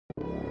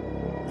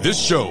This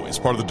show is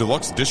part of the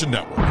Deluxe Edition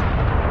Network.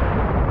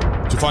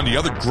 To find the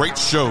other great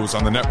shows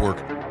on the network,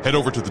 head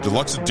over to the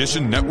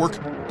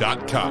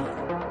deluxeeditionnetwork.com.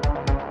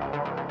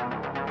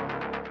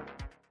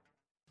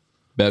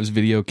 Bev's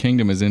Video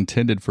Kingdom is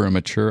intended for a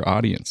mature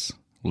audience.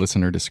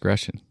 Listener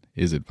discretion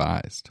is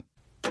advised.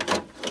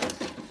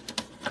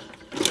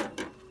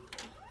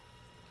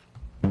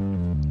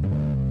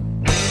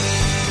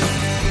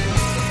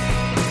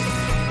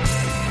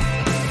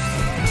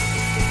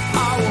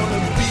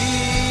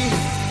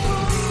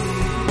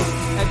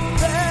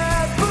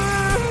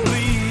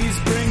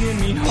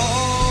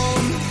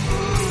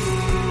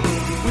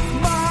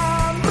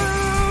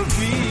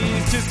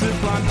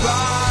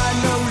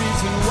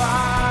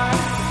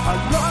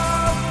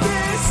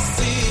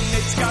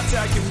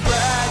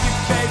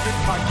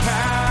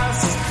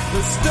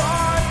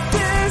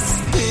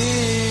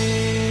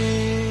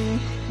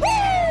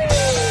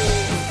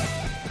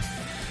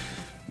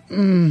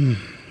 The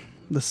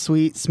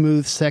sweet,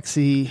 smooth,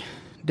 sexy,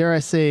 dare I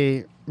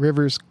say,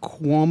 Rivers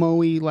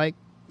Cuomo-y like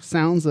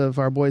sounds of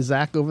our boy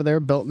Zach over there,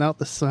 belting out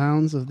the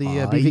sounds of the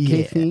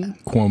BVK theme.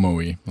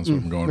 Cuomo-y. That's what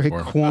I'm going very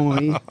for.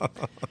 Cuomo-y.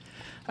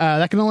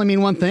 That can only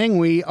mean one thing.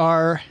 We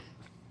are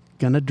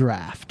going to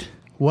draft.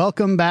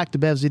 Welcome back to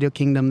Bev's Video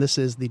Kingdom. This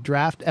is the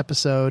draft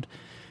episode.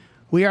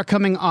 We are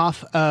coming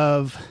off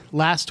of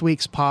last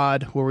week's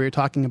pod where we were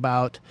talking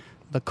about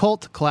the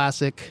cult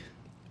classic,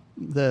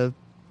 the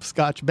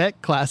Scotch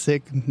Beck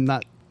classic,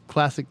 not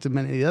classic to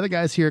many of the other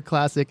guys here,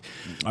 classic.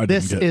 I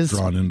didn't get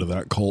drawn into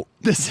that cult.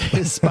 This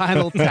is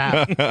Spinal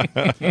Tap.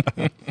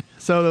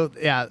 So,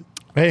 yeah.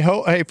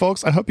 Hey,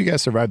 folks, I hope you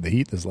guys survived the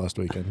heat this last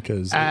weekend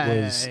because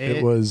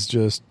it was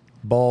just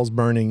balls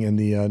burning in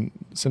the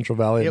Central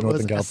Valley of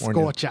Northern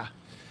California. It was a scorcher.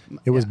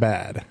 It was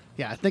bad.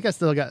 Yeah, I think I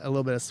still got a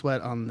little bit of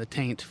sweat on the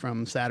taint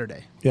from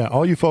Saturday. Yeah,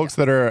 all you folks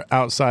that are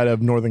outside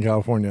of Northern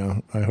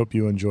California, I hope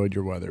you enjoyed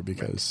your weather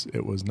because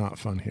it was not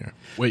fun here.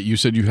 Wait, you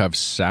said you have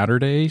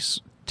Saturday's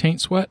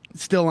taint sweat?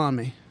 It's still on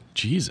me.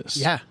 Jesus.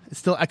 Yeah, it's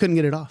still. I couldn't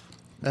get it off.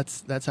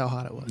 That's how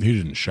hot it was. You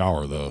didn't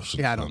shower though.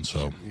 Yeah, I don't.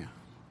 So Yeah.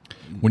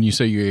 When you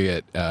say you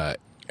get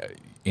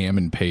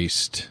almond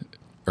paste,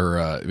 or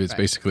it's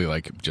basically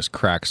like just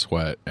crack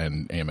sweat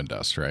and almond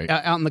dust, right?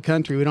 Out in the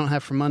country, we don't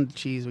have Fremont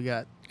cheese. We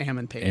got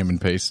almond paste.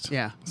 Almond paste?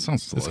 Yeah.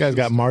 Sounds delicious. this guy's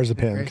got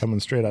marzipan coming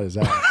straight out his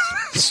ass.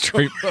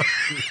 straight.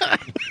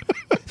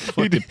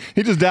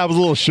 He just dabbles a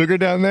little sugar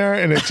down there,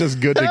 and it's just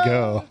good to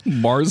go.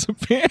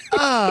 Marzipan?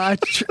 I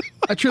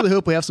truly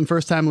hope we have some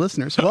first-time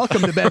listeners.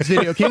 Welcome to Beck's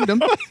Video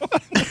Kingdom.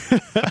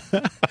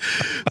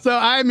 So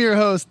I'm your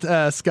host,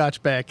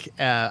 Scotch Beck.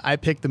 I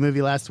picked the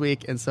movie last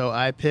week, and so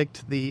I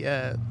picked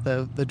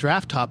the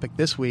draft topic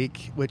this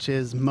week, which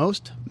is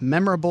most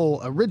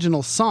memorable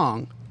original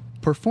song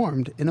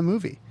performed in a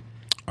movie.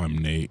 I'm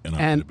Nate, and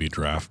I'm going to be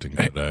drafting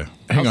today.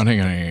 Hang on.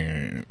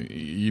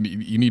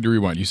 You need to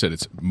rewind. You said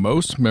it's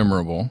most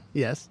memorable.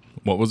 Yes.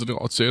 What was it?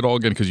 I'll say it all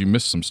again because you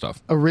missed some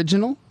stuff.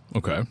 Original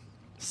Okay.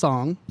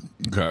 song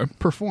Okay.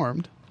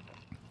 performed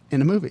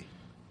in a movie.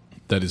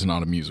 That is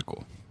not a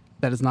musical.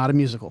 That is not a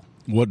musical.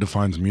 What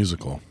defines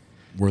musical?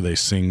 Where they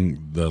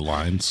sing the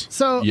lines?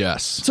 So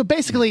Yes. So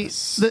basically,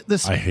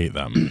 I hate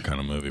that kind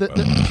of movie.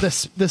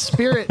 the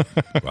spirit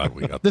Glad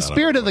we got the that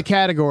spirit out of the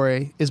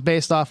category is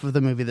based off of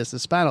the movie This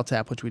is Spinal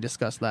Tap, which we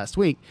discussed last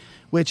week,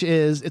 which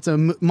is it's a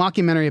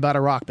mockumentary about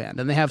a rock band,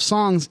 and they have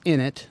songs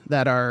in it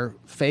that are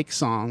fake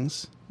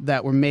songs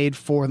that were made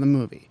for the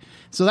movie.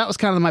 So that was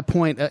kind of my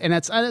point, and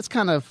that's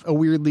kind of a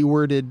weirdly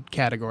worded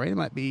category.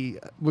 We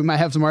might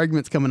have some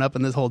arguments coming up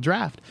in this whole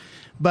draft,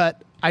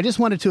 but I just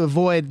wanted to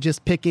avoid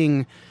just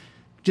picking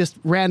just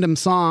random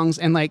songs,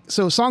 and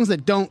so songs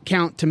that don't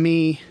count to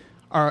me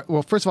are,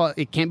 well, first of all,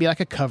 it can't be like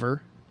a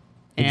cover.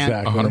 And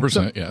Exactly.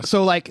 100%, yes.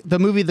 So like the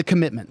movie The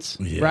Commitments,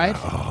 Yeah. right?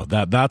 Oh,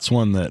 that's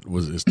one that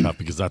is tough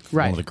because that's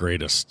Right. one of the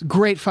greatest.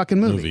 Great fucking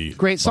movie.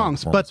 Great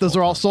songs. But those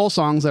are all soul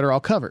songs that are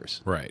all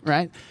covers. Right.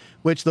 Right?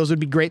 Which those would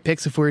be great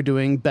picks if we were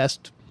doing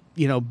best,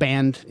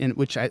 band in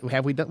which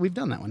we've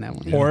done that one,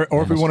 haven't we? Or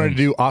if we wanted to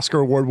do Oscar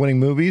award-winning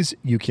movies,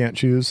 you can't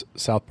choose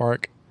South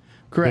Park.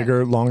 Correct.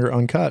 Bigger, longer,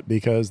 uncut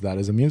because that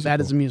is a musical.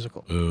 That is a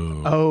musical.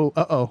 Ooh.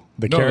 Oh.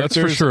 The No, that's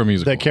for sure a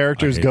musical. The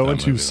characters I hate go that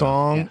into movie, though.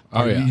 song. Yeah.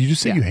 Oh, yeah. You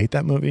just say Yeah. you hate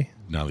that movie?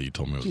 Now that you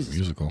told me it was a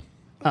musical.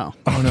 Oh.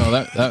 Oh, no,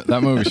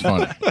 that movie's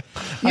funny.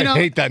 You know- I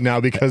hate that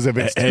now because of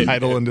its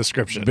title and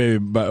description. Baby,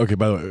 by the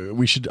way,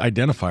 we should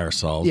identify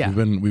ourselves. Yeah.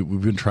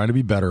 We've been trying to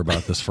be better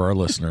about this for our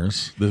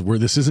listeners.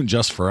 This isn't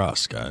just for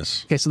us,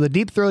 guys. Okay, so the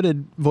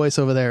deep-throated voice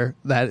over there,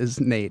 that is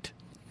Nate.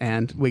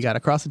 And we got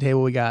across the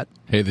table, we got,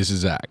 Hey, this is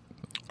Zach.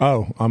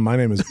 Oh, my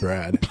name is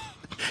Brad.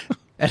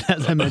 and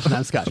as I mentioned,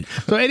 I'm Scott.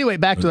 So anyway,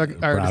 back to our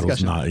Brad was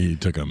discussion. not. He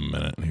took a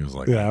minute. He was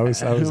like, Yeah, I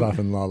was off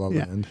in La La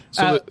Yeah. Land.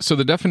 So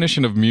the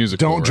definition of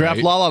musical. Don't draft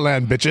right? La La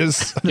Land,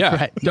 bitches. Yeah.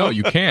 Right. No,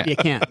 you can't. You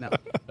can't, no.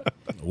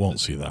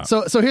 won't see that.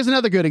 So here's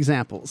another good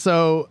example.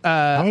 So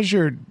How was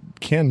your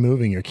can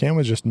moving? Your can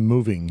was just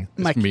moving.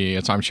 my, Me,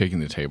 I'm shaking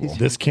the table.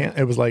 This can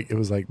it was like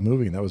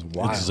moving. That was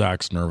wild. It's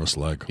Zach's nervous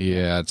leg.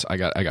 Yeah, I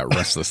got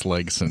restless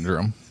leg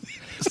syndrome.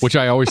 Which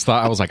I always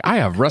thought, I was like, I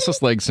have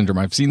restless leg syndrome.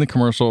 I've seen the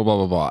commercial, blah,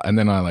 blah, blah. And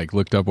then I like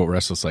looked up what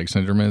restless leg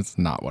syndrome is.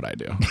 Not what I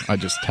do. I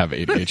just have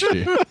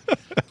ADHD.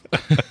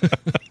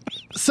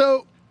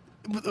 So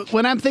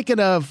when I'm thinking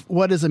of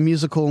what is a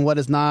musical and what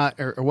is not,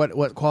 or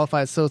what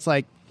qualifies, so it's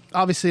like,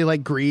 obviously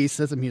like Grease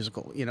is a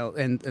musical,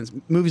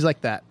 and movies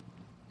like that.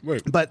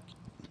 Wait, But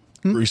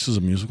Grease is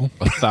a musical?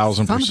 1,000%.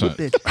 son of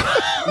a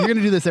bitch. You're going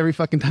to do this every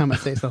fucking time I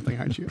say something,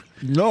 aren't you?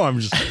 No, I'm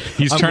just.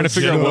 He's trying to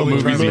figure out what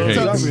movies he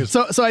hates.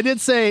 So I did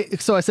say,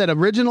 so I said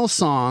original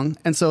song,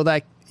 and so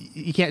like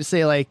you can't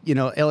say like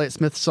Elliott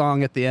Smith's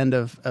song at the end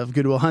of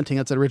Good Will Hunting.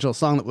 That's an original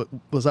song that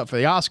was up for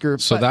the Oscar,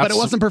 but it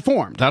wasn't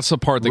performed. That's the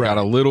part that got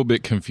a little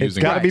bit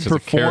confusing. It's gotta be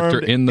performed. The character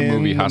in the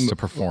movie has to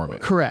perform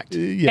it. Correct.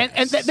 Yes.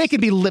 And they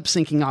could be lip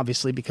syncing,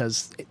 obviously,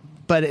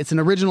 but it's an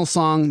original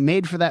song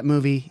made for that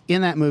movie.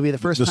 In that movie, the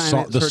first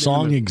time the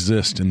song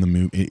exists in the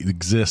movie. It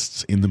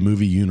exists in the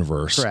movie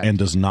universe and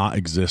does not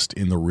exist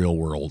in the real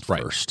world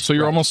first. So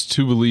you're almost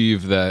to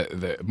believe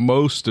that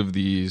most of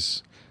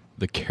these,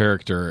 the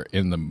character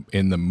in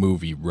the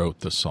movie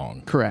wrote the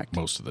song. Correct.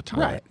 Most of the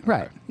time.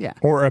 Right. Yeah.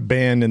 Or a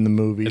band in the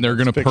movie. And they're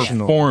going to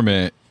perform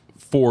it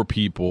for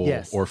people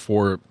or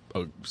for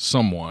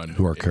someone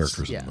who are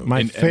characters in the movie.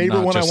 My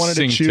favorite one I just wanted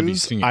to sing to be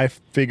choose, singing. I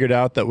figured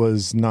out that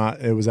was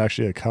not. It was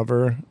actually a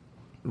cover.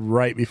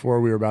 Right before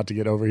we were about to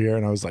get over here,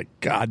 and I was like,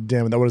 "God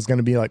damn it! That was going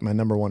to be like my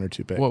number 1 or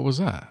 2 pick." What was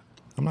that?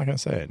 I'm not going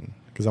to say it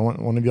because I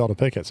want one of y'all to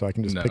pick it, so I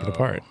can just pick it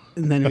apart.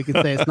 And then we could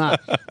say it's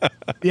not.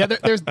 Yeah,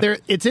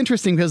 it's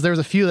interesting because there's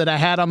a few that I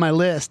had on my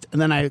list,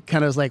 and then I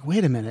kind of was like,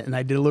 wait a minute, and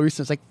I did a little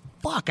research. Like,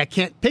 fuck, I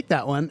can't pick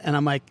that one, and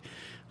I'm like,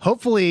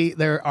 hopefully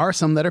there are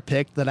some that are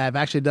picked that I've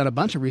actually done a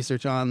bunch of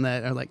research on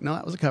that are like, no,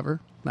 that was a cover.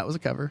 That was a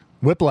cover.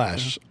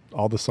 Whiplash.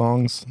 All the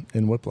songs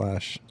in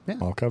Whiplash,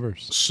 all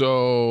covers.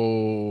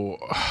 So,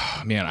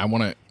 man, I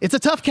want to. It's a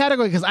tough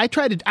category because I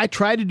tried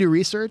to do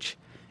research,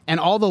 and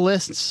all the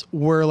lists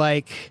were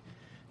like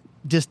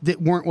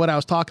weren't what I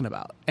was talking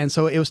about, and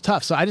so it was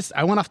tough. So I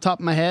went off the top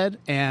of my head,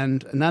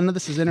 and none of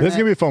this is internet. This is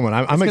gonna be a fun one.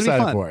 I'm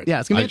excited for it. Yeah,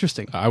 it's gonna be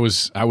interesting. I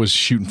was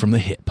shooting from the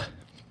hip,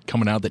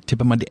 coming out the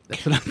tip of my dick.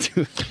 That's what I'm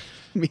doing.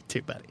 Me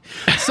too, buddy.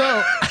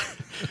 So.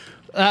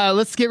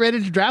 Let's get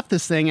ready to draft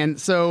this thing. And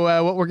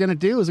so what we're going to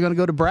do is we're going to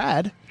go to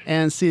Brad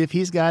and see if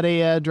he's got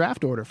a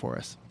draft order for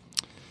us.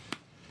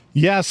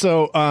 Yeah,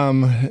 so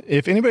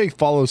if anybody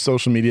follows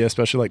social media,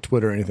 especially like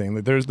Twitter or anything,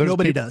 there's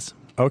nobody does.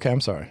 Okay,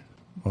 I'm sorry.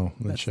 Well,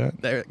 then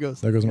shit. There it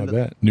goes. There goes my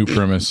bet. New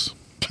premise.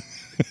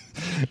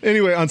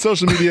 Anyway, on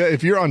social media,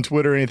 if you're on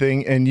Twitter or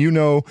anything and you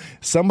know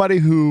somebody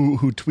who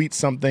tweets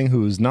something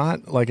who's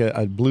not like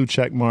a blue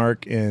check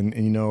mark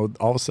and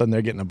all of a sudden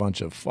they're getting a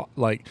bunch of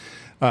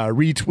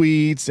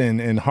retweets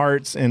and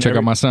hearts and check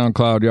out my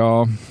SoundCloud,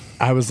 y'all.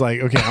 I was like,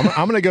 okay,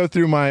 I'm going to go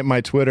through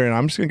my Twitter and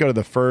I'm just going to go to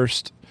the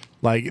first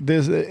like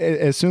this.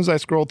 As soon as I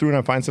scroll through and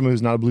I find someone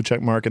who's not a blue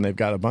check mark and they've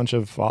got a bunch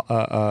of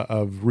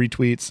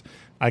retweets,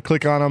 I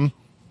click on them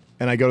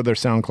and I go to their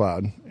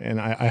SoundCloud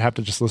and I have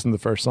to just listen to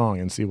the first song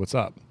and see what's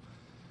up.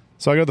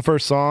 So I go to the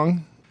first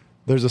song.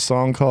 There's a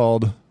song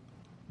called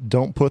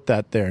 "Don't Put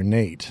That There,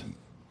 Nate."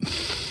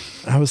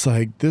 I was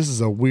like, this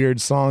is a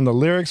weird song. The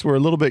lyrics were a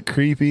little bit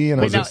creepy,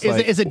 and I was just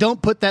like, is it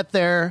 "Don't Put That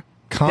There"?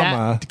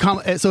 Comma.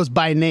 So it's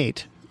by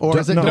Nate, or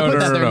is it no, "Don't Put no,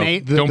 That no, There, no.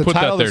 Nate"? Don't The put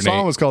title that of the there, song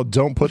Nate. was called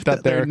 "Don't Put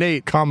That There,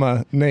 Nate."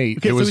 comma Nate.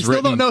 Okay, so was we still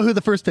don't written- know who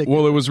the first pick.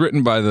 Well, it was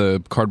written by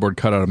the cardboard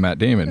cutout of Matt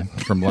Damon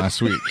from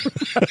last week.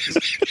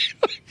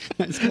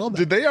 Nice callback.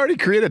 Did they already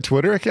create a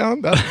Twitter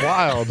account? That's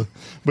wild.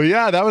 But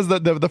yeah, that was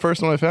the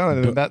first one I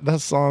found, and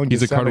that song. He's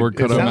just a cardboard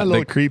sounded, cutout. It sounded a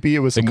little They- creepy. It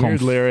was some They call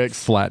weird him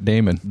lyrics. Flat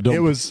Damon.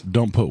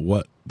 Don't put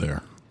what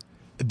there.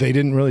 They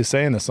didn't really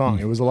say in the song.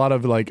 It was a lot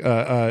of like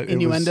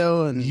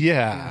Innuendo and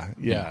yeah.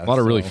 A lot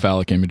of really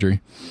phallic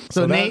imagery.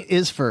 So that- Nate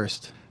is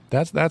first.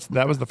 That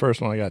was the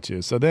first one I got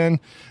to. So then,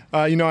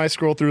 I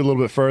scroll through a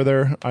little bit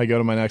further. I go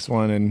to my next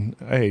one, and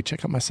hey,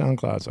 check out my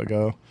SoundCloud. So I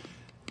go,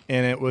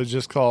 and it was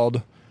just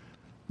called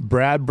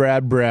 "Brad,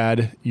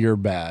 You're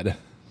Bad."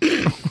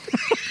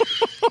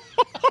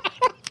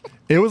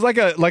 It was like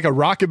a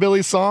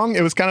rockabilly song.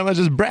 It was kind of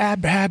just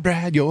Brad,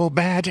 you're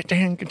bad.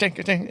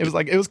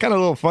 It was kind of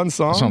a little fun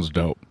song. That sounds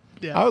dope.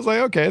 Yeah. I was like,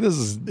 okay, this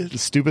is a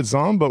stupid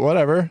song, but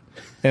whatever.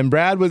 And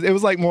Brad was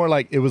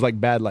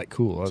bad, like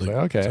cool. I was like,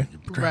 okay.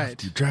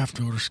 Right. Your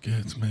draft order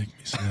skids make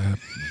me snap.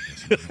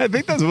 I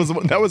think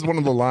that was one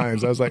of the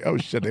lines. I was like, oh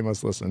shit, they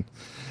must listen.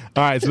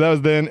 All right, so that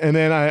was then, and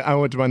then I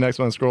went to my next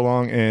one, scroll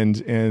along,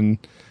 and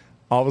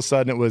all of a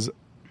sudden it was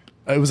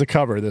a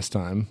cover this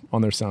time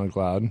on their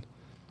SoundCloud,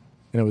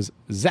 and it was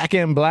Zach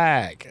and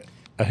Black.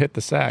 I hit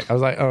the sack. I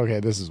was like, oh, okay,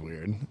 this is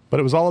weird. But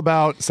it was all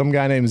about some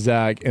guy named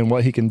Zach and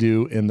what he can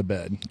do in the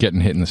bed.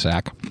 Getting hit in the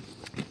sack.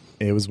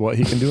 It was what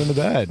he can do in the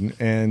bed.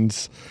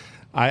 And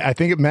I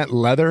think it meant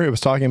leather. It was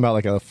talking about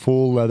like a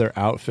full leather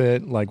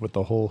outfit, like with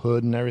the whole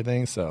hood and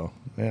everything. So,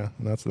 yeah,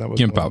 that was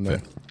Gimp one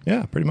outfit. there.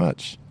 Yeah, pretty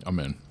much. I'm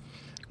in.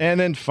 And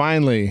then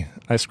finally,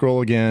 I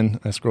scroll again,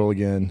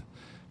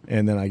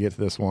 and then I get to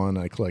this one.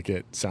 I click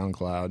it,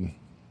 SoundCloud,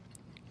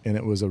 and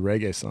it was a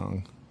reggae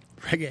song.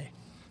 Reggae.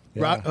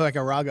 Yeah. Like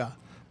a raga.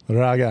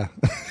 Raga.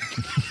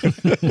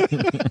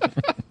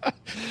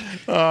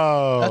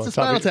 Oh, That's a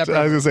Spinal Tap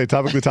I was gonna say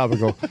topically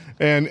topical,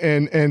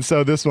 and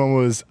so this one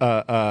was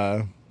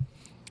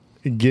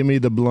 "Give Me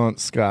the Blunt,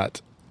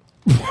 Scott."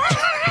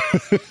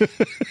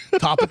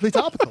 Topically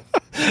topical.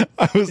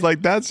 I was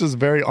like, that's just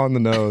very on the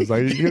nose.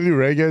 Like, you gonna do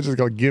reggae? Just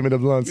go, "Give me the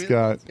blunt,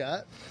 Scott."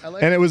 I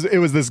like And it was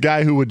this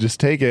guy who would just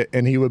take it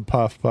and he would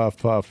puff, puff,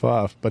 puff,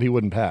 puff, but he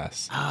wouldn't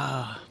pass.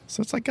 So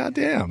it's like,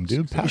 goddamn,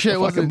 dude, pass Sure, the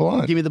it wasn't fucking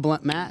blunt. Give me the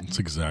blunt, Matt. It's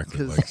exactly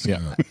 'Cause- like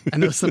Scott. I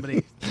know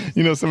somebody.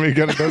 You know somebody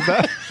gonna does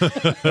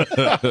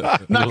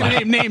that? Not gonna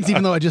name names,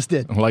 even though I just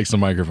did. Likes the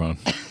microphone.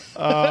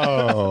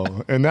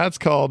 Oh, and that's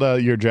called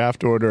your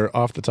draft order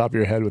off the top of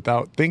your head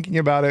without thinking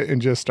about it and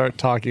just start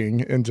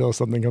talking until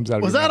something comes out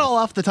of Was your that mouth. all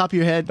off the top of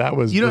your head? That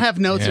was You don't the- have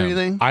notes or Yeah.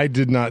 anything? I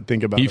did not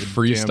think about He a damn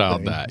freestyled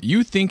thing. that.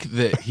 You think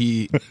that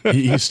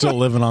He's still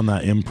living on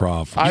that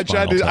improv. from I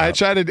tried Spinal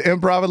Tap. to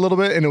improv a little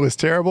bit and it was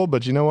terrible,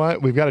 but you know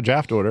what? We've got a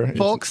draft order. It's-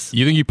 Folks,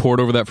 you think he poured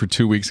over that for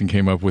 2 weeks and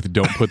came up with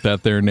 "Don't put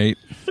that there, Nate"?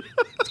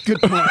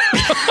 good point.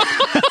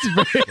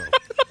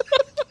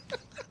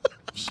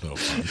 So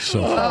funny.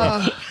 So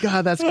funny.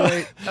 God, that's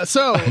great.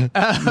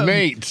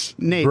 Nate,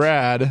 Nate.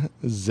 Brad,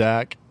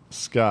 Zach,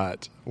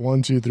 Scott.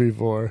 1, 2, 3,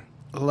 4.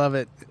 Love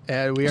it.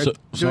 And we are So-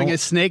 doing so- a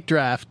snake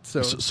draft.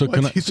 So, So 1,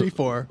 can I- 2, 3,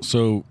 4.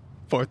 So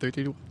 4, 3,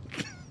 2.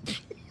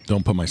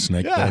 don't put my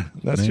snake Yeah, there.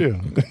 that's Nate? true.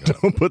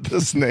 Don't put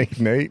the snake,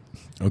 Nate.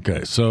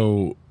 Okay,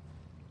 so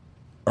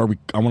are we?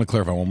 I want to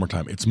clarify one more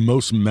time. It's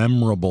most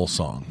memorable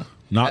song,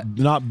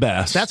 not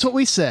best. That's what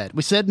we said.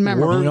 We said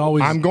memorable. We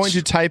always- I'm going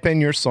to type in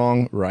your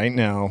song right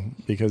now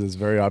because it's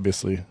very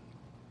obviously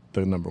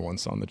the number one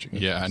song that you can.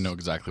 Yeah, I know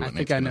exactly what I think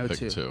Nate's I gonna know pick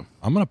too. too.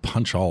 I'm gonna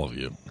punch all of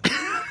you.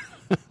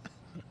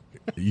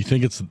 You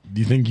think it's?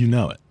 You think you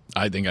know it?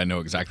 I think I know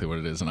exactly what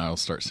it is, and I'll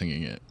start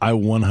singing it. I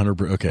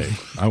 100%. Okay,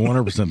 I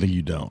 100% think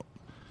you don't.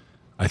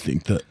 I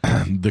think that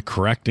the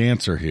correct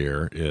answer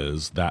here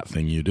is "That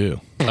Thing You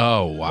Do."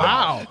 Oh wow!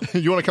 Wow.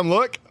 You want to come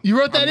look? You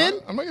wrote that in?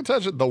 I'm not gonna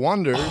touch it. The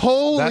Wonders.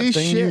 Holy that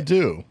thing you shit.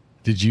 do.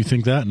 Did you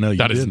think that? No, you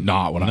That is didn't.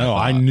 not what I No,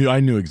 thought. I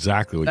knew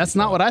exactly what. That's you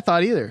not thought. what I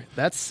thought either.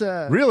 That's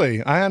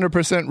Really, I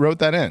 100% wrote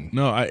that in.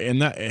 No,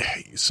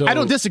 so I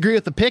don't disagree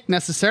with the pick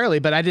necessarily,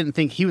 but I didn't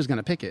think he was going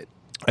to pick it.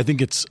 I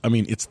think it's. I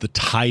mean, it's the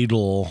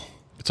title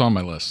It's on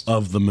my list.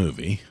 of the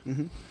movie.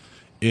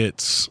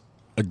 It's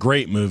a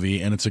great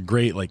movie, and it's a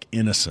great like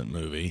innocent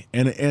movie,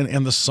 and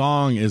the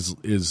song is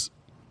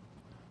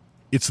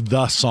it's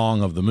the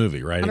song of the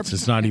movie, right?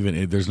 It's not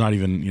even. There's not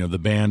even. You know, the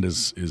band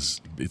is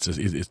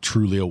it's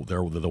truly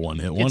they're the one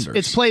hit wonders.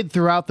 It's played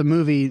throughout the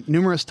movie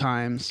numerous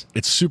times.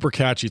 It's super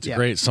catchy. It's Yeah. a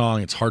great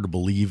song. It's hard to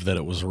believe that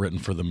it was written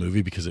for the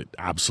movie because it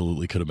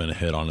absolutely could have been a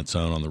hit on its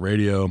own on the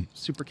radio.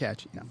 Super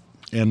catchy. Yeah.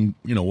 And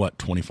you know what?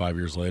 25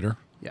 years later,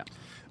 Yeah.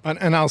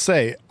 And I'll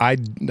say, I've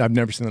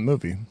never seen that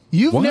movie.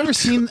 You've What? never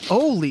seen.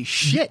 Holy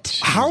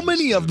shit! how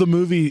many of the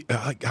movie?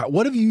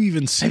 What have you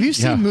even seen? Have you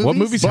seen Yeah. movies? What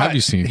movies have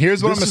you seen?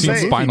 Here's what I'm This going to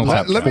is say. Spinal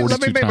Tap Let me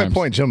 42 make my times.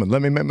 point, gentlemen.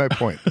 Let me make my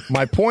point.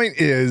 My point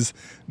is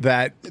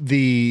that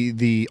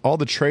the all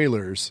the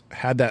trailers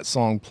had that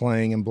song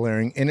playing and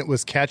blaring, and it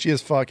was catchy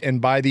as fuck.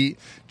 And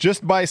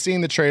just by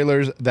seeing the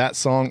trailers, that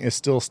song is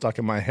still stuck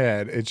in my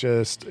head. It's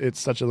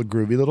such a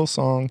groovy little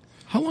song.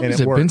 How long and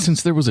has it been works.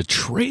 since there was a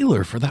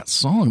trailer for that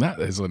song? That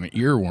is an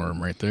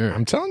earworm right there.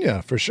 I'm telling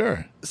you, for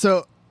sure.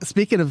 So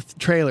speaking of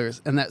trailers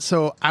and that,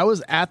 so I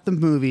was at the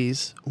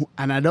movies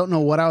and I don't know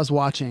what I was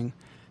watching,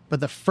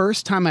 but the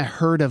first time I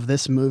heard of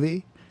this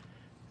movie,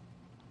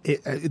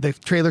 the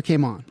trailer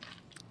came on,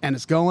 and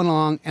it's going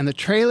along, and the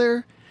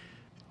trailer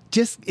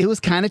it was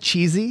kind of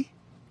cheesy,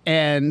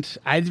 and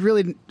I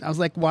was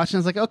like watching, I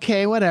was like,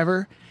 okay,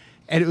 whatever,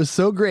 and it was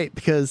so great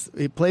because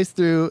it plays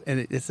through and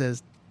it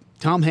says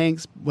Tom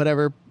Hanks,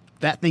 whatever,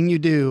 That Thing You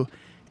Do,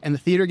 and the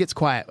theater gets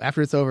quiet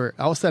after it's over.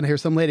 All of a sudden I hear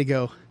some lady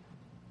go,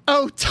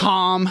 "Oh,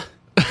 Tom."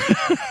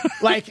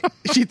 Like,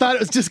 she thought it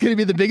was just going to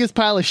be the biggest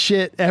pile of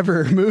shit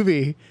ever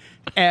movie,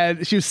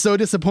 and she was so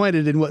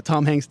disappointed in what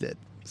Tom Hanks did.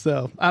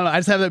 So I don't know, I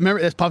just have that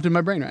memory that's popped in my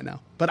brain right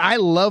now. But I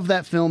love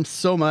that film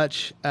so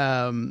much.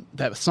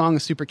 That song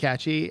is super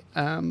catchy,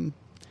 and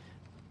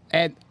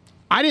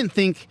I didn't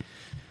think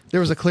there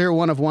was a clear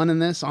one of one in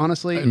this.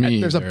 Honestly, Me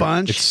there's a either.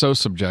 bunch, It's so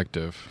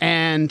subjective.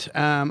 and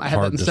I had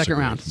that in the second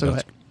round. So go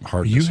ahead.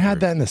 hard. You disagree. had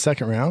that in the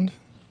second round?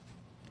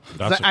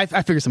 That's I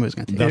figured somebody was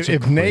going to take it. That's a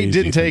If Nate crazy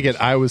didn't take thing. it,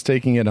 I was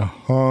taking it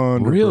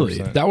 100%. Really?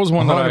 That was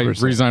one that I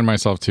 100%. resigned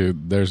myself to.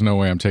 There's no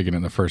way I'm taking it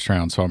in the first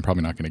round, so I'm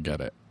probably not going to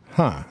get it.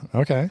 Huh.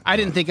 Okay. I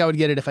didn't think I would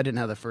get it if I didn't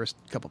have the first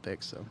couple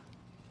picks. So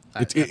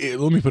let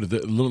me put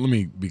it. Let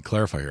me be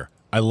clarify here.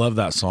 I love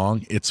that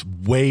song. It's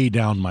way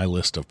down my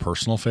list of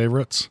personal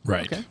favorites.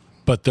 Right. Okay.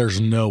 But there's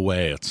no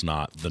way it's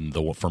not the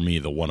for me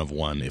the one of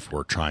one if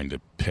we're trying to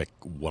pick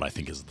what I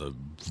think is the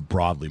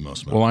broadly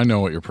most memorable. Well, I know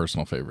what your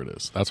personal favorite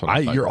is. That's what I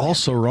thought You're you were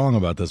also wrong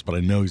about this, but I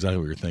know exactly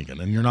what you're thinking,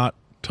 and you're not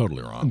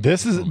totally wrong.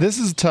 This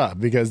is tough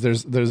because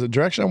there's a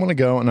direction I want to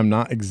go, and I'm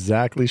not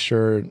exactly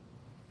sure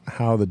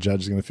how the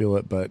judge is going to feel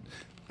it, but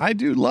I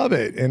do love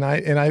it, and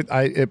I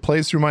it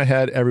plays through my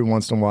head every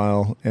once in a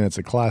while, and it's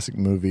a classic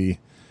movie.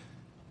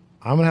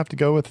 I'm gonna have to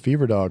go with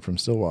Fever Dog from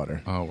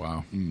Stillwater. Oh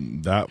wow.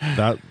 That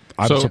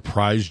I'm So-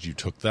 surprised you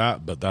took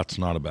that, but that's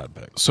not a bad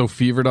pick. So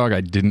Fever Dog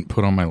I didn't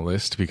put on my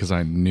list because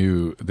I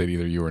knew that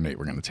either you or Nate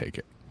were going to take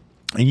it.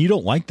 And you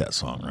don't like that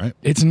song, right?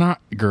 It's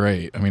not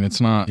great. I mean, it's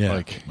not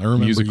like I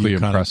remember musically you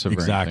kinda- impressive. Or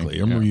exactly.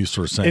 anything. I remember Yeah. you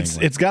sort of saying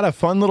It's got a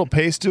fun little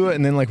pace to it,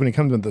 and then like when he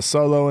comes with the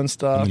solo and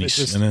stuff, and, it's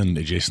just, and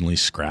then Jason Lee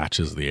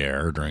scratches the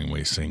air during when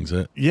he sings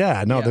it.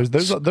 yeah, no, Yeah.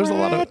 there's a lot of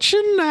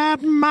Scratching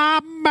at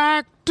my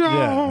back door.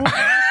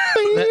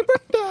 yeah.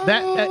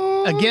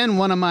 That again,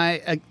 one of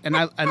my and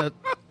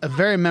a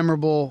very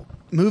memorable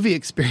movie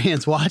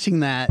experience watching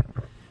that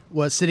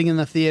was sitting in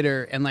the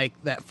theater and like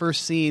that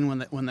first scene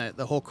when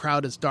the whole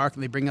crowd is dark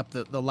and they bring up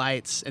the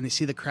lights and they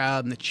see the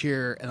crowd and the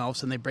cheer and all of a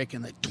sudden they break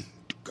in like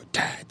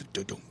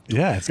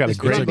Yeah, it's got a this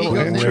great big beat little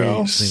goes in there.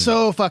 intro.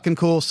 So fucking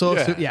cool. So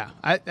Yeah.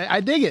 yeah,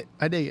 I dig it.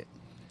 I dig it.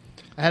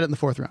 I had it in the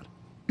 4th round.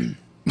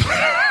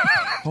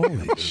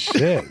 Holy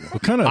shit!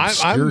 What kind of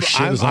obscure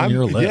shit is on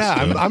your list?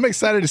 Yeah, dude? I'm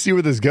excited to see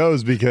where this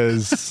goes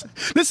because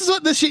This is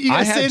what this shit you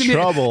guys I say had to me.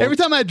 trouble. Every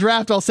time I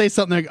draft, I'll say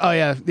something like, "Oh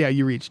yeah,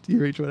 you reached,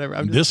 whatever."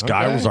 I'm just, This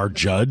guy Okay. was our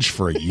judge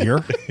for a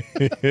year.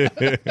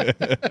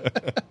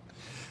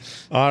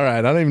 all right,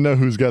 I don't even know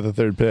who's got the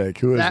third pick.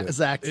 Who is that it?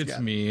 Zach's It's guy.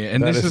 me,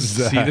 and That this is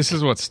is Zach. this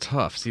is what's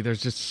tough. See,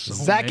 there's just so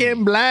Zach many.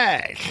 and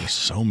Black. There's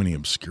so many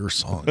obscure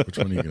songs. Which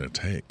one are you going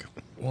to take?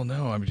 Well,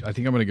 no, I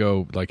think I'm going to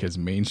go like as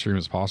mainstream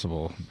as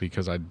possible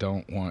because I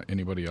don't want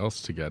anybody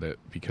else to get it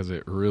because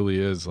it really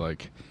is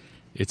like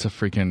it's a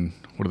freaking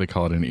what do they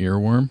call it? An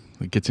earworm.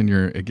 It gets in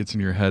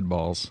your head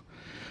balls.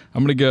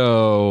 I'm going to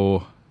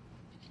go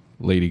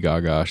Lady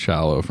Gaga,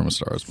 "Shallow" from A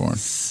Star Is Born.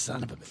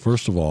 Son of a bitch.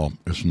 First of all,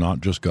 it's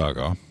not just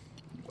Gaga.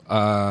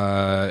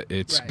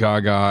 It's Right.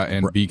 Gaga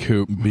and B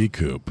Coop. B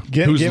Coop,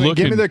 Give Who's me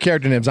looking- their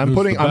character names. I'm who's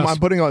putting the I'm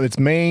best? putting on it's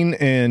Maine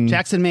and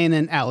Jackson, Maine,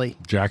 and Allie.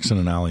 Jackson,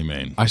 and Allie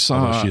Main. I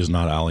saw- Although she is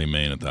not Allie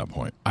Main at that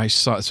point. I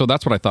saw. So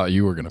that's what I thought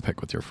you were going to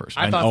pick with your first.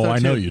 I one. thought so, I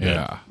know too. you did.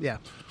 Yeah. Yeah.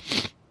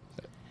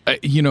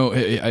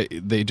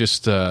 They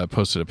just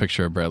posted a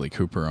picture of Bradley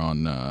Cooper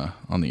on the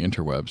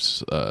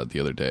interwebs the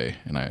other day,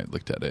 and I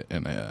looked at it,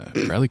 and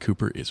Bradley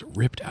Cooper is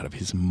ripped out of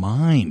his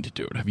mind,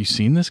 dude. Have you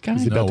seen this guy?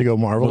 Is he about to go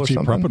Marvel What's or he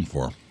something? prepping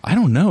for? I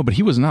don't know, but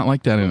he was not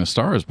like that in A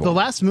Star Is Born. The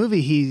last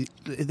movie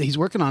he's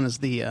working on is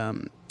the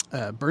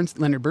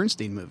Leonard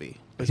Bernstein movie.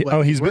 is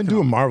what he's been working doing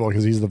on. Marvel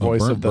because he's the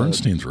voice of the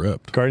Bernstein's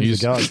ripped.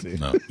 Guardians of He's- the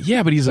Galaxy. No.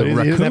 yeah, but he's So a he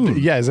doesn't have to-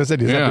 raccoon. yeah, as I said,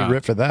 he's not Yeah.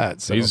 ripped for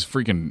that. So He's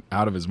freaking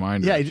out of his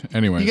mind. Yeah, Rich.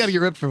 Anyways, you got to get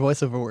ripped for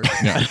voiceover work.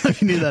 I don't know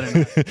if you knew that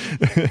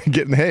or not.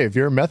 getting hey, if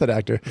you're a method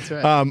actor. That's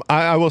right.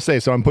 I will say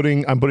so. I'm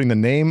putting the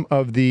name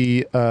of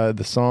the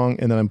song,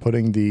 and then I'm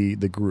putting the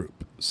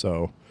group.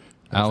 So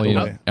Allie,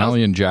 Okay.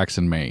 Allie and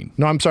Jackson, Maine.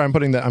 no, I'm sorry. I'm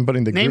putting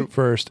the Name- group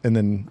first, and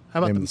then How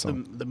about name the, of the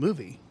song. the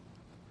movie?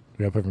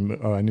 We gotta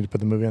put I need to put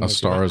the movie on. A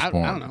Star Is I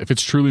Born. don't know. If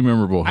it's truly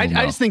memorable, I he'll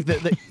know. just think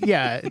that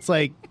yeah, it's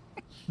like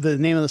the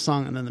name of the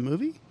song and then the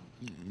movie.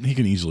 He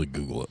can easily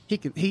Google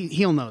it.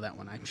 He'll know that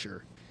one, I'm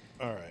sure.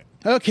 All right.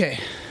 Okay,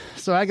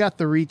 so I got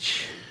the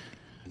reach.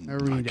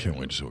 I can't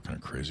wait to see what kind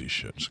of crazy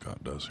shit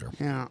Scott does here.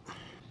 Yeah.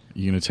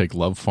 You gonna take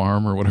Love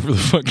Farm or whatever the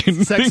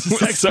fucking Sex- thing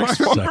was? Sex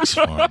Farm. Sex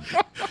Farm.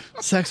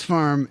 Sex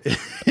Farm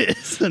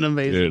is an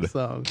amazing Dude,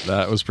 song.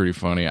 that was pretty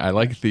funny. I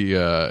like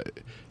the.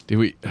 Did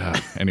we?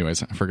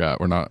 Anyways, I forgot.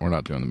 We're not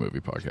doing the movie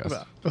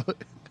podcast.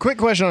 Quick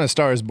question on A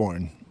Star Is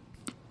Born.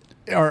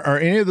 Are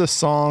any of the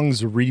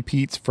songs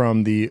repeats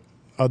from the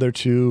other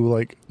two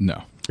like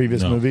No,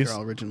 previous No. movies? They're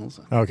all originals.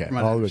 Okay, From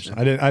what all I original.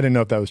 understand. I didn't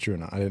know if that was true or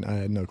not. I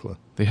had no clue.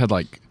 they had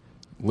like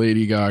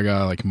Lady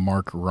Gaga, like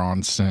Mark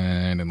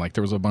Ronson, and like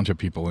there was a bunch of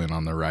people in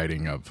on the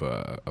writing of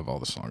all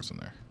the songs in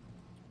there.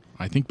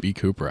 I think B.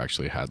 Cooper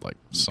actually had like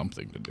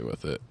something to do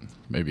with it.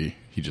 Maybe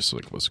he just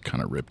like was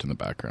kind of ripped in the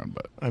background,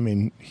 but I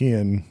mean, he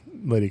and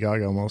Lady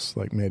Gaga almost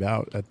like made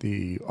out at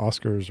the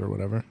Oscars or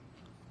whatever.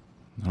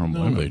 I don't No,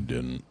 blame they him.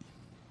 didn't.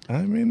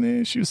 I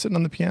mean, she was sitting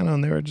on the piano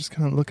and they were just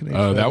kind of looking at each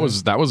other.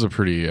 That was a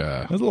pretty.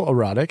 It was a little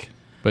erotic.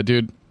 But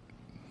dude,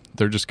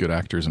 they're just good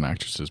actors and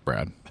actresses,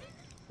 Brad.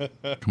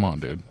 Come on,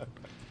 dude.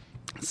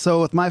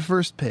 So with my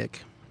first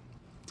pick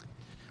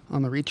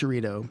on the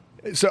Reacherito,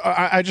 So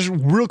I just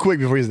real quick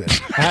before you say this,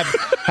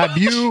 have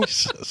you?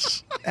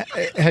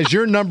 Has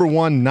your number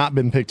one not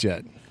been picked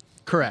yet?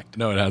 correct.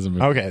 No, it hasn't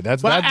been. Okay,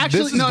 that's Well, this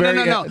actually, is no,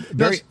 very, no.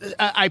 very-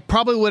 I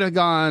probably would have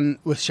gone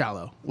with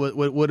Shallow.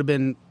 Would have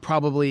been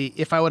probably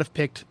if I would have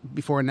picked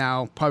before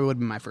now. Probably would have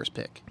been my first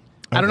pick.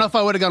 I don't know if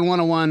I would have gone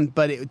 101,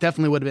 but it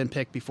definitely would have been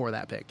picked before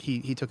that pick.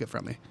 He took it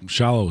from me.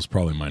 Shallow was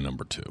probably my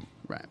number 2.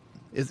 Right.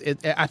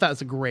 I thought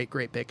it's a great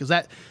pick because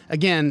that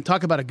again,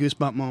 talk about a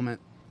goosebump moment.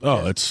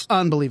 Oh, it's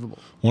Unbelievable.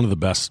 one of the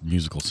best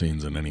musical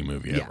scenes in any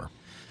movie Yeah. ever.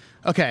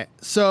 Okay,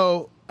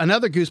 so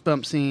another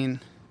goosebump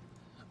scene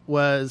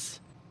was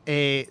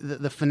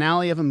the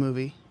finale of a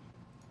movie.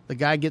 The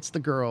guy gets the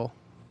girl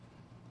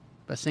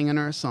by singing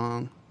her a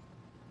song.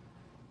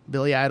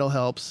 Billy Idol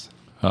helps.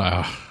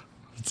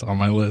 It's on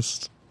my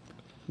list.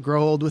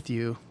 Grow Old With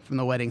You from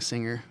The Wedding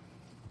Singer.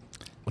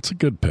 What's a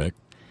good pick?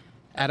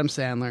 Adam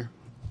Sandler.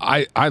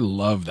 I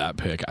love that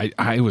pick.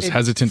 I was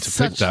hesitant to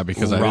pick that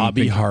because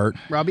Robbie Hart.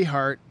 Robbie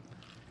Hart,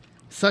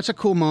 such a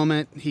cool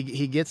moment.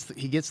 He gets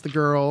the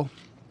girl,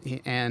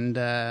 and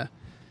the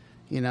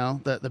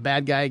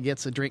bad guy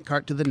gets a drink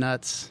cart to the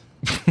nuts,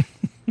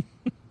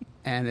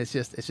 and it's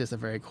just a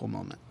very cool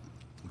moment.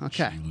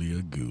 Okay,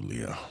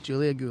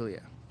 Julia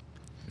Gulia.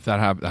 If that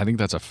happens, I think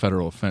that's a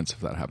federal offense if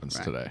that happens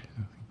today.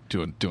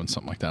 Doing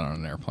something like that on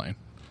an airplane.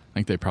 I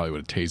think they probably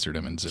would have tasered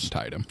him and zip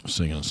tied him.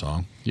 Singing a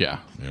song. Yeah.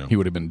 He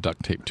would have been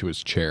duct taped to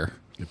his chair.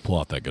 They pull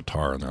out that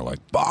guitar and they're like,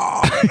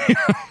 bah!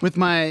 With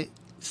my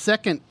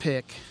fifth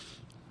pick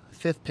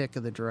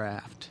of the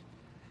draft.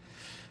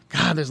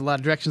 God, there's a lot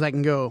of directions I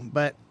can go,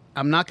 but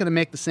I'm not going to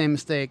make the same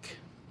mistake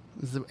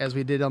as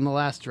we did on the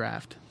last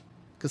draft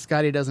because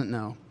Scotty doesn't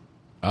know.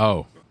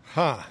 Oh.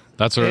 Huh.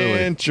 That's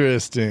early.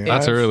 Interesting.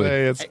 That's early.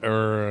 Say it's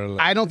early.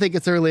 I don't think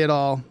it's early at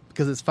all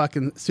because it's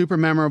fucking super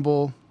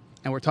memorable,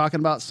 and we're talking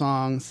about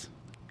songs.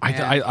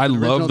 I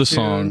love the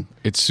song.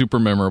 It's super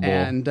memorable.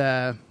 And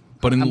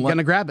but I'm going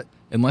to grab it.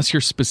 Unless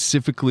you're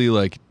specifically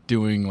like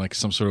doing like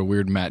some sort of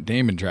weird Matt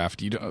Damon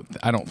draft,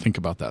 I don't think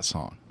about that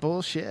song.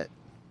 Bullshit.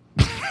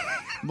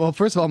 Well,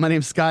 first of all, my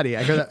name's Scotty.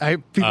 I hear that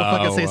people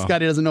fucking say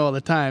Scotty doesn't know all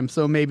the time,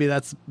 so maybe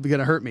that's going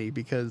to hurt me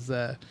because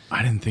I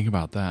didn't think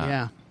about that.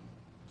 Yeah.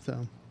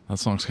 So that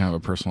song's kind of a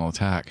personal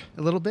attack.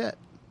 A little bit.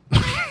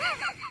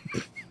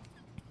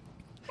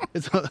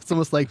 It's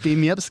almost like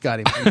Beam Me Up,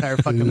 Scotty. My entire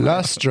fucking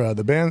Lustra,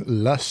 the band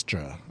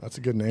Lustra. That's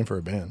a good name for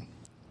a band.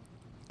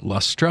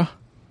 Lustra?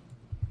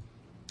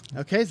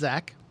 Okay,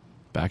 Zach.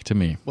 Back to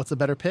me. What's a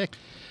better pick?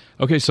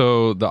 Okay,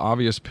 so the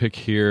obvious pick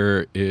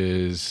here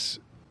is,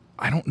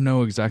 I don't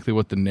know exactly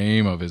what the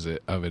name of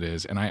it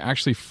is, and I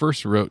actually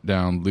first wrote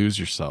down Lose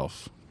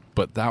Yourself,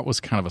 but that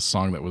was kind of a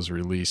song that was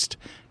released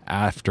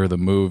after the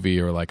movie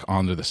or like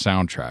onto the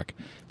soundtrack.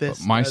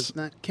 This does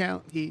not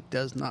count. He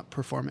does not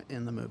perform it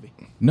in the movie.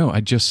 No, I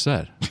just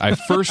said. I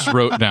first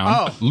wrote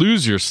down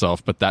Lose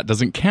Yourself, but that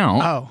doesn't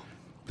count. Oh.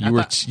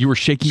 You were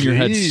shaking your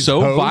head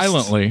so host.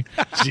 violently.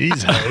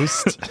 Jeez,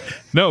 host.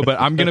 No,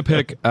 but I'm gonna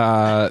pick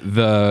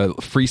the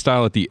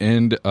freestyle at the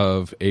end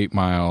of 8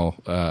 Mile.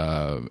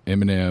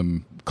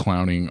 Eminem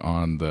clowning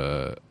on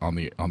the.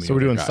 So we're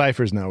doing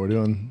ciphers now. We're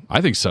doing.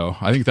 I think so.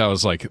 I think that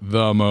was like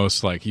the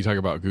most like you talk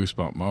about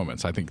goosebump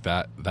moments. I think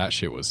that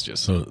shit was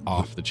just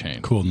off the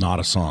chain. Cool, not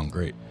a song.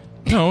 Great.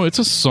 No, it's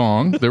a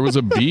song. There was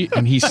a beat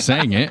and he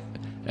sang it.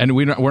 And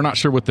we're not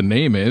sure what the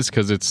name is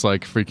because it's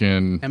like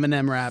freaking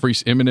Eminem rap.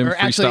 Eminem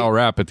freestyle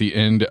rap at the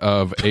end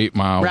of 8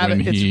 Mile.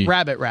 It's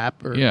Rabbit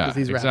rap. Yeah,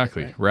 he's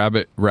exactly.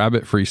 Rabbit, right?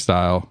 Rabbit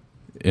freestyle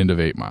end of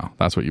 8 Mile.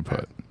 That's what you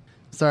put.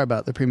 Sorry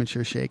about the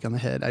premature shake on the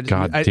head.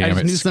 God damn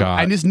it, Scott.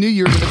 I just knew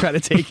you were going to try to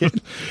take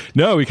it.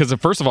 No, because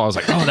first of all, I was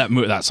like, oh,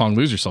 that song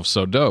 "Lose Yourself"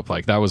 so dope.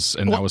 Like that was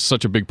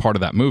such a big part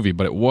of that movie,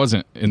 but it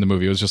wasn't in the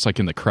movie. It was just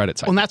like in the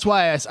credits. Well, and that's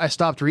why I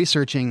stopped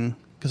researching.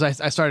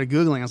 Because I started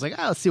Googling. I was like,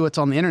 let's see what's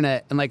on the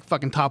internet. And like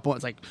fucking top one,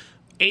 it's like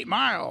 8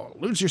 Mile,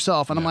 Lose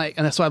Yourself. And I'm like,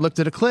 and so I looked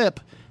at a clip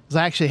because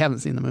I actually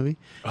haven't seen the movie.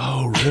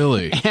 Oh,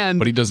 really?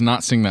 But he does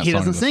not sing that song. He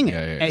doesn't sing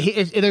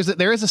it. Yeah.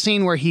 There is a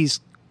scene where he's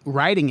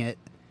writing it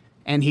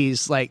and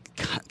he's like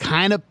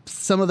kind of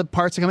some of the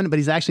parts are coming in, but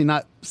he's actually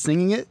not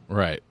singing it.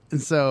 Right. And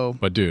so.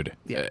 But dude,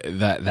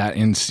 that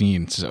end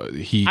scene, so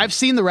I've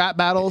seen the rap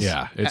battles.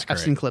 Yeah, it's great. I've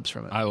seen clips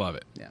from it. I love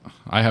it. Yeah.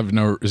 I have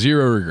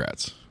zero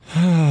regrets.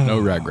 No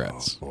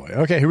regrets. Oh, boy.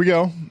 Okay, here we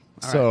go.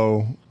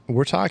 So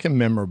we're talking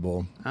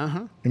memorable.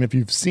 Uh-huh. And if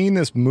you've seen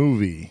this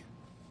movie,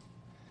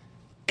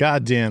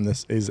 goddamn,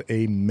 this is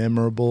a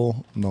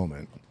memorable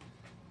moment.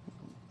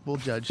 We'll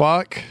judge.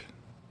 Fuck.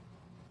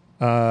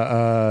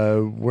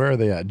 Where are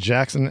they at?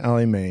 Jackson,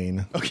 LA,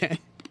 Maine. Okay.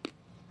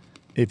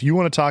 If you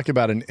want to talk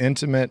about an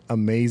intimate,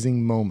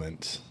 amazing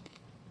moment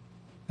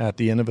at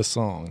the end of a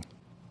song,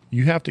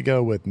 you have to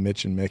go with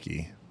Mitch and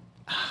Mickey.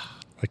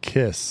 A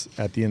kiss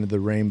at the end of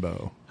the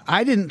rainbow.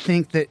 I didn't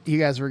think that you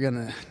guys were going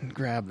to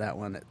grab that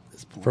one at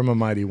this point. From A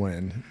Mighty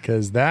Wind.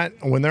 Because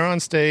when they're on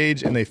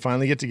stage and they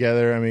finally get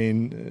together, I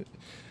mean,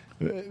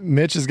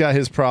 Mitch has got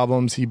his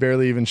problems. He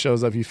barely even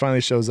shows up. He finally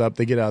shows up.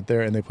 They get out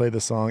there and they play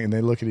the song and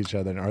they look at each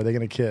other and are they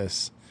going to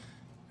kiss?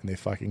 And they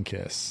fucking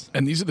kiss.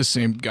 And these are the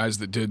same guys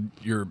that did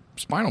your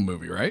Spinal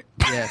movie, right?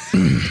 Yes.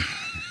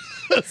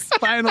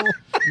 Spinal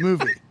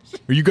movie.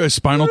 Are you guys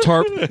Spinal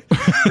Tarp?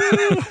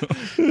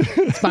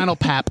 Spinal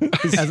Pap,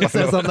 as it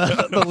says on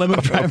the limo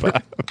driver.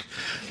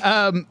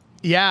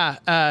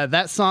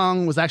 That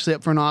song was actually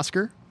up for an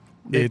Oscar.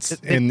 They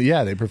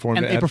performed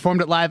it. And they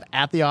performed it live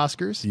at the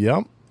Oscars.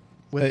 Yep.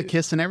 With the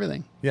kiss and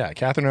everything. Yeah,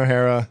 Catherine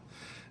O'Hara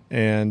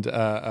and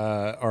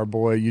our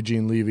boy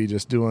Eugene Levy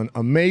just doing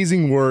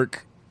amazing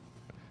work.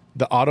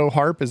 The auto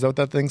harp, is that what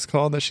that thing's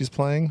called that she's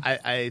playing?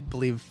 I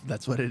believe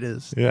that's what it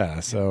is. Yeah,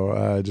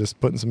 so just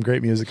putting some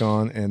great music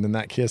on, and then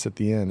that kiss at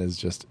the end is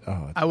just,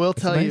 I will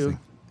tell amazing. you,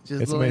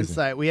 just a little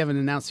insight. We haven't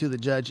announced who the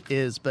judge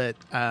is, but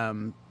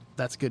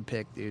that's a good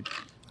pick, dude.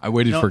 I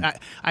waited for...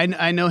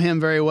 I know him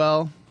very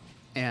well,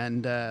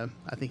 and I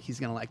think he's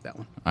going to like that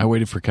one. I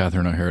waited for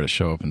Catherine O'Hara to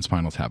show up in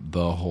Spinal Tap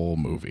the whole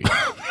movie.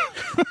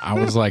 I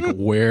was like,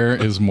 where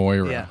is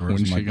Moira? Yeah. When's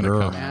Where's she my going to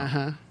girl? come out?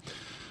 Uh-huh.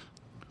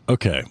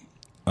 Okay.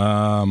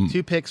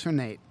 2 picks for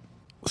Nate.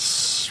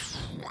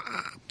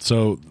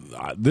 So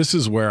this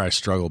is where I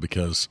struggle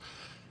because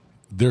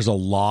there's a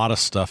lot of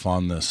stuff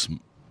on this.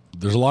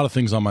 There's a lot of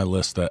things on my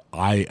list that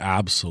I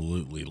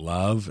absolutely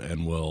love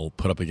and will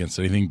put up against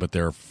anything, but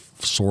they're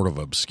sort of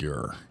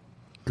obscure.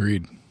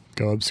 Agreed.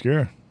 Go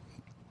obscure.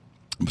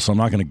 So I'm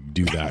not going to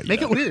do that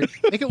Make yet. it weird.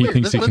 Make it He weird.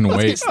 thinks he can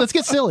wait. Let's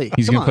get silly.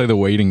 He's Come going to play on. the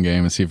waiting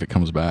game and see if it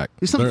comes back.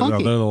 Do something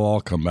funky. They'll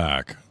all come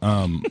back.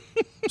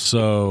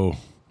 So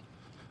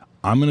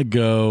I'm going to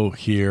go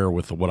here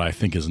with what I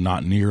think is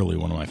not nearly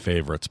one of my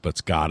favorites, but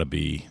it's got to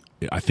be.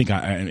 I think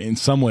in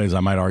some ways I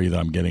might argue that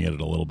I'm getting it at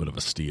a little bit of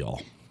a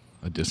steal,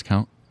 A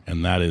discount?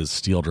 and that is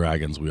Steel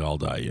Dragons, We All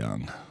Die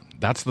Young.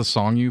 That's the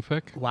song you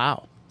pick?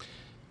 Wow.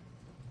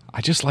 I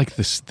just like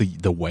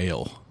the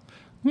wail.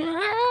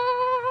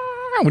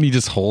 When he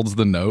just holds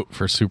the note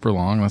for super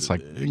long, that's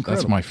like that's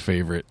Incredible. my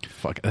favorite.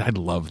 Fuck, I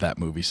love that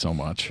movie so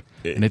much,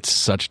 and it's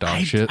such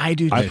dog shit. I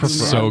do too, It's man.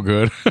 so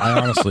good. I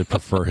honestly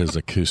prefer his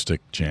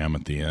acoustic jam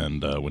at the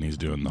end when he's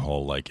doing the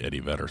whole like Eddie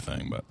Vedder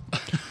thing, but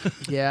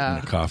in Yeah.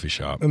 a coffee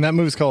shop. And that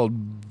movie's called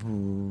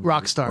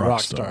Rockstar.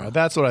 Rockstar.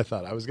 That's what I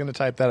thought. I was going to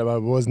type that, but I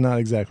was not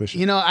exactly sure.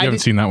 You know, You I haven't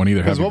did, seen that one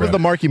either, have Because you, what was Brad?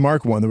 the Marky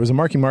Mark one? There was a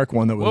Marky Mark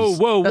one that was.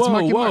 Whoa, That's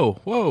Marky Mark.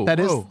 whoa! That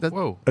is- whoa, that-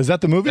 whoa. Is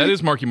that the movie? That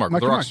is Marky Mark,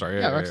 Marky the Mark. Rockstar.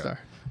 Yeah, Yeah, Rockstar.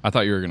 I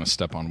thought you were going to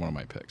step on one of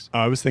my picks.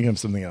 I was thinking of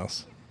something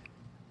else.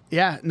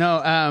 Yeah,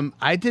 no,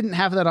 I didn't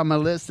have that on my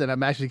list, and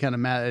I'm actually kind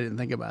of mad I didn't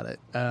think about it.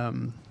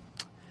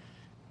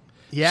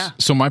 Yeah.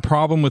 So my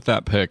problem with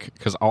that pick,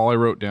 because all I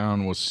wrote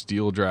down was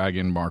Steel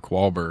Dragon, Mark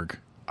Wahlberg.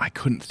 I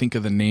couldn't think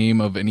of the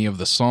name of any of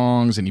the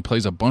songs, and he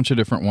plays a bunch of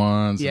different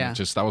ones. and Yeah. it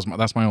just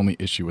that's my only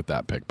issue with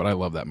that pick. But I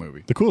love that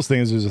movie. The coolest thing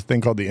is there's a thing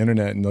called the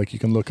internet, and like you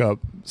can look up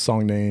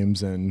song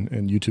names and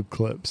YouTube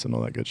clips and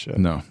all that good shit.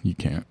 No, you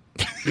can't.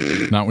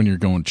 Not when you're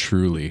going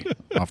truly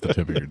off the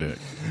tip of your dick.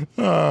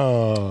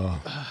 Oh,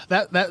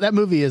 That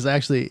movie is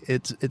actually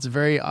it's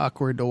very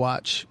awkward to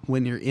watch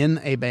when you're in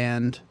a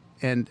band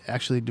and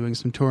actually doing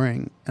some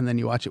touring, and then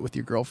you watch it with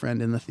your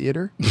girlfriend in the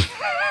theater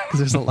because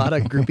there's a lot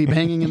of groupie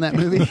banging in that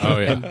movie. Oh,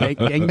 yeah. And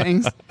gang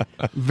bangs.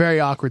 Very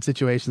awkward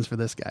situations for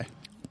this guy.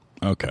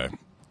 Okay.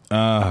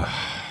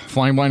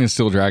 Flying Blind and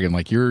Steel Dragon,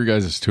 like your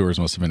guys' tours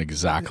must have been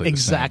exactly the same.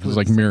 Exactly It was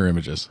like the same. mirror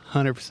images.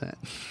 100%.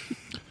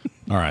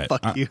 All right.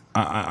 Fuck you.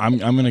 I'm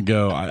gonna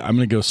go. I'm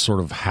gonna go sort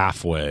of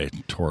halfway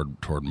toward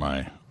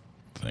my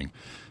thing.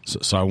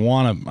 So I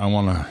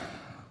wanna.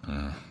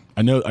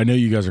 I know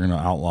you guys are gonna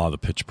outlaw the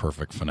Pitch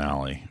Perfect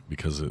finale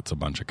because it's a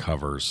bunch of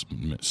covers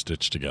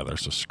stitched together.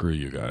 So screw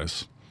you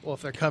guys. Well,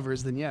 if they're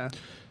covers, then yeah.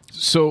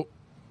 So,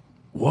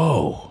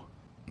 whoa.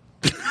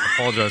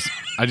 Apologize.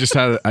 I just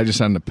had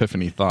an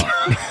epiphany thought.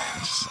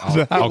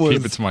 I'll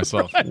keep was- it to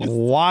myself.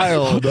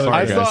 wild!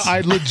 Sorry, guys.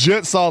 I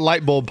legit saw a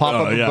light bulb pop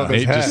up yeah. above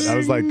his It head. just- I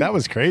was like, that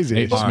was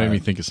crazy. It just made me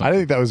think of I something. didn't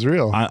think that was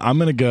real. I'm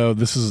gonna go.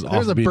 This is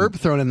There's a burp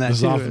thrown in that, This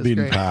is too. off It the was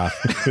beaten great.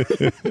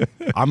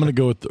 path. I'm gonna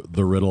go with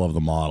the riddle of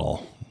the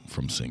model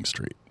from Sing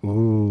Street.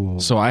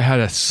 So I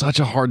had such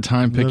a hard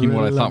time picking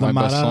what I thought my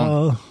best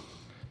song.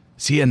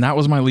 See, and that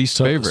was my least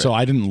favorite. So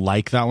I didn't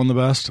like that one the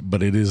best,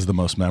 but it is the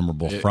most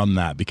memorable from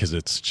that because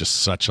it's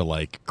just such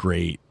a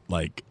great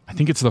I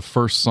think it's the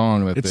first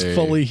song that it's they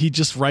fully he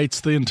just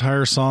writes the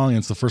entire song and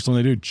it's the first one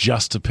they do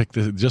just to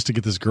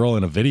get this girl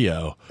in a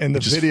video. And the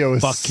which video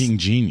is fucking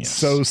genius.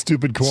 So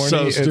stupid, corny.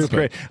 So It's stupid.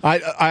 great.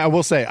 I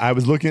will say, I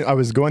was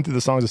going through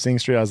the songs of Sing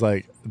Street. I was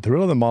like, "The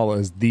Riddle of the Model"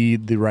 is the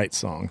right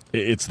song.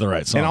 It's the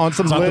right song. And on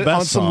some It's not the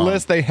best song.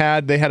 lists they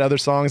had other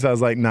songs. I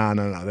was like,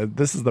 no,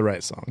 this is the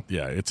right song.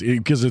 Yeah,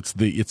 because it's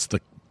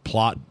the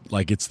plot,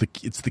 it's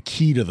the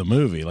key to the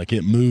movie. Like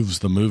it moves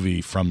the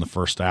movie from the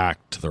first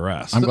act to the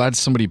rest. I'm glad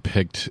somebody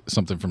picked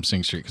something from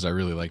Sing Street because I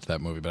really liked that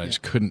movie, but I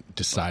just couldn't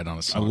decide on a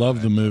I song.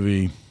 love the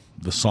movie.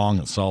 The song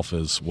itself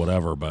is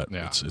whatever, but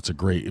Yeah. it's a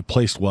great. It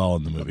placed well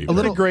in the movie. A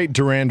little great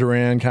Duran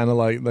Duran kind of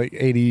like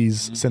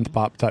 80s synth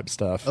pop type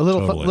stuff. A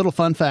little Totally. little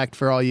fun fact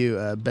for all you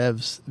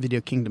Bev's Video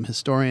Kingdom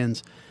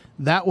historians.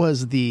 That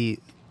was the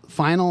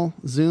final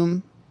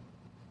Zoom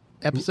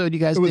episode you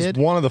guys It was did.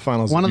 one of the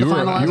finals. One of the You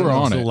were- final you were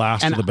episodes. on the it.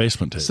 last And of the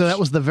basement tapes. So that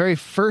was the very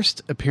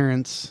first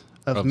appearance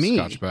of of me.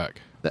 Scotch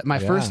Beck. That my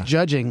first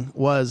judging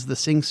was the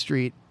Sing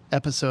Street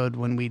episode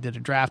when we did a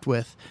draft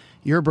with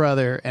your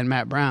brother and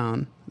Matt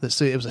Brown.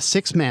 So it was a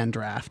 6-man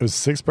draft. It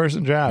was a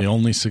 6-person draft, the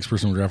only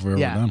 6-person draft we've ever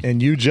Yeah. done.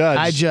 and you judged.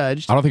 I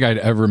judged. I don't think I'd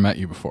ever met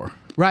you before.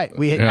 Right.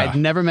 Yeah. I'd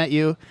never met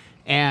you,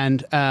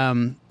 and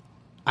I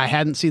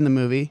hadn't seen the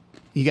movie.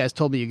 You guys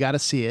told me you got to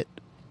see it.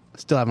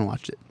 Still haven't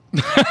watched it.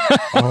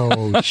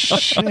 Oh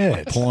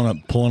shit!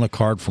 Pulling a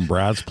card from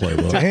Brad's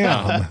playbook.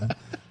 Damn.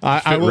 I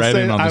Fit will right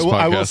say. in on I this will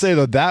podcast. say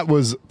though that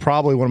was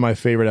probably one of my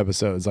favorite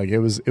episodes. Like it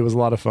was a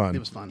lot of fun. It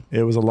was fun.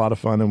 It was a lot of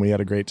fun, and we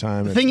had a great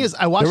time. The thing is,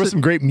 I watched There were it-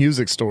 some great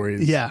music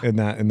stories. Yeah. in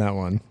that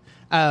one.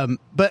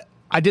 But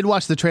I did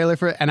watch the trailer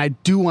for it, and I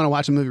do want to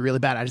watch the movie really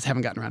bad. I just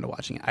haven't gotten around to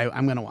watching it.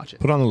 I'm going to watch it.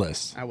 Put on the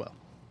list. I will.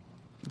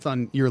 It's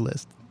on your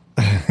list.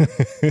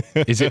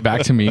 Is it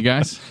back to me,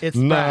 guys? It's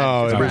No,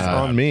 Brad. it was Brad.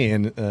 on me.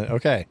 And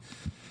okay.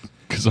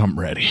 Because I'm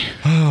ready.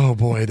 Oh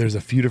boy, there's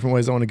a few different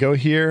ways I want to go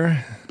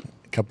here.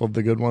 A couple of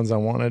the good ones I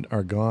wanted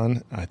are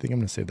gone. I think I'm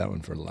going to save that one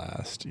for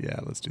last. Yeah,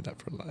 let's do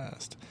that for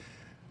last.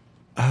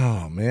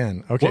 Oh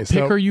man. Okay, What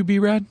pick are you,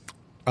 B-Rad?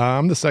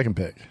 I'm the second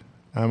pick.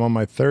 I'm on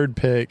my third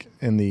pick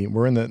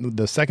we're in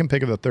the second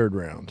pick of the third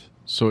round.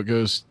 So it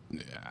goes.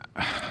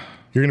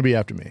 You're going to be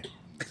after me.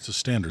 It's a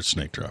standard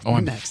snake draft. Oh,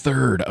 I'm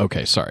third.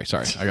 Okay, sorry.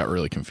 I got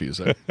really confused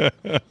there.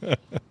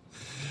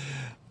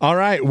 All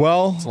right.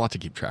 Well, It's a lot to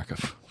keep track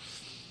of.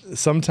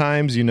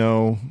 sometimes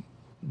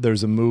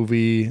there's a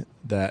movie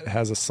that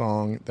has a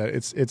song that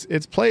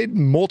it's played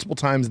multiple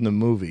times in the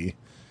movie,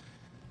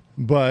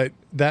 but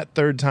that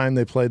third time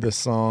they played this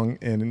song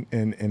and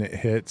it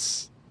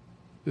hits,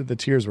 the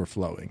tears were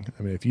flowing.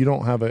 I mean, if you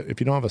don't have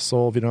a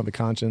soul, if you don't have a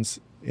conscience,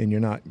 and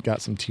you're not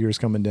got some tears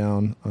coming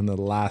down on the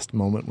last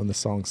moment when the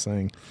song's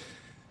sang,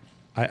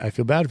 I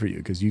feel bad for you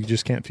because you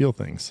just can't feel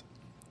things.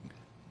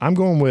 I'm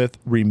going with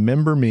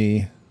 "Remember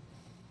Me"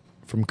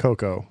 from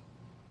Coco.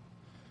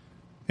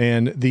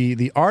 And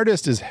the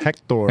artist is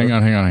Hector. Hang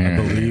on. I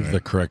believe the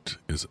correct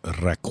is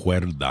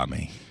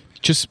Recuérdame.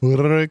 Just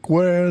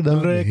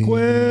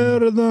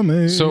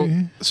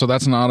Recuérdame. so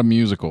that's not a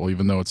musical,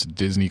 even though it's a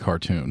Disney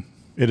cartoon.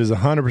 It is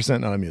 100%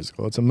 not a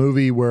musical. It's a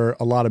movie where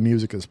a lot of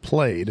music is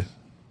played. Yeah,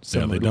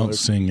 similar they to don't other-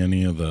 sing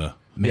any of the.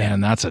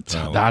 Man,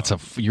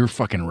 you're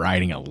fucking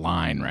writing a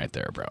line right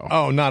there, bro.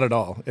 Oh, not at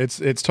all. It's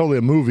totally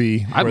a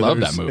movie. I where love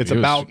there's- that movie. It's It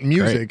was about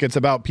music. great. It's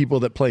about people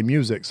that play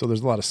music. So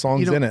there's a lot of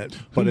songs You in don't- it,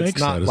 Who but it's makes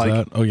not that? Is like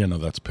that? Oh yeah, no,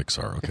 that's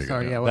Pixar. Okay,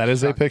 Sorry, got it. yeah. that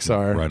is a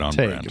Pixar Right on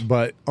take. brand.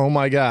 But oh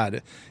my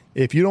god,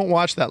 if you don't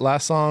watch that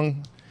last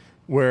song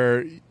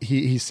where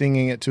he's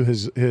singing it to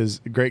his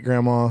great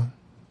grandma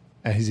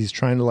as he's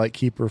trying to like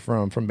keep her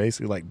from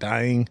basically like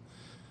dying,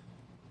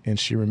 and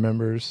she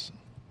remembers.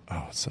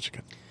 Oh, it's such a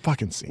good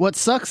fucking scene. What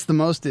sucks the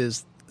most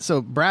is,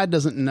 so Brad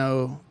doesn't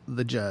know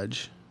the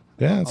judge.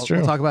 Yeah, that's true.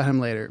 We'll talk about him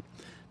later.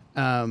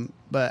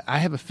 But I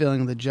have a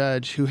feeling the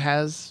judge, who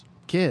has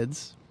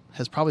kids,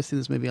 has probably seen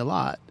this movie a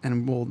lot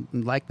and will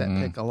like that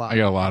pick a lot. I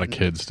got a lot of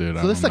kids, dude.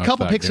 I So this is don't a know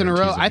couple if that picks in a row.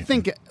 guarantees I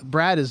anything. think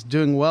Brad is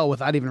doing well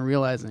without even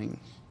realizing,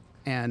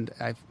 and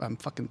I'm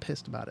fucking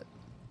pissed about it.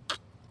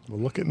 Well,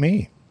 look at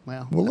me.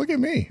 Well, Look at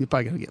me. you're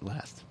probably gonna get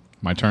last.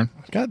 My turn.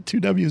 I've got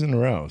 2 W's in a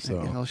row.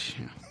 So Oh,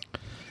 shit.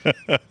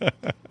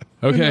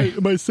 Okay.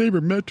 My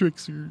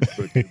sabermetrics are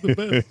fucking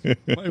the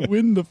best. I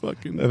win the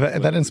fucking.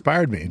 that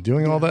inspired me.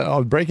 Doing all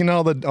that, breaking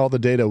all the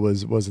data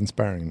was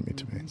inspiring me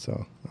to me.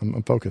 So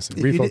I'm focusing,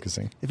 If you did-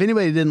 refocusing. If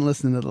anybody didn't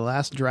listen to the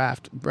last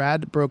draft,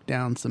 Brad broke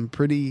down some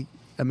pretty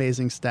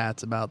amazing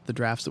stats about the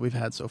drafts that we've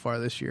had so far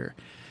this year.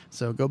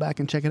 So go back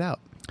and check it out.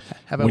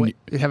 Have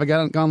I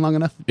gone long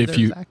enough? If there,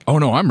 you, Zach? oh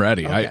no, I'm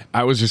ready. Okay.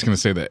 I was just gonna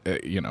say that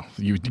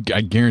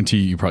I guarantee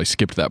you probably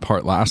skipped that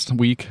part last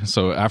week.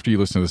 So after you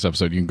listen to this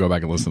episode, you can go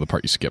back and listen to the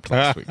part you skipped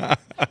last week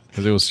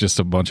because it was just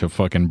a bunch of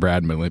fucking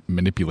Brad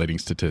manipulating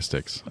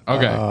statistics.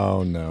 Okay,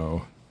 Oh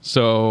no.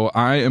 so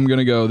I am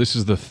gonna go. This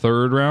is the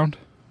third round.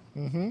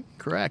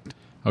 Correct.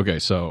 Okay,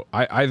 so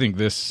I think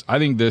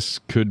this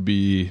could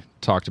be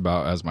talked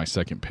about as my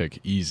second pick,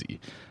 easy,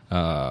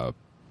 but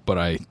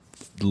I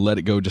let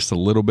it go just a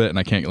little bit, and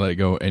I can't let it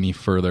go any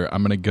further.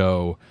 I'm gonna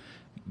go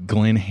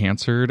Glenn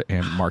Hansard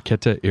and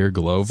Marketa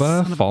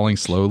Irglova falling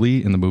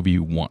slowly in the movie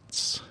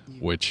Once,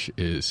 which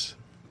is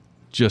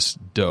just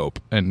dope,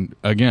 and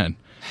again,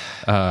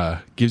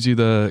 gives you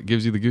the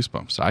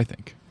goosebumps. I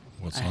think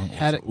What song?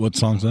 had it- What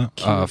song's that?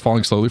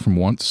 Falling Slowly from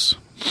Once,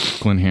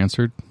 Glenn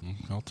Hansard.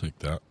 I'll take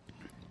that.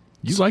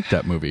 You like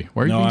that movie?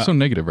 Why are you No, being so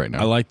negative right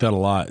now? I like that a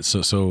lot.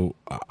 So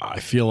I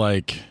feel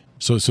like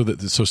so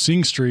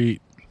Sing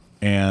Street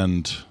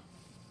and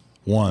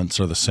Once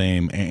are the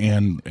same,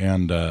 and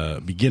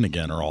Begin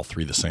Again are all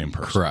three the same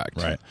person. Correct.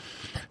 Right.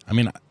 I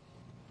mean,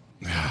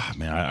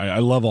 man, I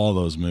love all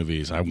those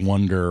movies. I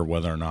wonder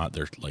whether or not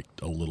they're like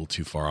a little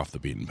too far off the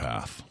beaten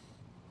path.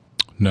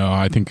 No,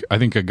 I think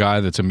a guy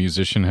that's a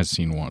musician has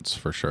seen Once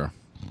for sure.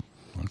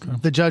 Okay.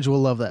 The judge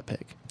will love that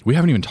pick. We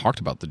haven't even talked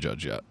about The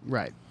Judge yet.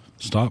 Right.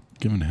 Stop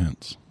giving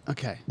hints.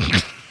 Okay.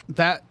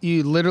 That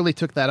you literally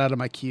took that out of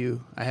my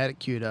queue. I had it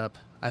queued up.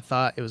 I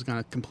thought it was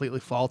going to completely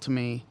fall to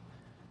me.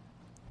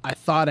 I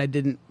thought I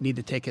didn't need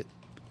to take it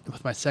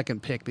with my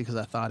second pick because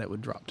I thought it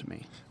would drop to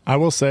me. I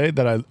will say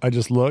that I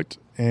just looked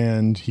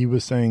and he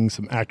was saying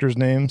some actors'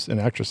 names and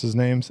actresses'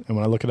 names, and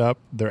when I look it up,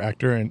 their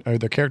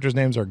characters'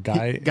 names are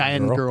guy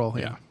and girl.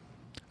 Yeah.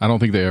 I don't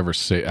think they ever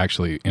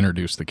actually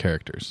introduce the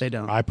characters. They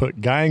don't. I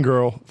put guy and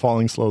girl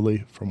falling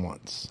slowly from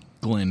Once.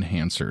 Glenn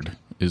Hansard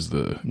is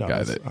the No,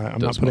 guy that's- that I'm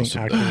does not most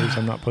putting of the- actors.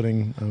 I'm not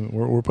putting.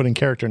 We're putting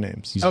character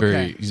names. He's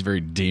Okay. very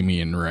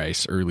Damien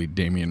Rice, early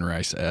Damien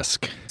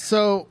Rice-esque.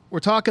 So we're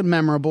talking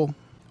memorable.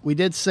 We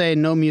did say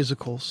no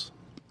musicals.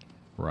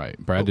 Right.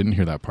 Brad didn't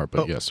hear that part,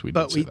 but yes, we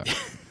did say that.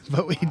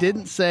 But we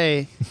didn't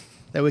say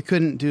that we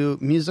couldn't do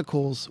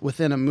musicals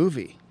within a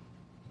movie.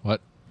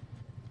 What?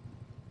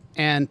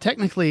 And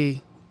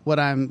technically, what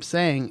I'm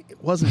saying,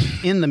 it wasn't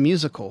in the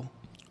musical.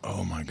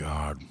 Oh my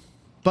God.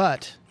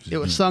 but it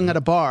was sung at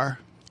a bar.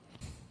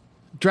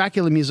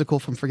 Dracula musical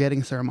from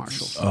Forgetting Sarah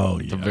Marshall. Oh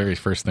yeah. The very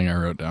first thing I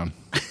wrote down.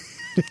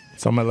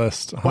 It's on my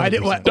list. Why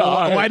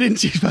 100%. why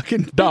didn't you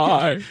fucking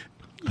Die.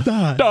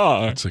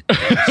 Die. It's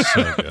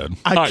so good.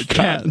 I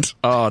can't.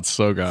 Oh, it's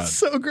so good.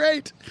 So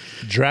great.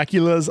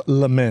 Dracula's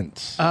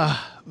Lament.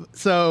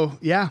 So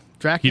yeah,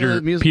 Dracula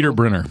the musical. Peter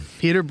Brenner.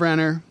 Peter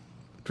Brenner,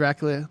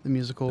 Dracula the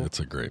musical, It's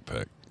a great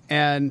pick.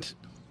 and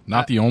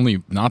Not the only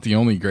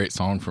great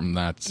song from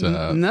that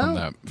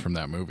No. from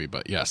that movie,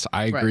 but yes,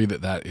 I agree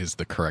that is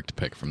the correct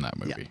pick from that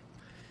movie.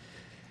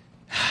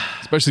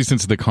 Especially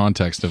since the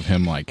context of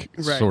him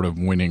sort of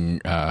winning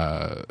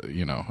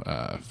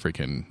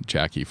freaking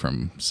Jackie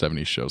from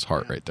 70s Show's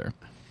heart right there.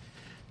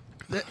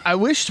 I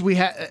wished we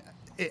had.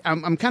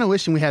 I'm kind of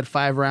wishing we had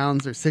 5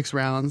 rounds or 6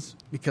 rounds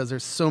because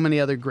there's so many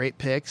other great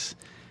picks.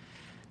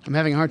 I'm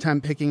having a hard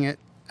time picking it.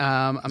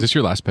 Is this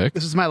your last pick?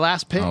 This is my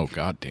last pick. Oh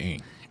god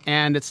dang.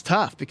 And it's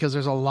tough because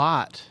there's a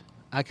lot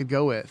I could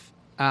go with.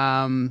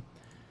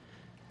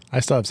 I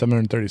still have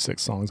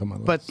 736 songs on my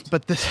list.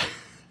 But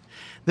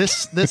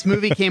this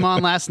movie came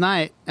on last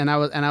night, and I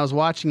was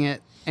watching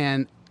it,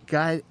 and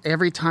guy,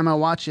 every time I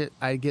watch it,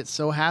 I get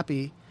so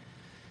happy.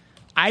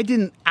 I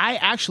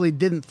actually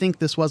didn't think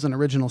this was an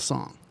original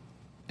song,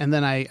 and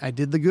then I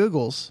did the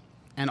Googles,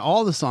 and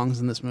all the songs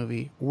in this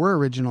movie were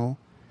original,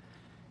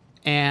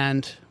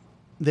 and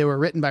they were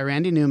written by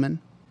Randy Newman,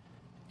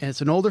 and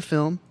it's an older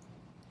film.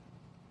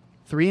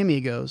 Three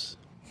Amigos.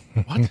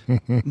 What?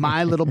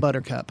 My Little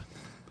Buttercup.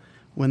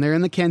 When they're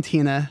in the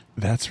cantina.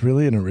 That's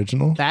really an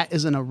original? That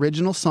is an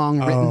original song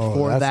written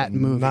for that's that a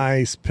movie.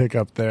 Nice pick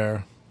up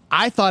there.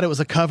 I thought it was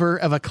a cover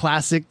of a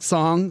classic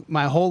song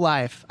my whole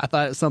life. I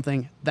thought it was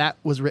something that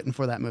was written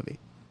for that movie.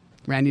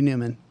 Randy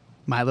Newman,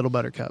 My Little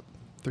Buttercup,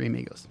 Three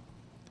Amigos.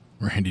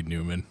 Randy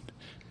Newman.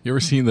 You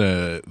ever seen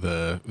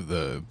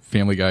the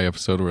Family Guy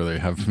episode where they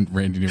have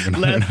Randy Newman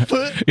on Left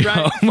foot,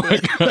 right Oh my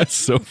god, it's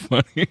so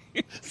funny.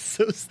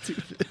 So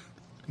stupid.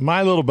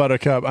 My Little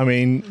Buttercup, I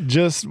mean,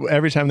 just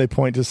every time they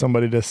point to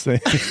somebody to sing,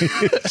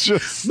 it's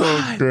just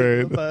so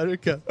great.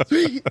 Buttercup.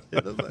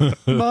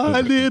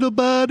 My Little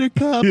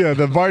Buttercup. Yeah,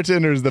 the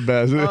bartender is the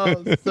best.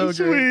 Oh, so great.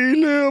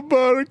 Sweet Little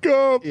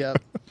Buttercup. Yeah.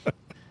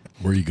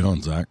 Where are you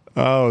going, Zach?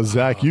 Oh,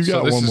 Zach, you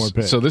got this one is, more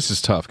pick. So this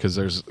is tough because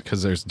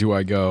there's do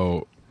I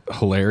go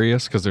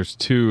hilarious because there's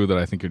 2 that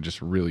I think are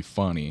just really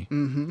funny.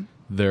 Mm-hmm.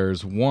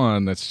 There's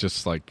one that's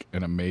just like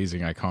an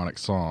amazing iconic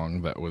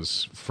song that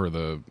was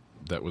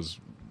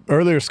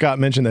Earlier, Scott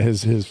mentioned that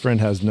his friend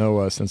has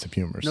no sense of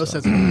humor. No so.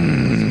 sense of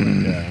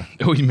humor. Yeah.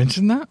 Oh, you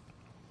mentioned that?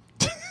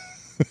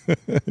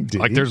 Did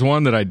Like he? there's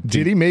one that I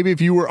Did he? Maybe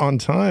if you were on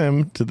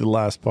time to the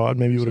last pod,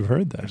 maybe you would have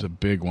heard that. There's a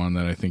big one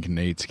that I think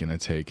Nate's gonna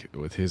take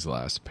with his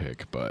last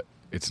pick, but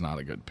it's not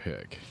a good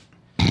pick.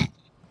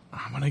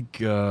 I'm gonna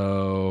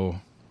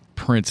go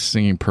Prince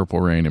singing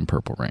 "Purple Rain" in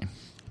 "Purple Rain."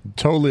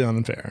 Totally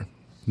unfair.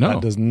 No,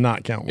 That does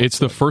not count. it's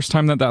the first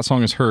time that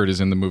song is heard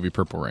is in the movie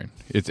Purple Rain.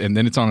 And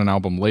then it's on an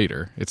album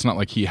later. It's not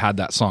like he had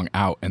that song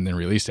out and then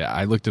released it.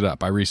 I looked it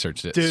up. I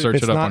researched it. Dude, Search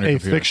It's it up not on your a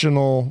computer.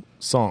 fictional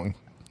song.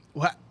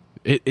 What?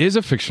 It is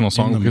a fictional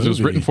song the because it was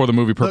movie. written for the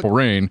movie Purple Look,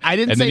 Rain. I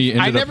didn't and then say- he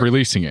I ended up never-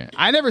 releasing it.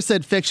 I never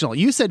said fictional.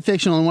 You said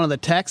fictional in one of the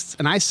texts,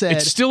 and I said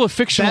It's still a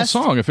fictional best-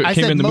 song if it I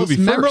came said in the most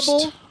movie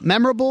first.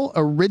 memorable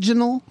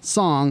original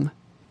song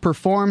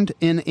performed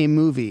in a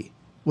movie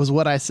was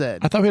what I said.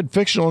 I thought we had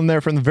fictional in there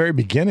from the very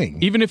beginning.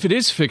 Even if it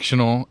is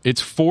fictional,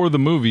 it's for the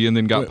movie and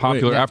then got Wait,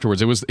 popular wait.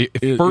 afterwards.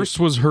 It first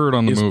was heard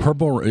on the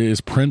movie.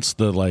 Is Prince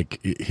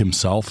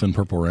himself in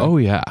Purple Rain? Oh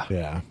yeah,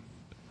 Yeah.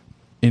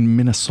 in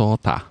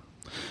Minnesota.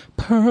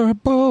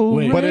 Purple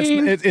Rain. But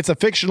it's a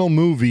fictional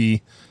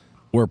movie.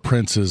 Where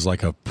Prince is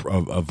like a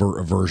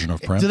version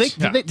of Prince.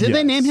 Did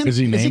they name him? Is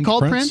he named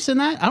called Prince? Prince in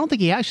that? I don't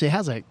think he actually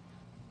has a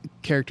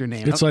character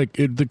name. It's like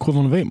the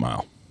equivalent of 8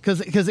 Mile. Because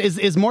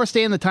is More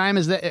Stay in the Time?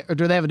 Is that, or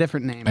do they have a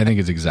different name? I think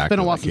it's exactly been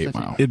a while like since 8 I've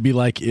seen Mile. It'd be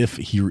like if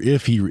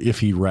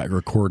he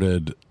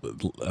recorded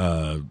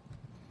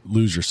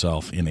 "Lose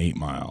Yourself" in 8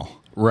 Mile.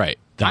 Right.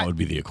 That would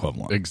be the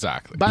equivalent.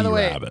 Exactly. By the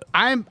way, Rabbit.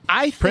 I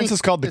think Prince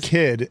is called the this-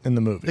 kid in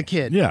the movie. The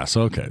kid. Yeah.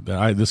 So okay,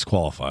 this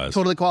qualifies.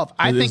 Totally qualified.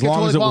 I think as it long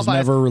totally as it was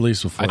qualifies. never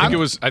released before. I think it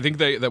was. I think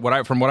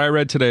from what I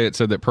read today, it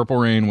said that Purple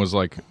Rain was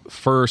like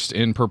first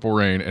in Purple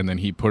Rain, and then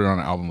he put it on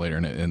an album later,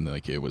 and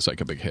like it was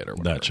like a big hit or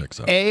whatever. that checks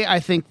out. A, I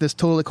think this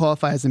totally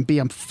qualifies, and B,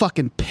 I'm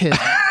fucking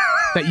pissed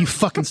that you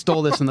fucking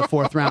stole this in the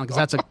 4th round because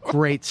that's a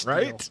great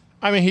steal.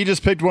 I mean, he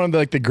just picked one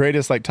of the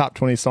greatest top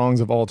 20 songs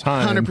of all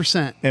time.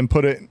 100%. And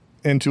put it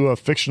into a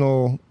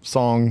fictional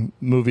song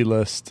movie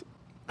list.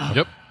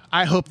 Yep.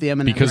 I hope the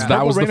Eminem Because rap.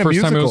 that was the Rain a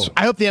first time it was. musical.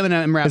 I hope the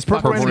Eminem rap. Is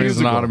Purple Purple Rain Rain a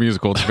is not a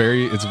musical?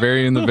 musical. It's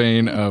very in the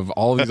vein of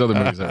all these other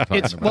movies that we're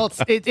talking It's about.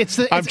 well, it's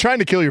I'm trying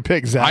to kill your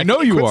pick, Zach. I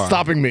know you Quit are.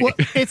 stopping me. well,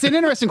 it's an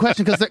interesting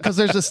question because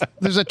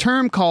there's a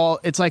term called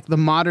it's like the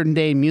modern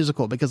day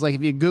musical because like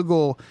if you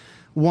Google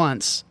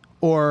Once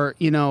or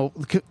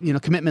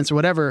commitments or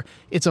whatever,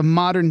 it's a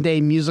modern day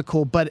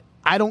musical, but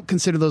I don't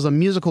consider those a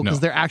musical because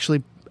No. they're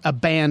actually a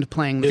band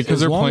playing music. Because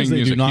they're as long playing as they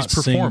music, do not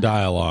he's sing performing.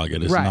 dialogue,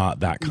 it is Right. not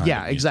that kind of Yeah,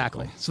 musical.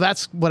 exactly. So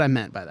that's what I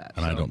meant by that.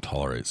 And I don't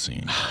tolerate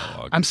singing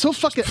dialogue. I'm so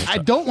fucking. I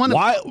don't want to.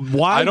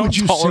 Why I don't would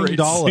you tolerate sing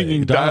dialogue?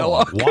 singing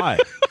dialogue. Why?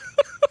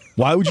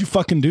 Why would you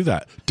fucking do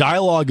that?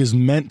 Dialogue is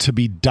meant to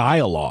be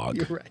dialogue.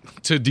 You're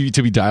right. To be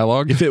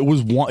dialogue. If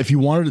you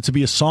wanted it to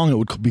be a song, it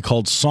would be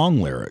called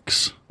song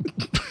lyrics.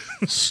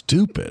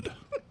 Stupid.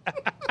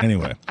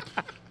 Anyway,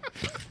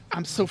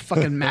 I'm so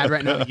fucking mad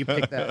right now that you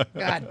picked that.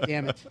 God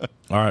damn it.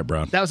 all right,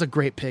 Brown. That was a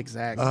great pick,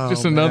 Zach.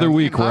 Just another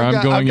week where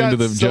I'm going into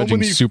the so judging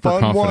many super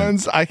fun confident.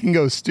 ones. I can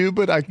go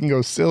stupid. I can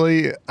go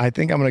silly. I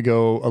think I'm going to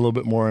go a little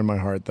bit more in my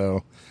heart,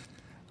 though.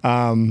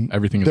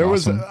 Everything is There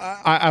awesome. was,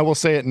 I will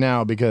say it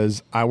now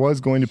because I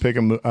was going to pick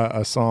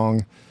a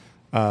song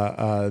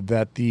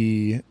that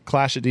the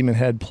Clash at Demon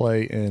Head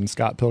play in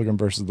Scott Pilgrim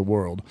versus the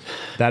World.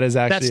 That is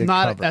actually That's a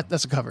not. cover.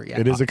 That's a cover. Yeah.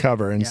 It is a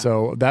cover, and Yeah.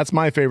 so that's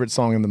my favorite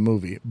song in the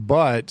movie.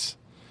 But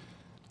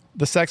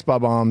the Sex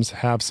Bob-ombs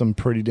have some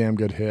pretty damn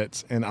good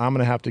hits, and I'm going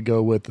to have to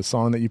go with the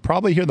song that you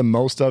probably hear the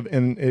most of.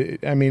 And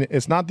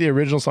it's not the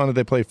original song that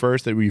they play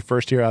first, that we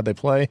first hear how they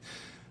play,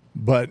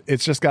 but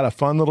it's just got a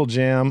fun little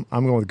jam.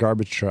 I'm going with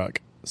Garbage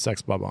Truck,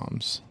 Sex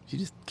Bob-ombs. You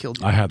just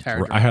killed. I had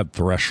entire I had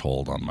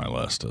Threshold on my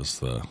list as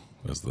the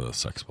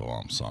Sex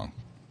Bomb song.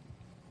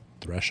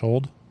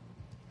 Threshold.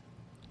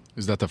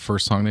 Is that the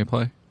first song they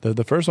play?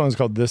 The first one is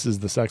called "This Is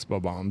the Sex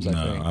Bob-ombs." I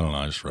No, think. I don't know.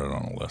 I just read it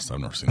on a list. I've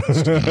never seen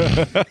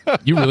this.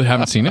 You really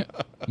haven't seen it?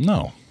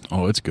 No,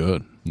 Oh, it's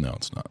good. no,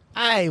 it's not.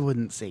 I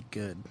wouldn't say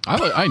good.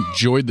 I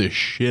enjoyed the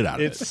shit out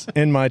of It's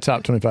in my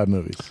top 25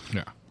 movies. it.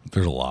 Yeah,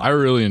 There's a lot. I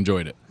really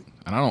enjoyed it,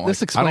 and I don't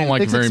This like. I don't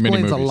like this very many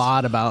explains movies. a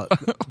lot about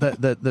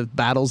the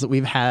battles that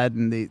we've had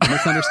and the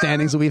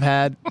misunderstandings that we've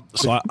had.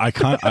 So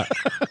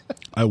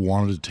I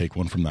wanted to take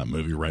one from that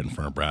movie right in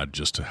front of Brad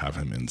just to have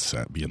him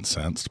be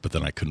incensed, but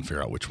then I couldn't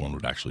figure out which one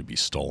would actually be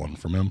stolen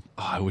from him.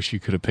 Oh, I wish you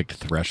could have picked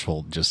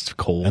Threshold just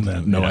cold And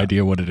and then, no yeah.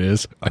 idea what it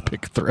is. I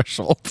picked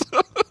Threshold.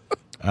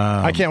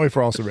 I can't wait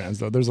for Also Rans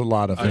though. There's a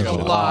lot of There's a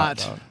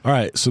lot. All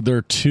right, so there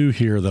are two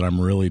here that I'm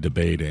really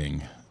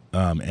debating,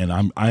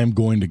 and I am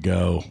going to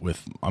go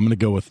with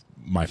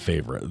my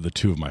favorite, the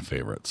two of my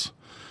favorites,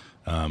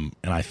 and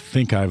I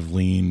think I've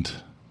leaned.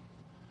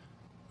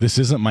 This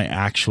isn't my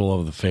actual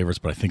of the favorites,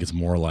 but I think it's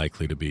more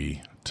likely to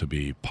be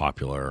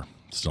popular.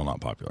 Still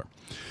not popular.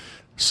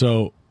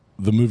 So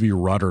the movie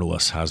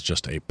Rudderless has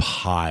just a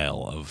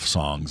pile of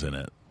songs in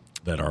it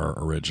that are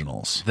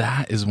originals.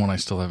 That is one I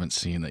still haven't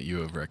seen that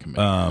you have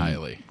recommended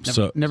highly.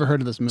 Never heard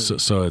of this movie.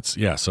 So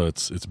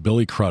it's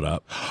Billy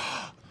Crudup.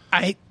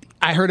 I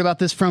heard about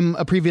this from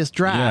a previous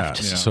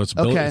draft. Yeah. So it's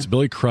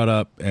Billy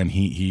Crudup, and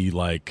he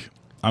like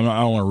I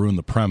don't want to ruin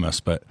the premise,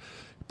 but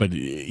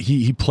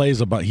he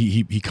plays about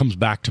he comes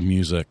back to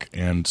music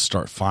and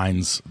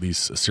finds a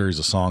series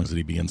of songs that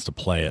he begins to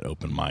play at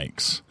open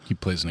mics. He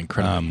plays an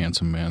incredibly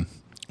handsome man.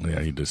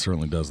 Yeah,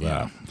 certainly does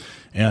that.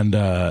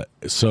 And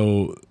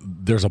so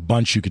there's a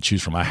bunch you could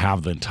choose from. I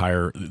have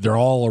they're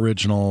all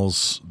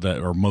originals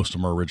or most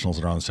of them are originals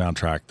that are on the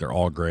soundtrack. They're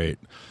all great.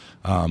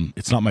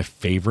 It's not my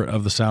favorite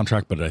of the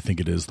soundtrack, but I think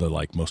it is the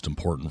most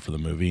important for the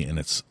movie. And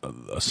it's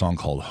a song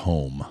called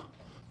Home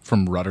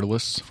From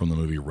Rudderless. from the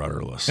movie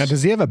Rudderless. Now,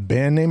 does he have a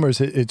band name or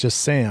is it just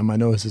Sam? I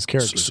know it's his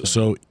character.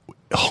 So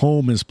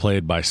Home is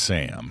played by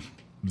Sam.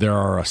 There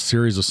are a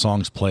series of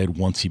songs played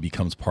once he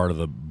becomes part of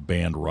the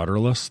band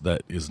Rudderless.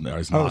 That is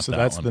not so that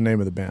that's one. the name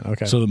of the band.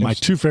 Okay. So my my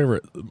three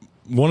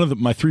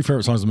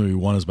favorite songs in the movie,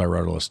 one is by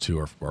Rudderless, two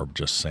are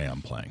just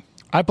Sam playing.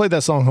 I played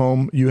that song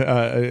Home.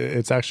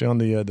 It's actually on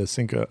the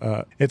sync.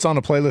 It's on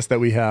a playlist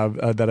that we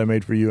have that I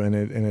made for you, and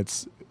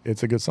it's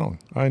a good song.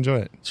 I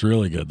enjoy it. It's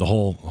really good. The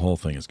whole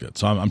thing is good.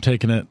 So I'm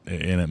taking it,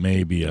 and it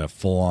may be a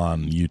full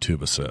on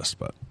YouTube assist,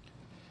 but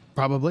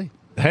Probably.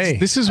 Hey,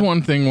 This is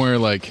one thing where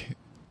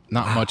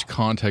not much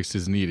context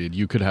is needed.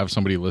 You could have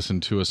somebody listen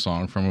to a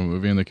song from a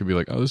movie and they could be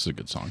like, "Oh, this is a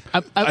good song."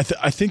 I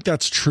think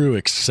that's true,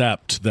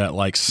 except that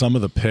some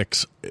of the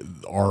picks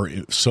are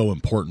so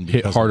important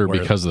Hit because harder of where-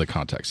 because of the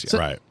context. Yeah.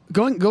 right.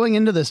 Going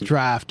into this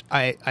draft,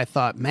 I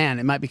thought, man,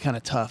 it might be kind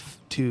of tough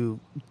to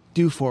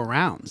do 4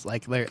 rounds.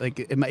 It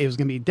was going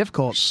to be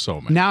difficult. So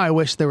many. Now I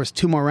wish there was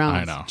 2 more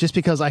rounds. I know. Just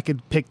because I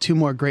could pick 2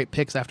 more great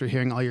picks after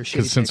hearing all your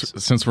shitty Because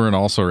picks. since we're in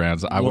Also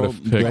Rans, I would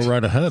have picked. Go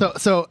right ahead.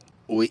 So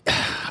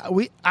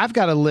I've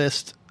got a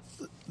list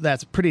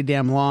that's pretty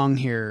damn long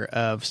here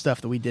of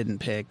stuff that we didn't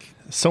pick.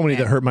 so many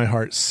that hurt my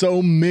heart.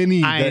 So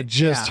many that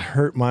just yeah.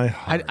 hurt my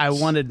heart. I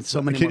wanted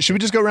so many. Okay, more should we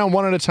just go around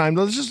one at a time?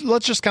 Let's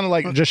just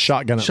kind of just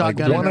shotgun it.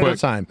 Shotgun it one at quick. a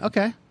time.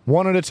 Okay.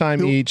 One at a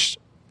time each.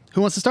 Who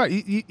wants to start?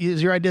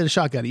 Is your idea to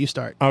shotgun it? You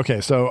start. Okay,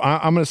 so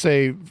I'm going to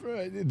say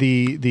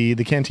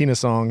the Cantina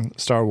song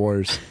Star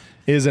Wars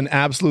is an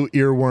absolute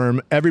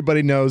earworm.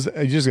 Everybody knows.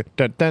 You just go,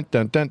 dun, dun,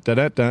 dun, dun, dun,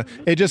 dun, dun.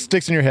 It just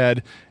sticks in your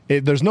head.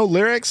 There's no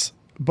lyrics,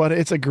 but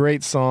it's a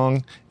great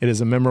song. It is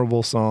a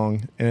memorable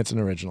song, and it's an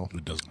original.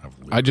 It doesn't have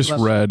lyrics.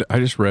 I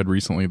just read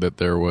recently that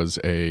there was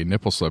a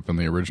nipple slip in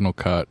the original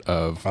cut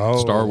of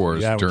Star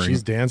Wars yeah, when during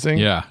she's dancing.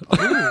 Yeah,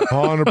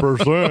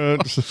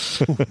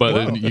 100%. but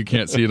then you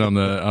can't see it on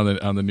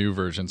the new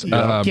versions.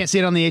 Can't see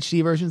it on the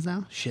HD versions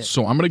now? Shit.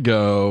 So I'm gonna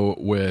go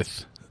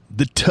with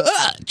 "The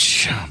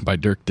Touch" by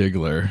Dirk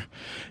Diggler.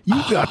 You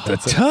got the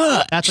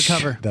touch. That's a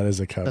cover. That is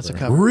a cover. That's a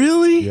cover.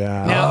 Really?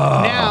 Yeah.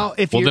 Now,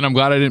 if Well, you then I'm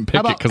glad I didn't pick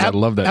it because I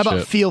love that How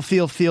about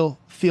shit.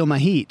 Feel My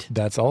Heat?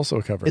 That's also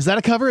a cover. Is that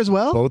a cover as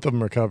well? Both of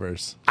them are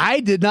covers. I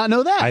did not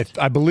know that.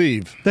 I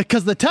believe.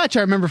 Because the touch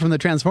I remember from the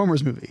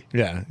Transformers movie.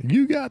 Yeah.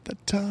 You got the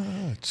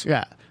touch.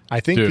 Yeah.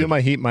 I think Dude. Feel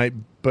My Heat might,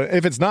 but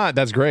if it's not,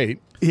 that's great.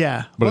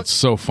 Yeah. But it's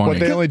so funny. But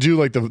they only do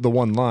like the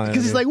one line.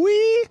 Because he's like,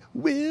 we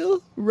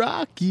will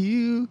rock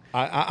you.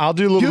 I'll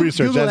do a little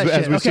research Google as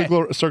that we shit.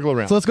 Okay. circle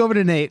around. So let's go over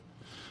to Nate.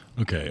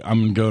 Okay,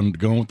 I'm going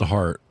with the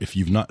heart. If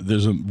you've not,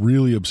 there's a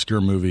really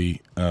obscure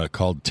movie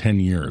called 10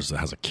 Years that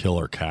has a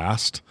killer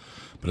cast,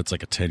 but it's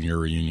like a 10-year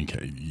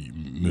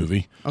reunion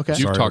movie. Okay.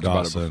 You've Sarah talked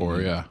about it Dawson,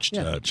 before, yeah.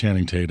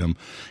 Channing Tatum,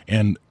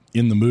 and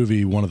in the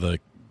movie,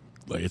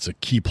 it's a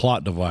key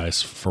plot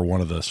device for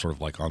one of the sort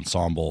of like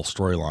ensemble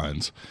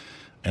storylines,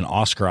 and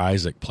Oscar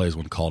Isaac plays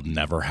one called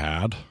Never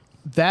Had.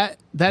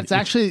 That's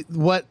actually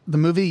what the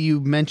movie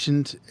you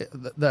mentioned,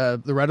 the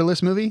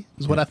Rudderless movie,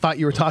 is what I thought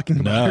you were talking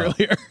about No.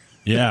 earlier.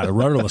 Yeah, the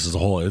Rudderless is a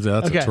whole.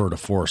 That's Okay. a tour de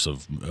force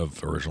of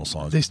original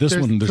songs. There's There's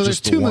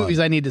just two the one. movies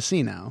I need to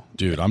see now.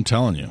 Dude, I'm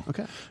telling you.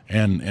 Okay.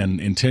 And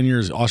in 10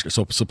 years,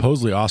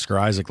 supposedly Oscar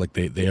Isaac, like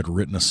they had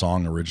written a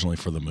song originally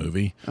for the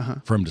movie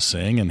for him to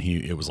sing, and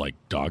it was like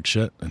dog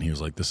shit, and he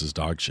was like, "This is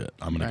dog shit.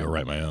 I'm gonna go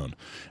write my own."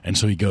 And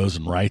so he goes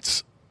and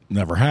writes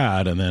Never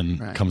Had, and then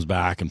comes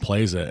back and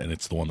plays it, and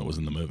it's the one that was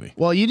in the movie.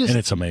 Well, and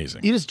it's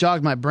amazing. You just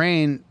jogged my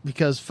brain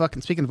because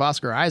fucking speaking of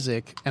Oscar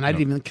Isaac, and I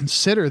didn't even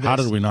consider this. How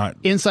did we not?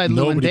 Inside Llewyn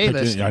Nobody picked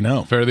Davis? it. I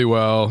know. Fairly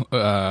Well.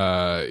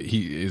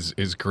 He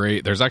is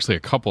great. There's actually a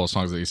couple of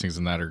songs that he sings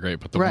in that are great,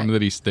 but the Right. one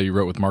that he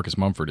wrote with Marcus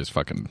Mumford is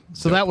fucking.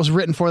 So dope. that was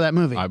written for that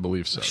movie. I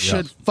believe so.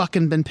 Should Yeah.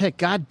 fucking been picked.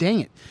 God dang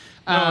it.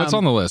 No, it's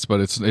on the list, but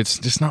it's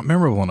just not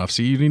memorable enough.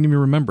 So you didn't even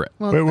remember it.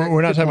 Well, Wait,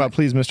 we're not good talking point. about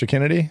Please, Mr.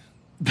 Kennedy.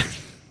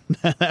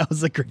 That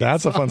was a great.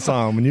 That's a fun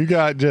song. When you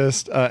got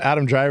just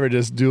Adam Driver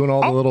just doing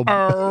all the little.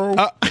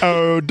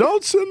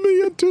 Don't send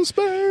me into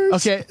space.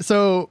 Okay,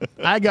 so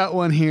I got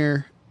one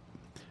here.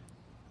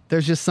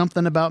 There's just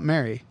something about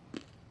Mary.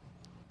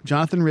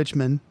 Jonathan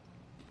Richman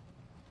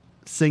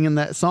singing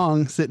that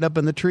song, sitting up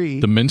in the tree.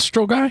 The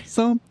minstrel guy.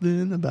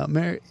 Something about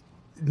Mary.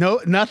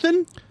 No,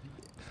 nothing.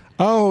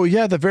 Oh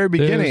yeah, the very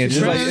beginning. It's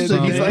just like, he's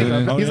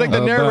like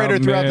the narrator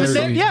throughout Mary.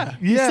 the. Yeah,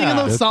 he's Yeah. singing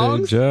those That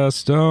songs. they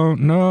just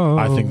don't know.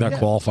 I think that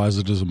qualifies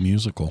it as a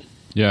musical.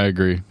 Yeah, I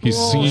agree. He's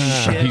singing.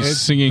 shit. He's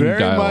singing Very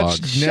dialogue.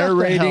 much Shut the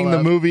narrating hell the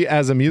up. movie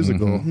as a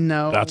musical.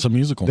 No, That's a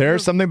musical.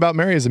 There's something about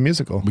Mary as a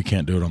musical. We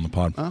can't do it on the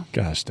pod.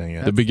 Gosh dang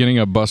it. The beginning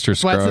of Buster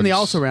That's why it's in the Scruggs.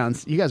 also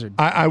rounds. You guys are.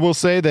 I will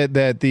say that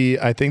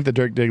I think the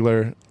Dirk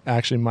Diggler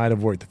actually might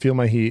have worked. The Feel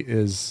My Heat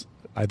is,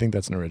 I think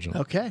that's an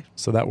original. Okay.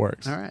 So that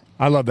works. All right.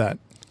 I love that.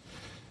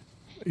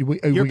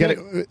 We Your got pick?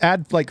 to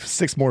add like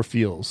 6 more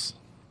feels.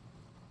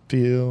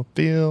 Feel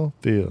my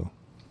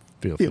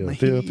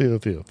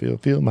heat.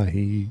 feel my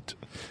heat.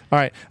 All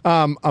right.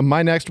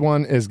 My next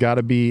one has got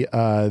to be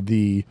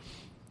the.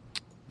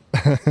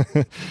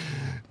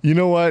 You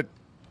know what?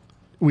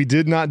 We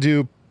did not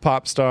do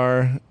Pop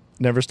Star,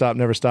 Never Stop,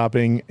 Never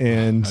Stopping,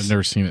 and I've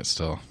never seen it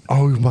still.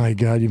 oh my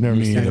God, you've never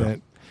Me seen either.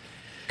 it.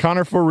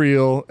 Connor For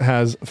Real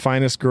has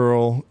Finest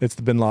Girl. It's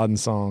the Bin Laden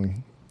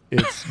song.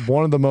 It's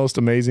one of the most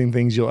amazing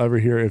things you'll ever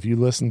hear. If you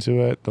listen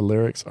to it, the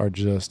lyrics are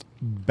just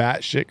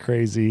batshit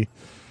crazy.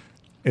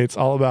 It's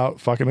all about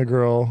fucking a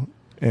girl,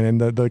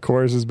 and the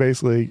chorus is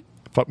basically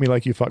 "fuck me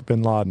like you fucked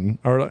Bin Laden,"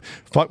 or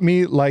 "fuck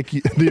me like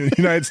the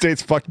United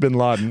States fucked Bin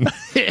Laden."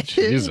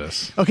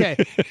 Jesus, Okay,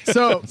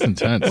 so it's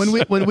intense.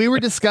 when we were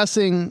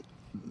discussing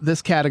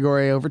this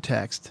category over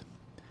text,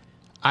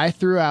 I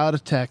threw out a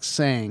text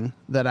saying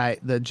that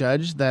the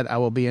judge that I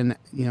will be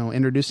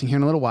introducing here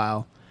in a little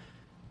while,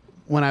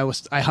 when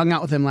I hung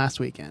out with him last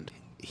weekend,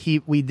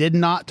 we did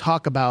not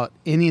talk about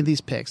any of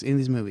these picks, any of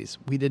these movies.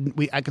 We didn't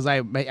because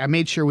I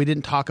made sure we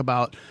didn't talk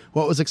about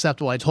what was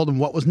acceptable. I told him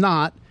what was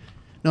not,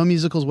 no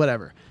musicals,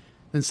 whatever.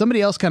 Then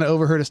somebody else kind of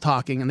overheard us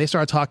talking, and they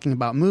started talking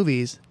about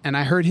movies, and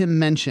I heard him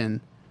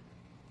mention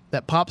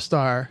that Pop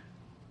Star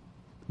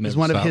is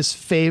one of his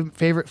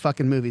favorite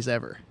fucking movies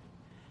ever.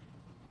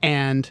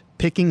 And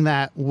picking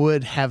that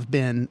would have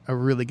been a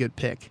really good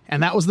pick.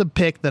 And that was the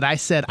pick that I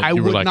said I you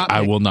were would like, not pick.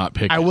 I will not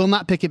pick I it. will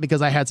not pick it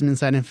because I had some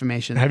inside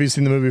information. Have you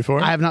seen the movie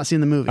before? I have not seen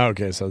the movie.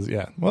 Okay, so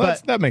yeah, well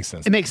But- that makes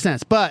sense. It makes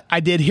sense. But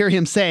I did hear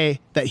him say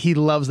that he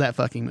loves that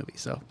fucking movie.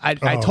 So I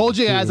told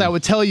you guys dude. I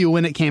would tell you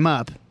when it came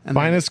up. And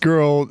then- Finest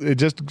Girl,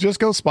 just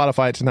go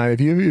Spotify it tonight.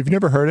 If you've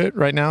never heard it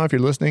right now, if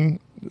you're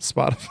listening,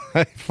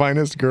 Spotify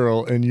Finest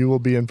Girl, and you will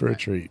be in for a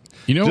treat.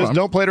 You know, just I'm-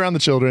 don't play it around the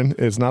children.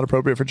 It's not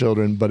appropriate for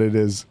children, but it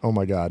is. Oh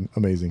my God,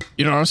 amazing.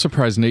 You know, I was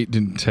surprised Nate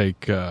didn't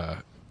take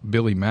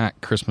Billy Mack.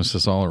 Christmas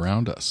is all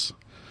around us.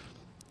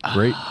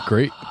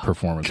 Great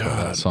performance of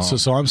that song.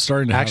 So I'm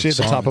starting to Actually, at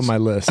have the top of songs- my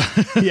list.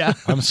 Yeah.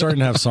 I'm starting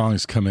to have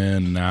songs come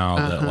in now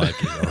that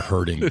like are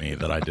hurting me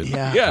that I didn't.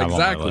 Yeah. Yeah, have on my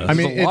exactly. list. I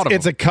mean, There's a lot of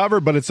it's a them. cover,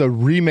 but it's a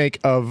remake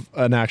of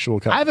an actual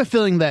cover. I have a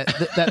feeling that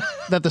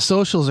the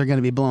socials are going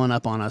to be blowing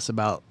up on us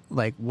about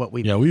like what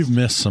we. Yeah, we've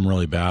missed some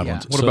really bad Yeah.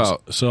 ones. What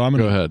about- So I'm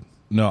gonna go ahead.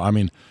 No, I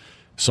mean,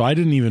 so I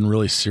didn't even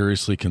really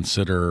seriously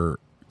consider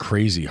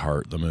Crazy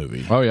Heart the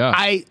movie. Oh yeah.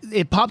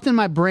 It popped in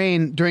my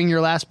brain during your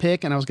last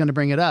pick, and I was going to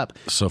bring it up.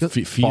 So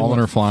Fallen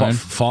or Flying?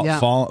 Yeah.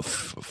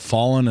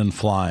 Fallen and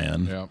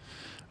Flying.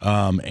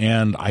 yeah.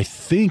 And I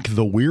think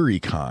The Weary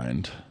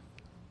Kind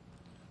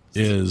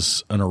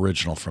is an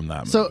original from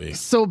that movie.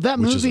 So that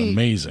which movie is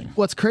amazing.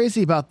 What's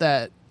crazy about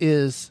that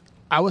is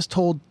I was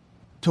told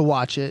to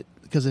watch it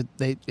because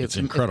It's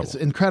incredible. It's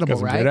incredible, Got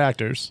some right? great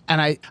actors.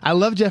 And I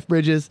love Jeff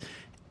Bridges,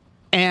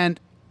 and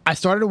I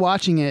started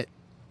watching it,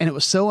 and it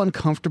was so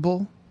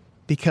uncomfortable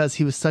because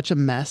he was such a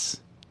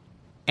mess,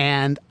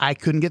 and I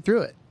couldn't get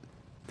through it.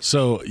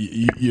 So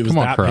it was Come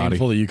on, that Karate.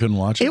 painful that you couldn't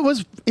watch it?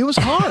 It was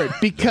hard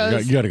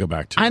because you got to go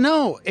back to it. I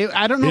know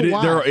I don't know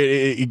why.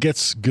 It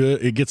gets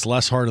good. It gets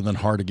less hard and then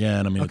hard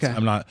again. I mean, Okay.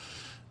 I'm not,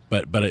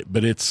 but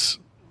it's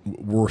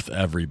worth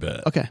every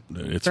bit. Okay,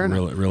 it's fair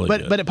really enough. really.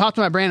 But good. but it popped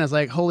in my brain. I was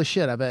like, holy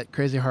shit! I bet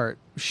Crazy Heart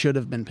should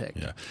have been picked.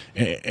 yeah,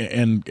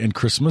 and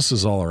Christmas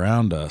is all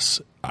around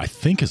us. I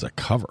think is a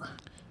cover.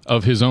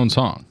 Of his own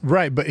song.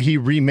 Right, but he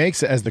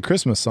remakes it as the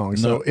Christmas song,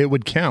 so No. it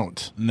would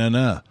count.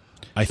 No.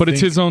 But it's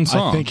his own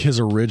song. I think his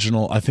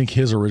original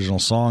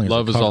song is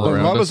Love a is All cover.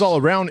 Around Love Us. is All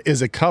Around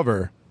is a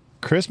cover.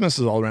 Christmas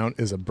is All Around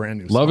is a brand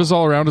new song. Love is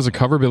All Around is a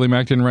cover. Billy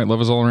Mack didn't write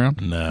Love is All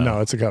Around? No,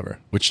 it's a cover.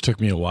 Which took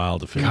me a while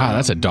to figure God, out.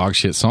 that's a dog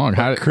shit song.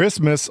 How,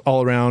 Christmas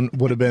All Around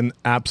would have been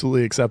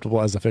absolutely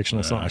acceptable as a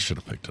fictional I song. should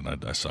have picked it.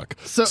 I suck.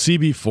 So-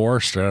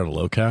 CB4 straight out of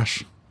Low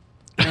Cash.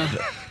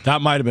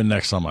 That might have been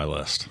next on my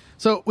list.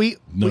 So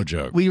No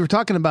joke. We were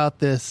talking about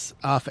this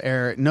off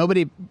air.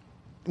 Nobody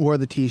wore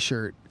the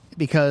T-shirt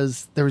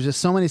because there was just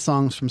so many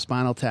songs from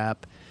Spinal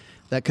Tap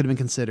that could have been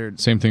considered.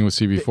 same thing with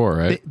CB4,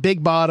 right?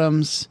 Big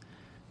Bottoms,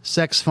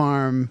 Sex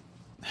Farm,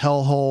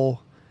 Hellhole.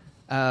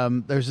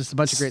 There's just a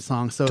bunch of great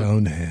songs. So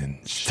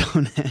Stonehenge.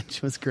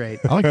 Stonehenge was great.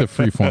 I like the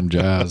freeform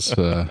jazz.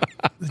 The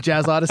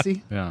Jazz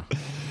Odyssey. Yeah.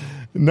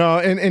 No,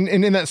 and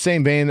in that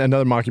same vein,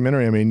 another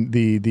mockumentary. I mean,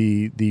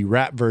 the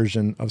rap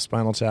version of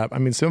Spinal Tap. I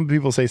mean, some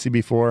people say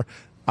CB4.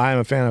 I am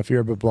a fan of Fear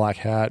of a Black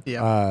Hat.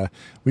 Yeah.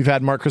 We've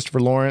had Mark Christopher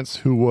Lawrence,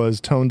 who was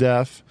tone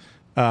deaf.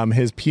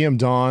 His PM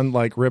Dawn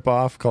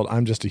ripoff called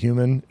 "I'm Just a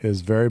Human"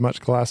 is very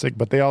much classic.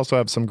 But they also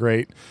have some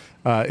great.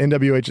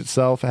 NWH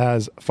itself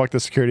has "Fuck the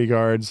Security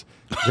Guards,"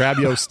 "Grab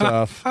Your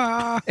Stuff,"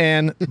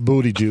 and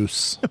 "Booty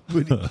Juice."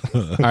 All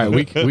right,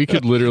 we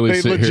could literally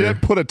They sit legit here.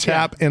 put a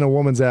tap in a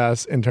woman's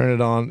ass and turn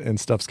it on, and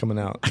stuff's coming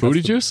out.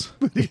 Booty juice?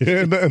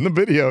 in the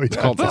video. We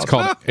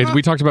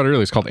talked about it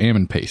earlier. It's called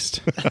almond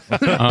paste.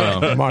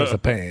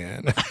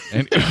 Marzipan.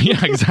 And,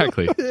 yeah,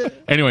 exactly.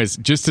 Anyways,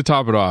 just to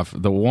top it off,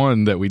 the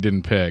one that we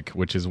didn't pick,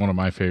 which is one of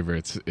my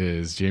favorites,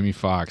 is Jamie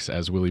Foxx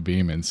as Willie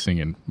Beeman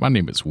singing, "My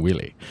name is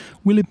Willie.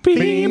 Willie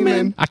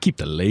Beeman. I keep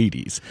the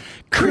ladies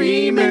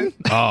creaming."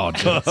 Oh,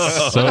 dude,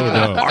 so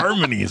dope.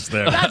 Harmonies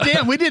there. God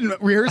damn, we didn't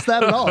rehearse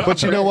that at all.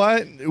 But you know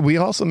what? We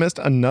also missed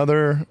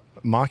another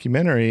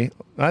mockumentary.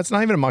 That's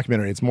not even a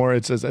mockumentary. It's more.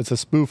 It's a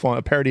spoof on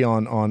a parody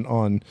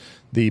on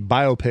the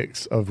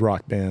biopics of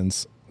rock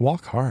bands.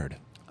 Walk Hard.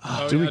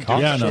 Dewey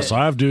Cox. Yeah, no. So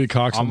I have Dewey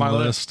Cox on my my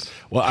list.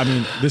 Well, I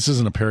mean, this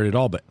isn't a parody at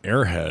all, but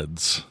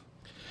Airheads.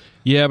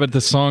 Yeah, but the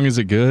song, is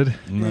it good?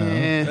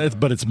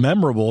 But it's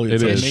memorable.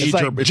 It's It a is. major. It's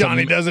like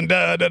Johnny a, doesn't.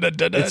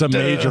 It's a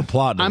major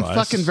plot I'm device.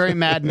 fucking very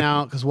mad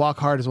now because Walk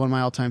Hard is one of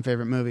my all-time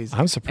favorite movies.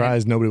 I'm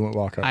surprised nobody went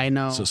Walk Hard. I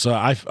know. So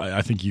I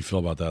think you feel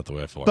about that the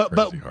way I feel about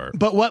but Crazy Heart.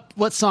 but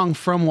what song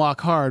from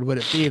Walk Hard would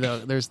it be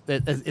though?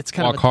 It's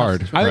kind Walk of a tough-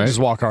 Hard. I think right? just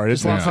Walk Hard.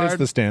 It's, Walk it's Hard?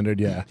 the standard.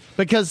 Yeah.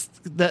 because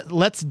the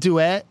Let's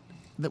Duet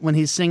that when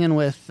he's singing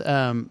with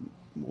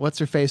what's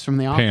her face from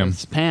The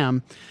Office,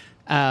 Pam.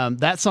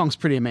 That song's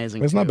pretty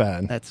amazing. It's not too.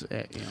 bad. That's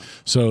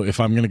So if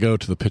I'm going to go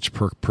to the Pitch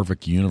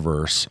Perfect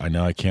universe, I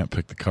know I can't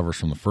pick the covers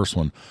from the first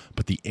one,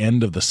 but the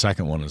end of the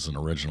second one is an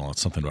original.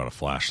 It's something about a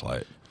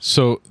flashlight.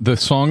 So the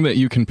song that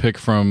you can pick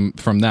from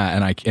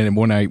that, and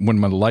when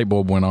my light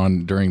bulb went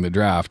on during the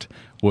draft,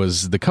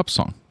 was the Cup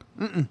song.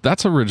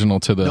 That's original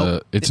to the.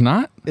 Nope. It's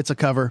not. it's a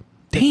cover.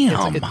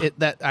 Damn.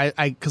 That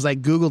I because I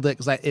googled it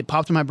because it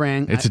popped in my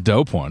brain. It's a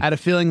dope one. I had a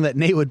feeling that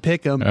Nate would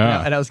pick him,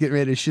 Yeah. and I was getting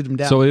ready to shoot him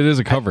down. So it is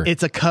a cover.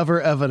 It's a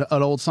cover of an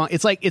old song.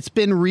 It's like it's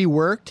been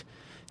reworked,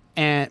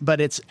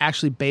 but it's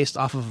actually based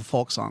off of a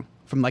folk song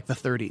from like the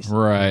 30s.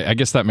 Right. I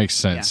guess that makes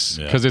sense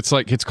Yeah. because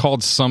it's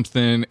called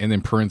something and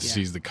then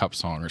parentheses the Cup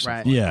song or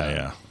something. Right.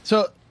 Yeah.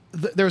 So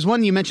there was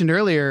one you mentioned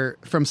earlier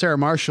from Sarah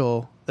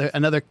Marshall,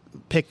 another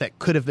pick that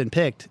could have been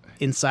picked,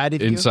 Inside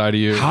of You. Inside of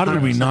You. How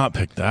did we not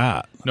pick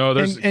that? No,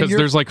 there's And because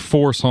you're- there's like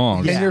 4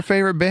 songs. Yeah. And your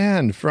favorite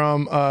band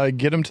from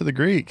Get 'Em to the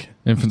Greek,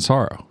 Infant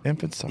Sorrow.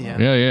 Infant Sorrow.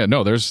 Yeah. Yeah.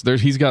 No, there's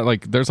he's got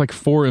there's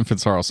 4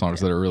 Infant Sorrow songs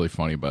that are really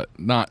funny, but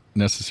not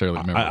necessarily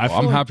memorable. I feel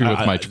I'm like happy with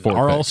my 4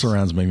 Our picks. also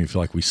rounds make me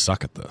feel like we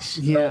suck at this.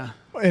 Yeah.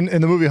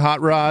 in the movie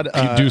Hot Rod,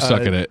 You do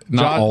suck at it.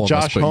 Not all of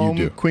Josh us, but you Homme,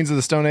 do. Queens of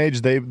the Stone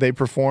Age, they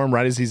perform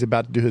right as he's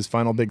about to do his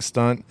final big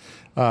stunt.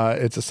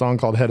 It's a song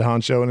called Head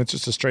Honcho, and it's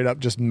just a straight up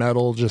just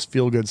metal, just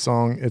feel good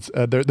song. It's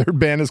their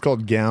band is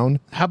called Gown.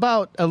 How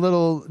about a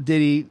little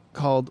ditty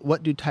called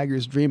 "What Do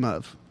Tigers Dream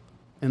Of"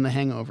 in The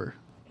Hangover?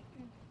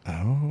 Oh,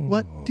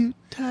 What do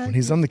tigers when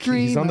he's on the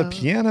dream of?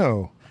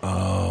 piano.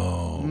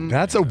 Oh,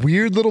 that's a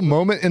weird little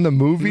moment in the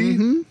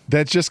movie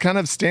that just kind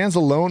of stands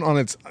alone on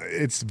its.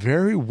 It's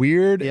very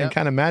weird and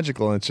kind of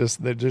magical. It's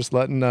just they're just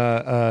letting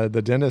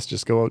the dentist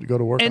just go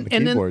to work on the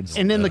keyboards.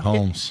 And in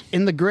Holmes.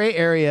 in the gray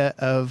area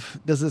of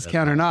does this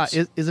count or not?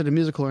 Is it a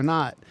musical or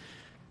not?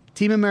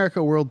 Team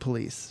America World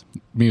Police.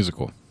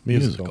 Musical.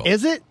 Musical.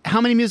 Is it?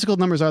 How many musical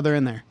numbers are there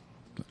in there?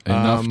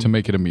 Enough to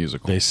make it a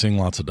musical. They sing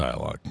lots of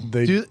dialogue.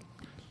 They Do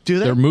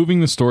they? They're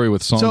moving the story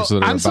with songs that are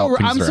about things that are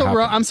happening.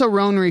 I'm so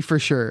Ronery for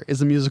sure is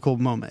a musical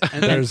moment.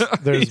 And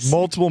there's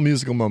multiple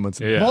musical moments.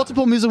 Yeah.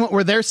 multiple musical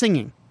where they're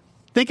singing.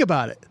 Think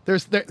about it.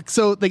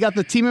 So they got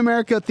the Team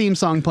America theme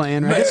song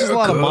playing, right? There's a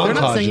lot of They're not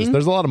montages. singing.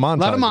 There's a lot of montages. A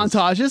lot of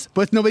montages,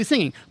 but nobody's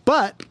singing.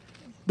 But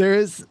there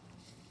is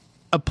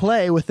a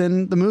play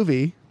within the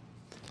movie.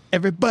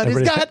 Everybody's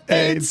got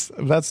AIDS.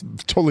 That's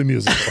totally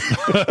musical.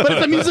 But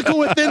it's a musical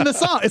within the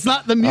song. It's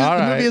not the music. All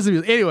The right. movie is a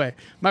music. Anyway,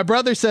 my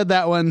brother said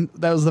that one.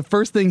 That was the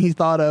first thing he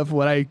thought of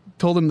when I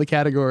told him the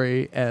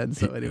category. And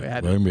so anyway, I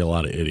had There's to. gonna be a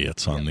lot of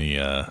idiots on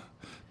the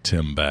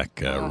Tim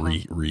Beck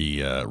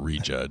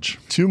rejudge.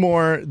 Two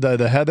more. The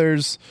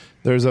Heathers.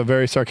 There's a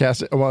very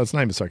sarcastic. Well, it's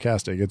not even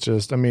sarcastic. It's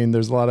just. I mean,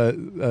 there's a lot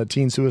of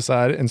teen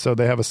suicide, and so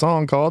they have a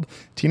song called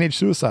 "Teenage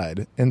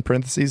Suicide." In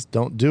parentheses,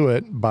 "Don't Do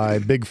It" by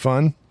Big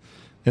Fun.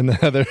 In the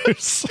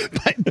Heathers.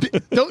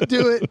 Don't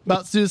do it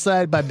about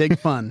suicide by Big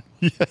Fun.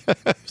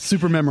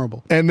 Super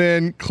memorable. And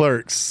then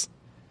Clerks.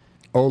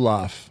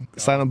 Olaf,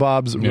 Silent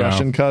Bob's Yeah.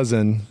 Russian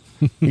cousin.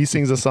 He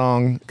sings a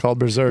song called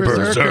Berserk.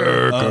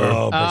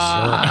 Oh,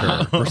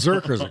 Berserker.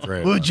 Berserker's a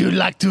great one. Would you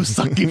like to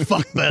sucky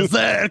fuck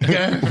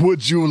berserker?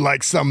 Would you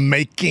like some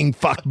making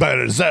fuck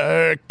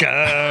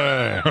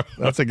Berserker?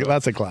 That's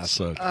a classic.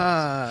 Shit.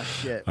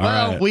 All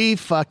Well, right. we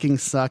fucking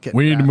suck at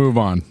We need to that. move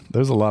on.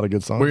 There's a lot of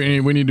good songs. We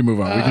need to move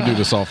on. We could do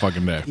this all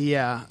fucking day.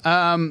 Yeah.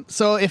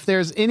 So if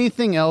there's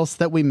anything else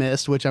that we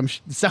missed, which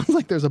sounds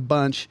like there's a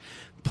bunch,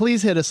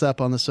 please hit us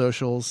up on the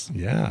socials.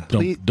 Yeah.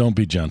 Don't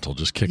be gentle.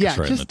 Just kick us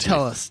right in the just teeth.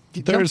 tell us.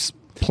 There's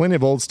plenty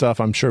of old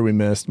stuff I'm sure we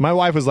missed. My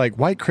wife was like,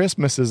 White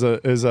Christmas is a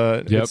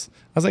Yep. I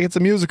was like, it's a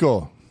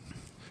musical.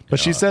 But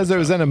she says it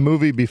was in a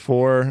movie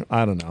before.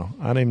 I don't know.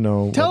 I don't even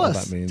know Tell what all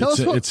us. that means. Tell us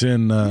what. It's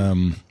in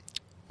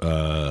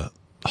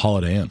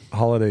Holiday Inn.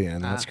 Holiday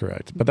Inn, that's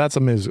correct. But that's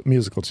a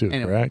musical too,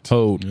 Anyway. correct?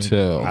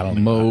 Hotel, I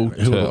don't-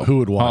 motel, who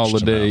would watch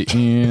Holiday them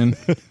Inn.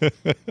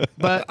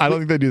 But I don't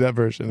think they do that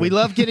version. we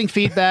love getting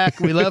feedback.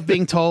 We love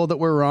being told that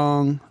we're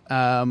wrong.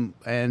 And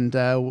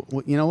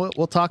you know what?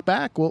 We'll talk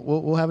back.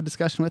 We'll have a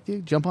discussion with you.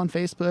 Jump on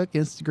Facebook,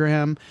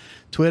 Instagram,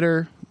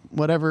 Twitter,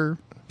 whatever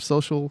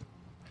social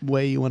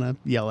way you want to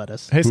yell at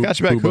us. Hey,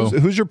 Scotchback, Fubo.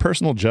 who's your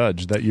personal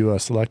judge that you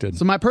selected?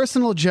 So my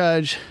personal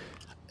judge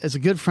is a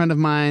good friend of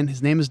mine.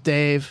 His name is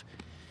Dave.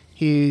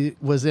 He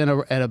was at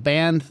a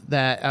band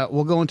that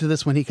we'll go into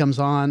this when he comes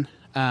on.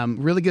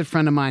 Really good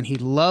friend of mine. He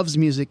loves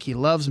music. He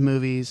loves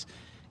movies.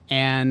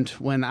 And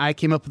when I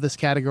came up with this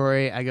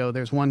category, I go,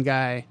 there's one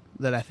guy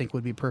that I think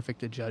would be perfect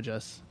to judge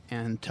us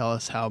and tell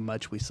us how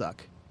much we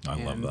suck. I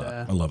love And,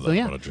 that. I love that so,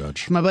 yeah. about a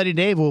judge. My buddy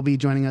Dave will be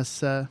joining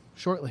us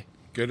shortly.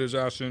 Get his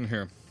ass in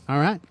here. All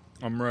right.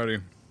 I'm ready.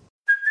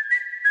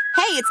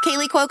 Hey, it's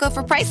Kaylee Cuoco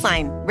for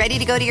Priceline. Ready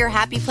to go to your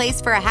happy place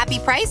for a happy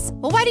price?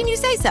 Well, why didn't you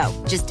say so?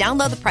 Just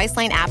download the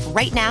Priceline app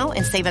right now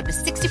and save up to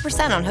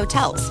 60% on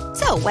hotels.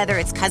 So whether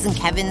it's Cousin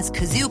Kevin's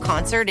Kazoo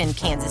Concert in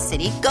Kansas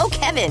City, go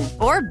Kevin,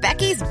 or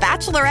Becky's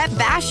Bachelorette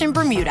Bash in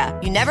Bermuda,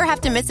 you never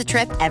have to miss a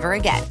trip ever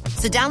again.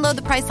 So download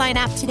the Priceline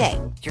app today.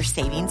 Your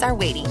savings are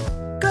waiting.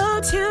 Go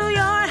to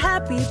your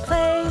happy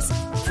place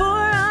for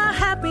a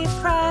happy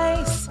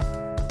price.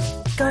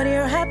 Go to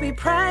your happy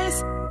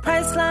price,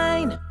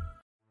 Priceline.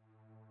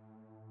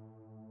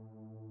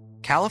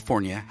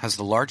 California has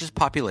the largest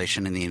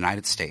population in the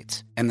United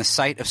States and the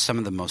site of some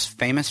of the most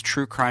famous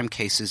true crime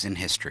cases in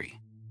history.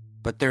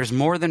 But there's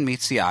more than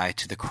meets the eye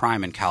to the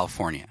crime in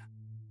California.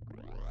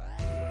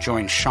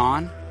 Join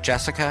Sean,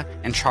 Jessica,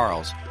 and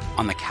Charles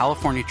on the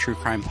California True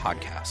Crime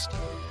Podcast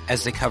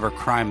as they cover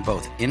crime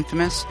both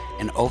infamous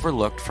and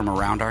overlooked from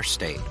around our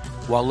state,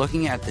 while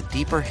looking at the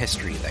deeper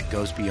history that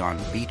goes beyond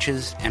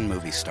beaches and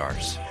movie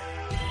stars.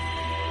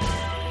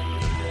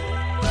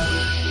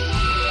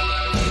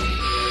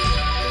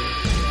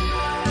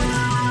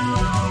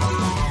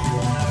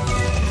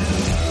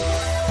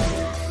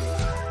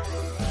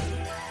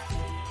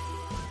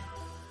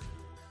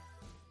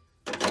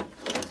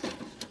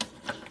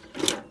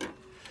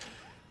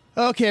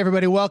 Okay,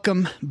 everybody,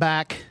 welcome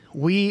back.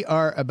 We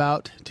are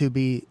about to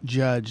be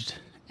judged.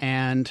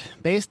 And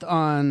based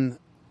on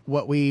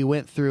what we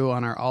went through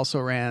on our Also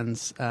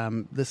Rans,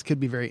 this could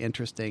be very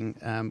interesting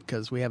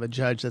because we have a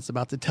judge that's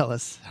about to tell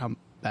us how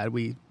bad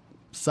we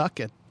suck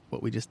at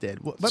what we just did.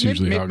 But It's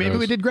usually how it maybe we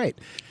goes. did great.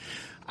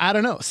 I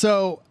don't know.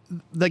 So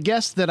the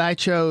guest that I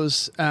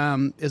chose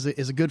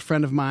is a good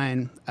friend of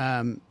mine.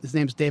 His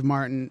name's Dave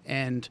Martin,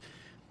 and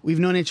we've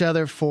known each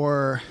other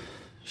for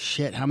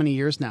how many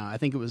years now? I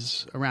think it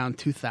was around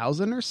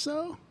 2000 or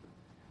so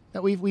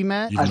that we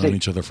met. You've known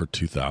each other for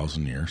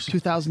 2,000 years.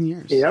 2,000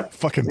 years. Yep.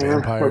 Fucking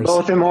vampires. We're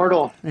both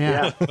immortal.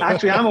 Yeah.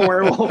 Actually, I'm a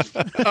werewolf.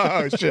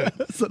 Oh shit!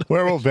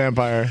 Werewolf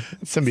vampire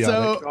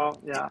symbiotic. So,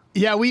 yeah.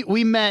 Yeah,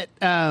 we met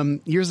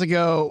years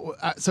ago.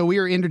 So we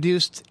were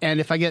introduced, and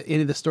if I get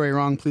any of the story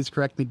wrong, please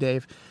correct me,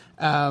 Dave.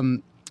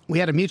 We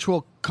had a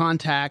mutual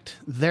contact.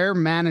 Their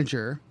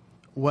manager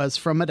was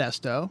from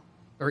Modesto,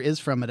 or is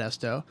from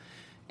Modesto,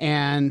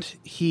 and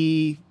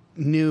he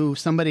knew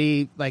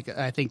somebody, like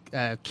I think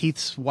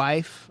Keith's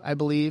wife, I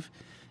believe.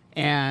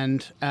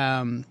 And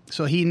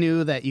so he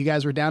knew that you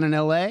guys were down in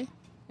L.A.,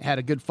 had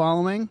a good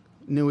following,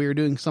 knew we were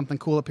doing something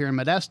cool up here in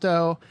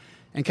Modesto,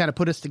 and kind of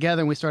put us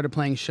together, and we started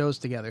playing shows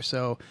together.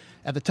 So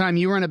at the time,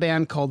 you were in a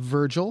band called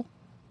Virgil,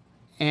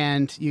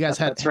 and you guys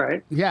had... That's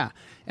right. Yeah.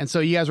 And so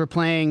you guys were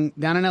playing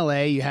down in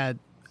L.A., you had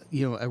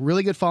a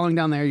really good following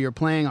down there. You were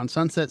playing on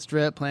Sunset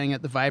Strip, playing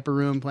at the Viper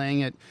Room,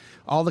 playing at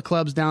all the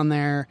clubs down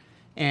there.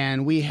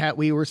 And we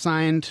were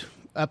signed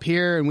up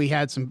here, and we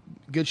had some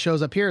good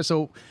shows up here.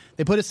 So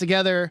they put us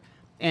together,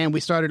 and we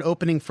started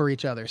opening for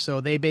each other.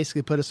 So they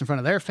basically put us in front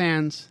of their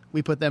fans.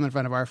 We put them in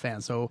front of our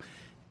fans. So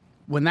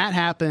when that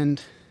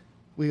happened,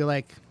 we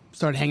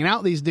started hanging out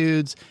with these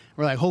dudes.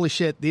 We're like, holy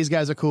shit, these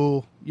guys are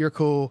cool. You're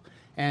cool.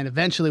 And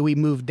eventually we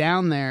moved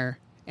down there,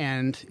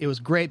 and it was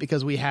great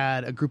because we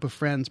had a group of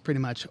friends pretty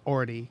much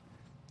already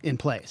in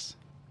place.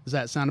 Does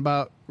that sound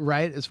about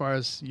right as far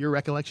as your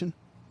recollection?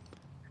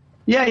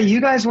 Yeah, you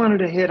guys wanted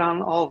to hit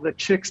on all the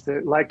chicks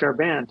that liked our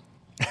band.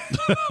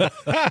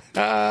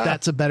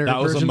 That's a better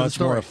That was a version of the much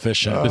story. more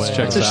efficient. This way.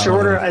 checks It's a out.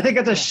 shorter. I think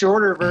it's a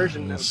shorter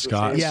version of the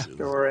Scott. same Yeah.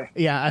 story.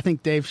 Yeah, I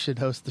think Dave should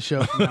host the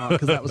show from now on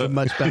because that was a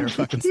much better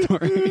fucking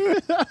story.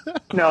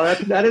 No,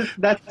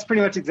 that's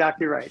pretty much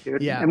exactly right,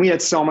 dude. Yeah. And we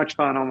had so much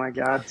fun. Oh my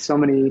god, so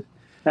many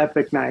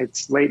epic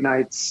nights, late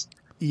nights,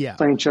 Yeah.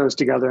 playing shows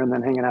together, and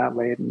then hanging out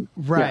late. And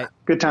Right. yeah,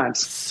 good times.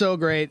 So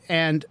great.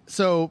 And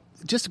so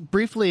just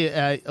briefly,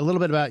 a little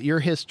bit about your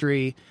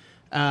history.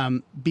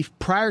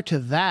 Prior to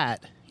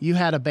that, you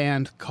had a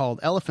band called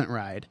Elephant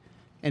Ride.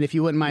 And if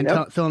you wouldn't mind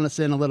Yep. filling us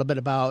in a little bit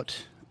about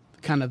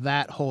kind of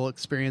that whole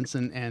experience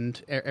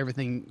and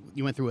everything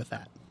you went through with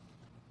that.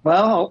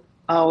 Well,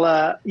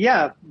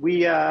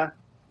 we are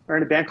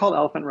in a band called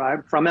Elephant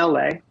Ride from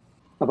LA.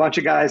 A bunch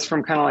of guys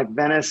from kind of like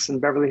Venice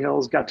and Beverly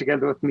Hills got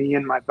together with me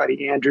and my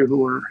buddy Andrew, who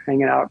were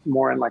hanging out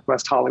more in like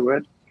West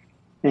Hollywood.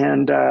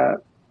 And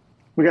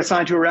we got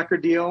signed to a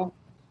record deal,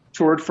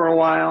 toured for a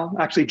while.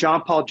 Actually,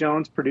 John Paul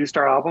Jones produced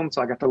our album,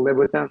 so I got to live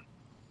with him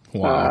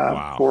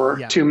Wow. for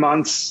Yeah. 2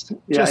 months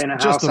in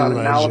a house out in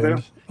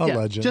Malibu. A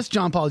legend. Just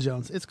John Paul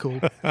Jones. It's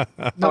cool. Oh,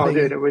 biggie.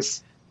 dude, it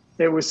was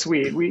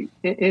sweet. We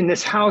in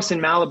this house in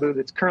Malibu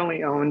that's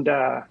currently owned,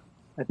 I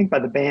think by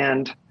the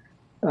band.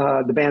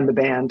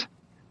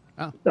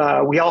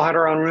 Oh. We all had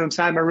our own rooms.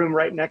 I had my room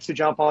right next to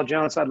John Paul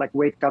Jones. So I'd like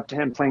wake up to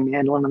him playing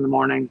mandolin in the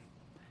morning.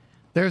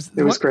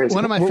 It was crazy.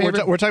 One of my We're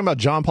favorite. we're talking about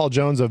John Paul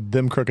Jones of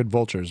Them Crooked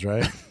Vultures,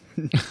 right?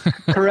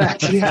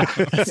 Correct. Yeah.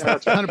 Yeah,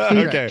 that's right.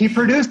 100%. Okay. He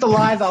produced a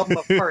live album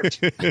of Heart.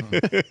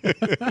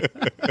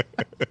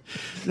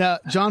 Now,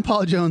 John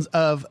Paul Jones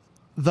of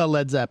the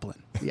Led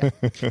Zeppelin. Yeah.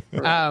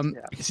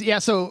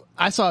 So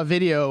I saw a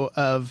video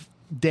of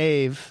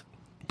Dave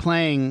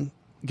playing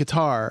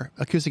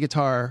acoustic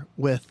guitar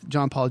with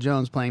John Paul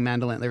Jones playing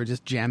mandolin. They were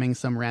just jamming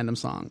some random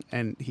song,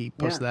 and he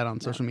posted that on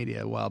social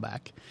media a while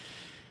back.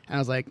 And I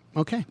was like,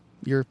 okay,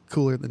 you're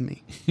cooler than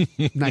me.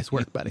 Nice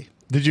work, buddy.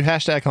 Did you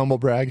hashtag humble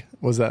brag?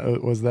 Was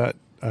that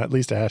at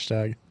least a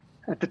hashtag?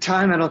 At the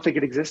time, I don't think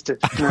it existed.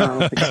 No, I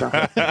don't think so.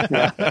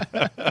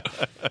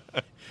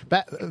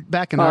 Yeah.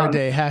 Back in our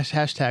day,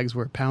 hashtags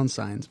were pound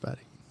signs,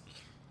 buddy.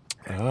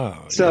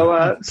 Oh. So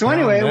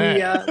anyway,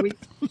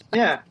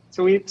 that.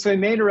 So we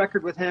made a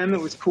record with him.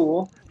 It was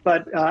cool,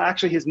 but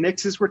actually his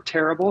mixes were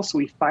terrible, so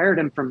we fired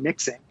him from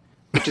mixing,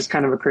 which is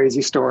kind of a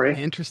crazy story.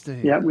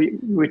 Interesting. Yeah,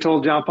 we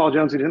told John Paul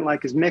Jones we didn't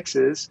like his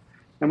mixes,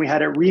 and we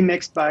had it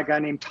remixed by a guy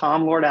named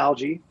Tom Lord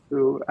Alge,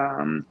 who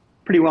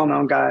pretty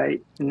well-known guy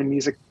in the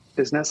music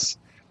business,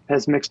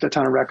 has mixed a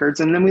ton of records,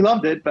 and then we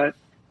loved it, but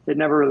it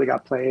never really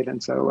got played,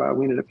 and so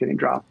we ended up getting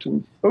dropped.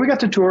 But we got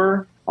to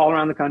tour all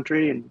around the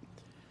country and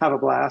have a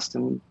blast,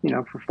 and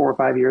for 4 or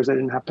 5 years I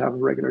didn't have to have a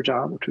regular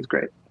job, which was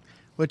great.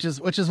 Which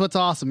is what's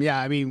awesome. Yeah,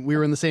 I mean, we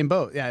were in the same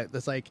boat. Yeah,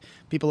 it's like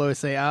people always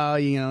say,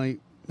 "Oh,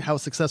 how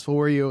successful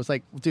were you?" It's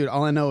like, dude,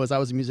 all I know is I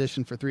was a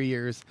musician for 3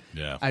 years.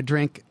 Yeah. I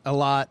drank a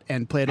lot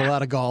and played a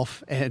lot of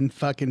golf and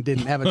fucking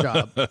didn't have a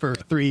job for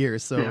 3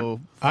 years.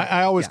 So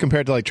I always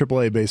compare it to like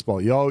AAA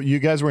baseball. You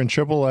guys were in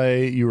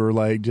AAA. You were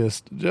like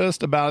just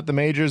about at the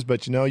majors,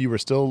 but you were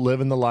still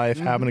living the life,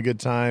 having a good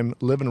time,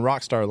 living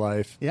rock star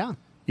life. yeah.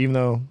 Even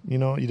though you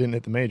didn't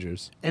hit the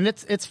majors. And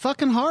it's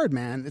fucking hard,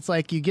 man. It's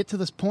like you get to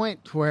this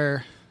point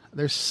where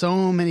there's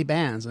so many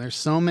bands and there's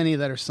so many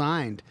that are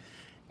signed,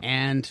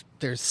 and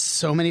there's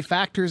so many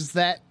factors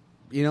that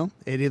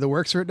it either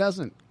works or it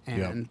doesn't.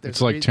 And there's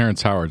It's like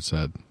Terrence Howard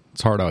said,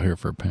 it's hard out here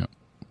for a pimp.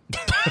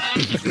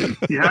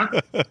 Yeah.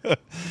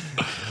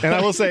 And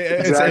I will say,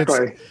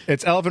 Exactly.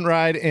 it's Elephant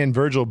Ride and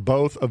Virgil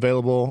both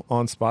available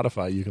on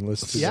Spotify. You can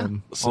listen to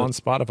them on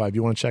Spotify if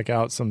you want to check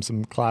out some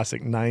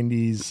classic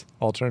 90s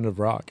alternative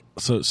rock.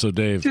 So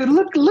Dave, Dude,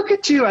 look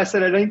at you. I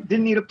said I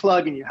didn't need a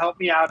plug, and you helped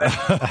me out.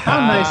 How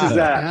nice is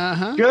that?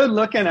 Uh-huh. Good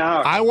looking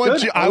out. I want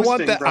Good you. I want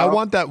hosting, that. bro. I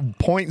want that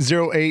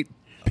 0.08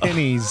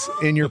 pennies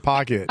in your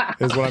pocket.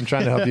 Is what I'm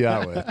trying to help you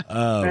out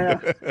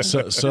with.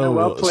 so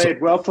well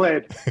played. Well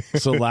played.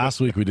 So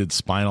last week we did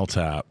Spinal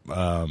Tap,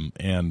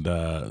 and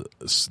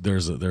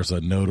there's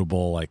a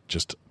notable, like,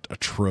 just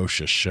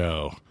atrocious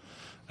show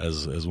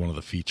as one of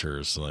the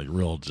features, like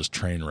real just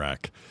train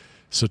wreck.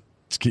 So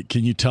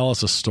can you tell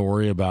us a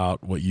story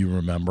about what you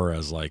remember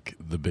as like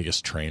the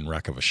biggest train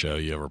wreck of a show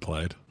you ever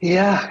played?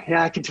 Yeah,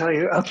 I can tell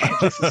you. Okay,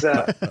 this is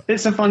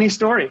it's a funny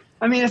story.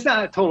 I mean, it's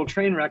not a total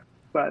train wreck,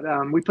 but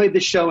we played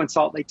this show in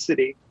Salt Lake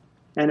City,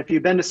 and if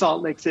you've been to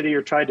Salt Lake City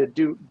or tried to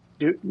do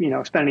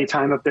spend any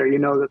time up there, you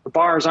know that the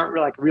bars aren't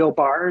like real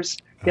bars.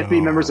 You have to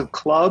be members of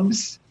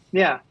clubs.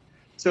 Yeah.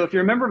 So if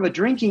you're a member of a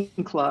drinking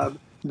club,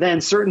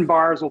 then certain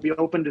bars will be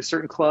open to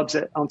certain clubs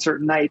on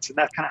certain nights, and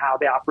that's kind of how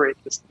they operate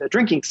the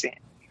drinking scene.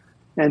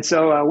 And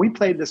so we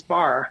played this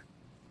bar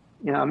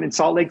in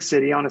Salt Lake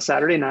City on a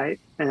Saturday night,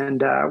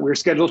 and we were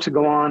scheduled to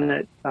go on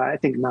at, I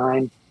think,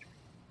 9.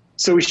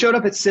 So we showed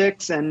up at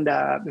 6, and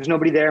there's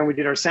nobody there, and we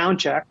did our sound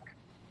check.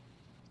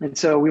 And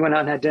so we went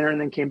out and had dinner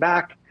and then came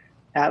back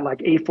at like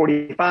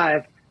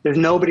 8:45. There's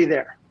nobody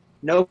there.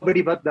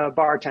 Nobody but the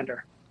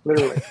bartender,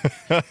 literally.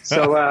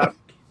 So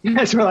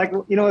we're like,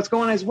 what's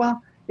going on?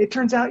 Well, it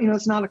turns out,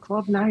 it's not a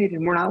club night,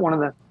 and we're not one of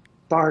the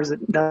bars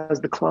that does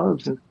the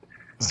clubs. And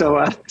so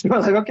we're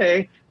like,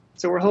 okay.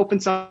 So we're hoping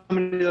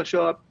somebody will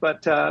show up,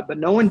 but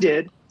no one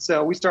did.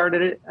 So we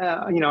started it.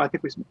 I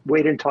think we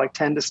waited until like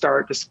 10 to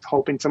start, just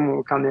hoping someone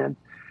would come in.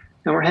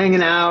 And we're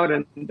hanging out,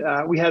 and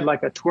we had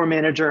like a tour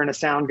manager and a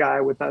sound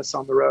guy with us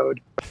on the road.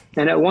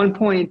 And at one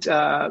point,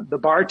 the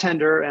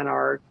bartender and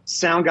our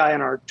sound guy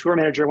and our tour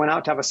manager went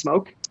out to have a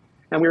smoke,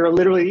 and we were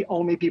literally the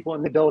only people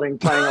in the building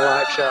playing a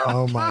live show.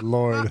 Oh my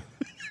Lord!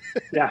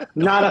 Yeah,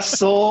 not a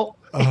soul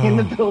in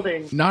the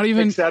building,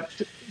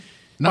 except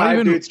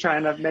five dudes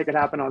trying to make it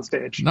happen on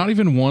stage. Not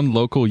even one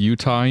local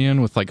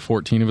Utahian with like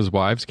 14 of his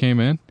wives came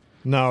in.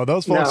 No,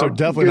 those folks are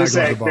definitely not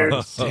going to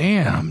bars.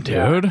 Damn,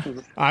 dude.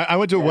 Yeah. I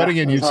went to a wedding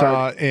in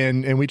Utah,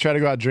 and we tried to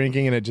go out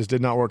drinking, and it just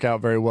did not work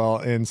out very well.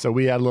 And so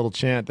we had a little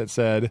chant that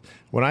said,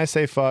 when I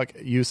say fuck,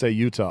 you say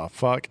Utah.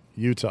 Fuck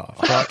Utah.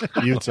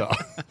 Fuck Utah.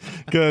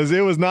 Because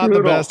it was not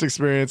the best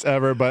experience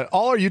ever. But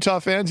all our Utah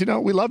fans,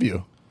 we love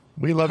you.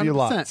 We love you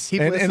lots.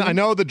 And I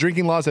know the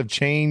drinking laws have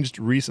changed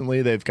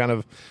recently. They've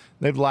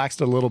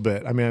laxed a little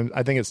bit. I mean,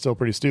 I think it's still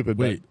pretty stupid,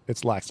 but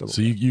it's laxed a little bit.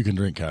 So you can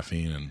drink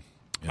caffeine and...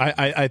 Yeah.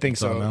 I think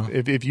so.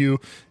 If you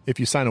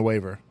sign a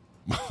waiver.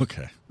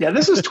 Okay. Yeah,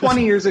 this was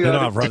 20 years ago. They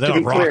don't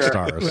have rock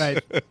stars.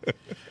 Right.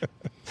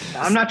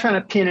 I'm not trying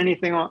to pin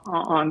anything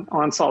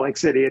on Salt Lake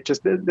City. It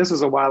just, this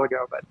was a while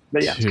ago,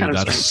 but yeah, Dude, it's kind of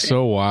that's strange.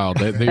 so wild.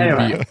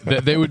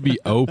 They would be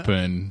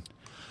open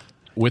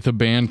with a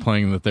band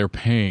playing that they're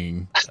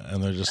paying,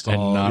 and they're just and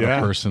all not a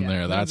person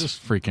there. That's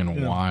just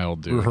freaking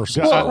wild, dude.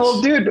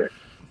 Well, dude,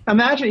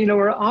 imagine,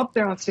 we're up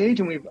there on stage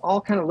and we've all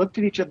kind of looked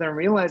at each other and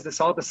realized this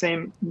all at the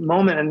same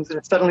moment,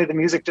 and suddenly the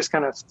music just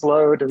kind of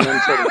slowed and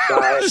then sort of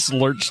died. Just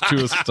lurched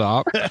to a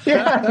stop.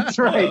 Yeah, that's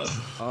right.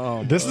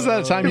 Oh, this is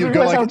at a time you would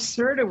go how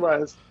absurd it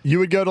was. You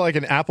would go to like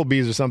an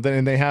Applebee's or something,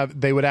 and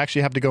they would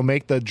actually have to go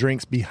make the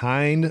drinks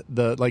behind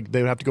they would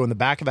have to go in the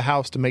back of the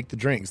house to make the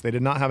drinks. They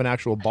did not have an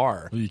actual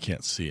bar. Well, you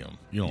can't see them.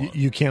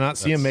 You cannot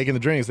see them making the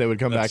drinks. They would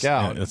come back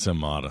out. That's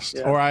immodest.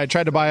 Yeah. Or I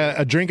tried to buy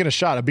a drink and a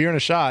shot, a beer and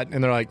a shot,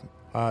 and they're like,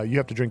 you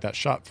have to drink that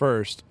shot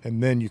first,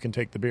 and then you can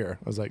take the beer.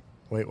 I was like,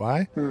 wait,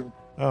 why?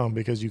 Oh,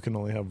 because you can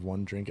only have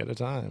one drink at a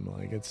time.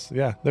 Like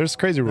there's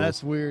crazy rules.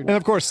 That's weird. And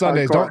of course,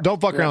 Sundays.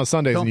 Don't fuck around on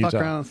Sundays in Utah. Don't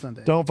fuck around on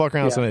Sundays. Don't fuck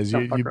around on Sundays.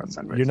 Don't fuck around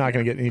Sundays. You're not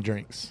going to get any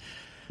drinks.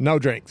 No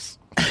drinks.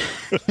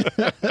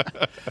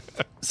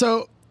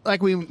 So,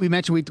 like we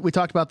mentioned, we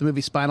talked about the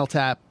movie Spinal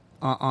Tap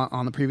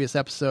on the previous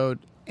episode,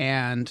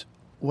 and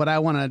what I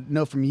want to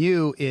know from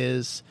you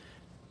is,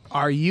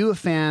 are you a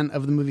fan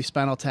of the movie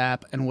Spinal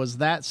Tap, and was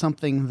that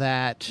something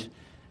that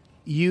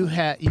you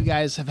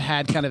guys have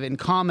had kind of in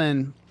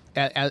common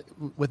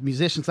with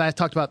musicians? I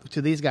talked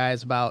to these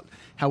guys about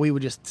how we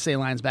would just say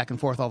lines back and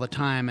forth all the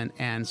time,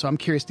 and so I'm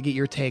curious to get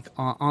your take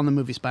on the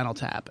movie Spinal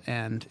Tap.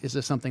 And is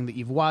this something that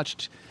you've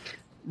watched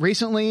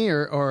recently,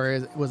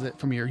 or was it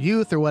from your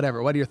youth, or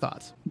whatever? What are your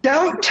thoughts?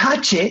 Don't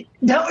touch it.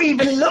 Don't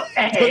even look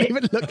at Don't it.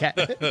 even look at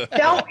it.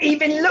 Don't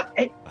even look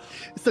at it.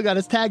 Still got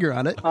his tagger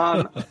on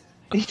it.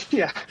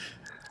 Yeah,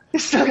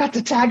 it's still got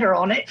the tagger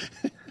on it.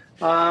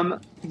 I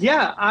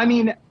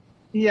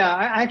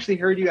actually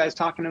heard you guys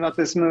talking about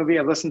this movie.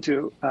 I've listened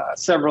to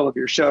several of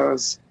your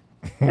shows,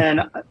 and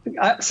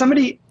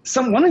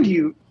one of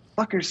you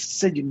fuckers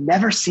said you'd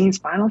never seen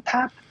Spinal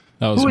Tap.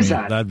 That was Who me. is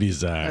that? That'd be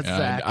Zach. That's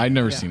Zach. I'd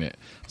never seen it.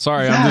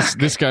 Sorry, I'm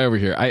this guy over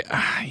here.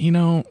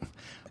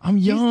 I'm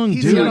young,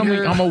 he's dude.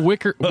 younger. I'm a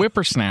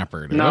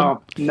whippersnapper. Dude.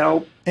 No.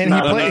 And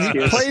not an he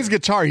excuse. plays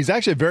guitar. He's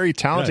actually a very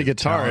talented Yeah,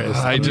 guitarist,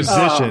 I just-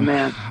 musician, Oh,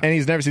 man. and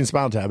he's never seen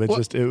Spinal Tap. It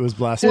was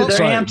blasted. Dude, their,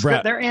 Sorry, amps,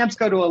 Brett. their amps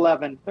go to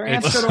 11. Their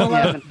amps go to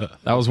 11.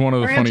 That was one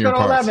of the Their amps funnier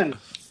go to parts. 11.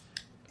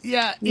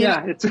 Yeah,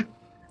 Yeah, it's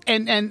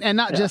and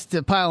not just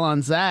to pile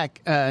on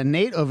Zach,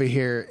 Nate over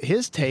here.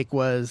 His take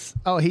was,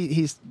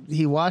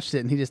 he watched it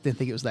and he just didn't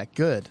think it was that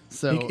good.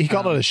 So He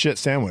called it a shit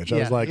sandwich. I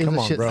was like, it come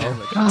a on, shit bro.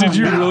 sandwich. Did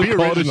you really Be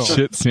call it a original.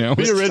 shit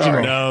sandwich? Be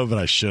original. No, but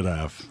I should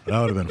have. That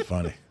would have been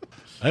funny.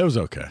 It was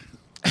okay.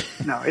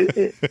 no,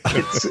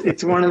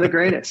 it's one of the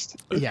greatest.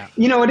 Yeah.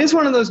 You know, it is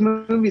one of those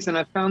movies, and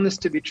I found this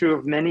to be true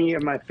of many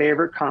of my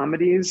favorite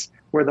comedies,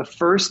 where the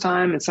first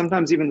time and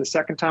sometimes even the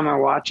second time I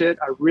watch it,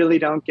 I really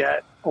don't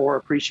get or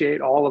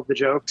appreciate all of the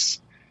jokes.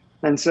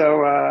 And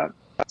so,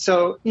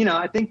 you know,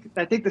 I think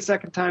the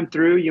second time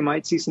through, you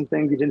might see some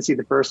things you didn't see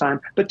the first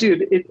time. But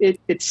dude,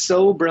 it's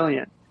so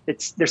brilliant.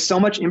 There's so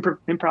much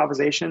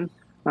improvisation.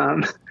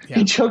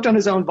 He choked on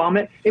his own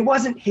vomit. It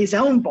wasn't his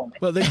own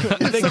vomit. Well, they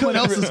Someone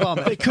else's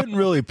vomit. They couldn't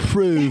really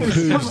prove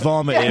whose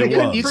vomit Yeah, they it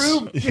couldn't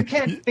was. prove, you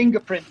can't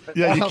fingerprint.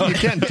 Yeah, you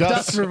can't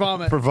dust for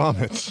vomit. For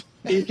vomits.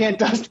 You can't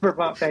dust for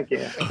vomit. Thank you.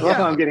 I love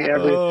how I'm getting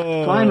every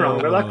line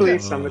wrong, but luckily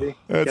somebody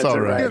It's gets all it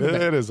right. right.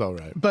 It is all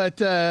right. But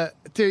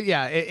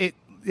we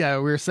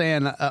were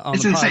saying on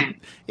It's the pod,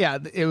 insane. yeah,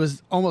 it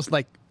was almost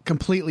like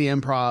completely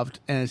improv,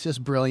 and it's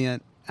just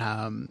brilliant.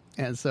 And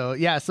so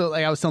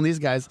like I was telling these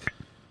guys,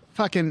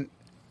 fucking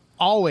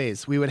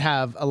always we would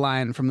have a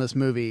line from this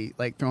movie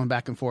like thrown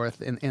back and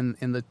forth in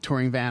the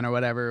touring van or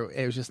whatever.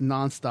 It was just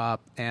nonstop,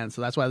 and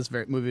so that's why this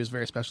movie was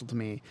very special to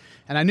me.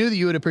 And I knew that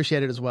you would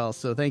appreciate it as well.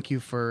 So thank you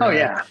for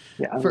I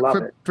love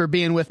it. for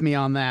being with me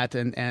on that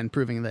and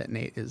proving that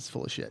Nate is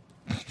full of shit.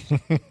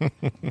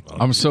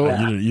 I'm so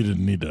You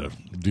didn't need to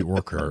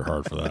work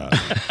hard for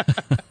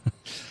that.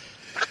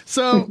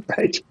 So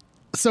Right.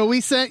 So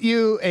we sent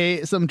you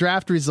some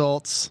draft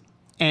results,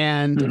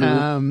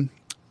 and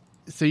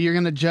so you're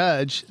going to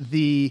judge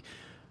the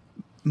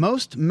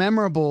most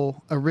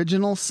memorable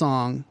original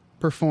song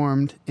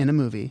performed in a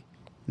movie,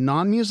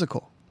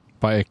 non-musical.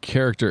 by a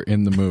character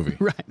in the movie.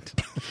 Right.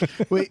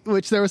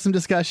 Which there was some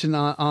discussion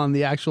on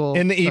the actual...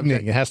 In the evening.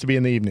 subject. It has to be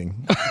in the evening.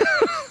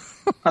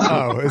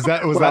 Was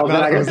that Well, then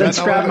I was guess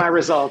that not grab one? my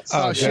results.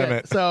 Oh, damn shit.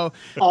 it. So,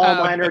 All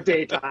mine are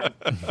daytime.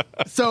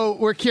 so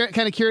we're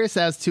kind of curious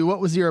as to what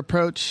was your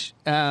approach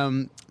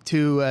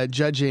to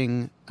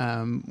judging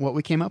what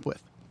we came up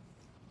with.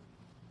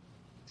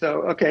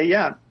 So, okay,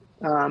 yeah.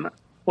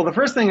 Well, the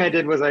first thing I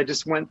did was I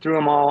just went through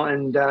them all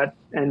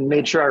and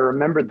made sure I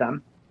remembered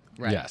them.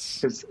 Right. Yes.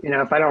 Because, you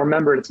know, if I don't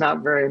remember it, it's not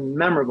very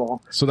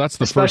memorable. So that's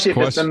the Especially first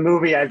if it's a question.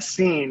 movie I've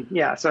seen.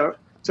 Yeah, so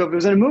if it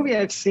was in a movie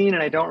I've seen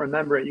and I don't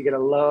remember it, you get a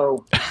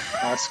low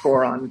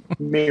score on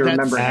me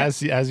remembering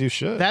it. As you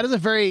should. That is a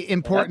very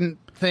important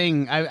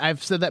thing.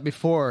 I've said that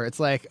before.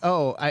 It's like,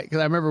 because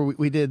I remember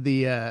we did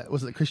the,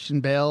 was it Christian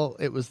Bale?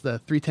 It was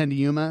the 3:10 to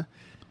Yuma.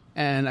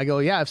 And I go,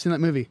 yeah, I've seen that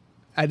movie.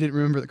 I didn't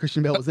remember that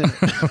Christian Bale was in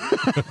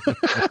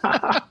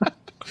it.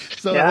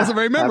 So that wasn't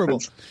very memorable.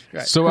 happens.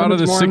 Right. So out of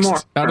the More and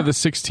more.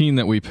 16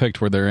 that we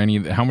picked, were there any?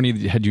 How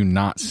many had you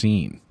not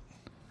seen?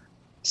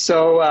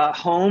 So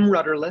Home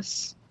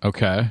Rudderless.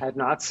 Okay. I had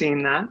not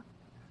seen that.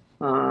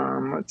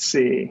 Let's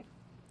see.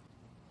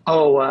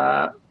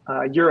 Oh,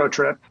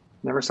 Eurotrip.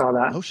 Never saw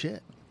that. Oh,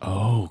 shit.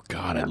 Oh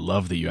God, I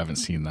love that you haven't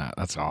seen that.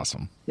 That's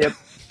awesome. Yep,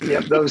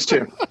 those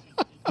two.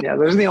 Yeah,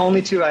 those are the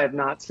only two I have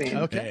not seen.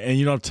 Okay. And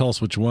you don't have to tell us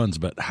which ones,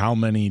 but how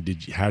many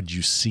had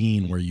you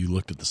seen where you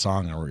looked at the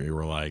song and you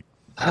were like,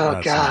 Oh,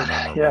 "That's not God.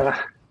 memorable."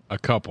 Yeah. A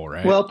couple,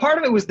 right? Well, part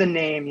of it was the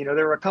name. You know,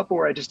 there were a couple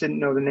where I just didn't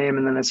know the name,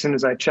 and then as soon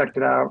as I checked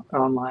it out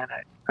online,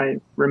 I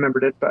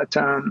remembered it. But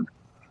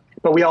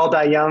We All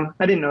Die Young,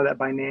 I didn't know that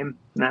by name.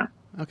 Nah,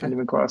 Okay. not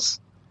even close.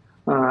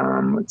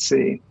 Let's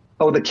see.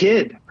 Oh, The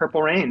Kid,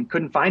 Purple Rain.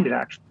 Couldn't find it,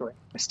 actually.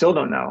 I still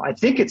don't know. I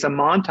think it's a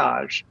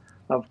montage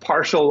of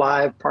partial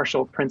live,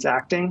 partial Prince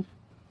acting.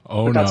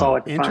 oh But that's all I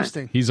no, could find.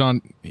 Interesting. he's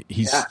on.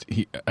 Yeah.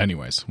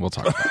 Anyways, we'll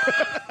talk about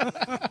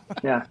it.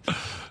 Yeah.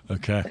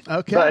 Okay.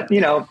 Okay. But,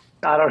 you know,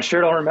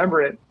 sure don't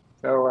remember it.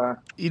 So,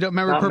 you don't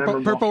remember not Purple,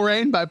 memorable. Purple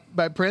Rain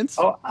by Prince?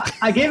 oh,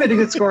 I gave it a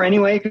good score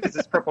anyway because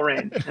it's Purple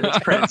Rain and it's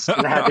Prince, and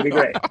it had to be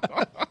great.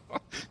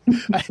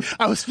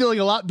 I was feeling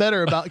a lot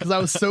better about because I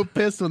was so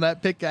pissed when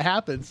that pick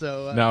happened.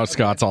 So Now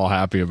Scott's all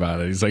happy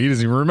about it. He's like, he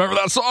doesn't even remember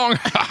that song.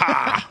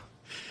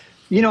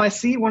 You know, I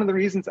see one of the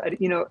reasons,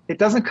 it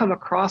doesn't come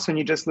across when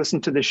you just listen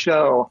to the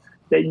show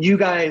that you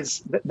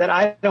guys, that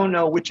I don't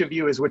know which of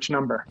you is which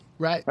number,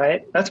 right.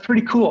 right? That's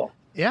pretty cool.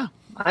 Yeah.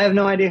 I have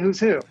no idea who's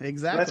who. Exactly.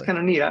 So that's kind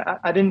of neat.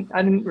 I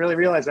didn't really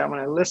realize that when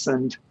I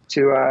listened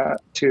to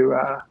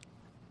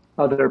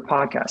other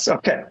podcasts.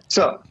 Okay.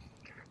 So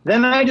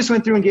then I just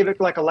went through and gave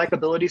it like a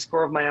likability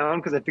score of my own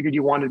because I figured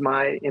you wanted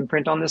my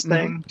imprint on this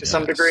thing to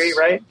some Yes. degree,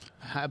 right?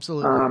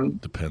 Absolutely.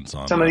 Depends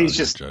on Some of these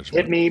your just judgment.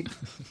 hit me.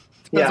 Depends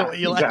Yeah, on what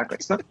you like.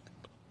 exactly.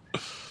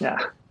 Yeah.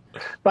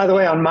 By the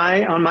way, on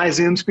my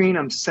Zoom screen,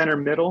 I'm center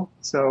middle.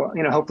 So,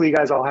 hopefully you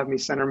guys all have me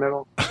center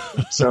middle.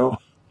 So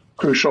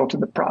crucial to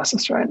the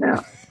process right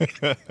now.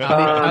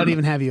 I'd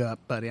even have you up,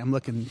 buddy. I'm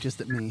looking just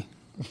at me.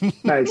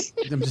 Nice.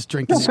 I'm just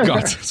drinking.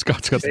 Scott's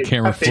got the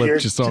camera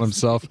flipped just on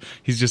himself.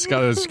 He's just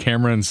got his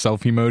camera in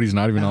selfie mode. He's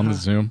not even on the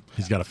Zoom.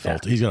 He's got a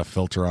filter. He's got a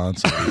filter on,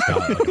 so he's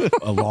got like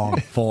a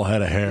long, full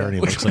head of hair, and he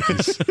looks like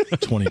he's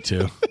 22.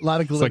 A lot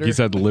of It's glitter. like he's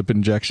had lip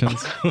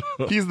injections.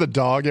 He's the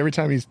dog. Every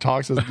time he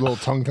talks, his little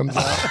tongue comes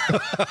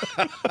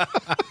out.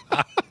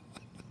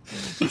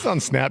 He's on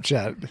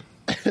Snapchat.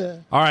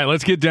 All right,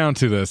 let's get down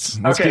to this.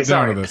 Let's get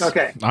down to this.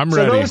 Okay. I'm so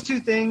ready. those two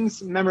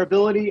things,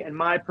 memorability and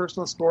my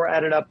personal score,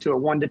 added up to a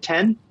 1 to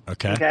 10.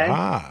 Okay. Okay.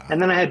 Ah.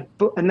 And then I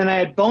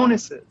had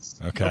bonuses.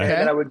 Okay.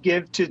 That I would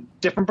give to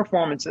different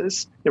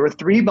performances. There were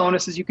 3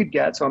 bonuses you could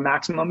get, so a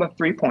maximum of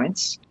 3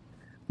 points.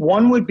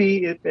 One would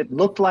be if it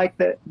looked like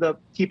the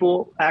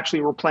people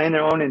actually were playing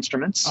their own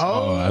instruments.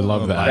 Oh, I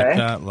love that. Like Okay.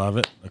 that. Love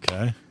it.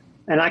 Okay.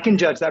 And I can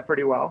judge that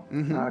pretty well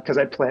because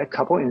I play a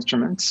couple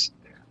instruments.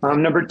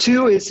 Number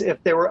 2 is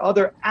if there were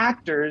other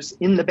actors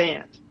in the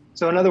band.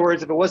 So in other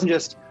words, if it wasn't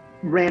just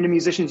random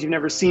musicians you've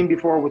never seen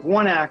before with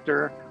one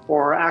actor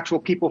or actual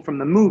people from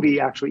the movie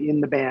actually in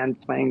the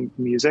band playing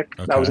music,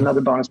 that was Okay.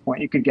 another bonus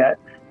point you could get.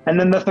 And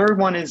then the third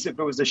one is if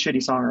it was a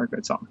shitty song or a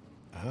good song.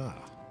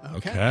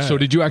 Okay. So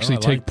did you actually Oh,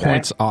 I take like that.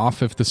 points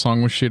off if the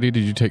song was shitty? Did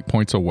you take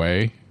points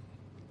away?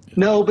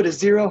 No, but a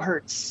 0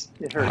 hurts.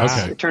 It hurts.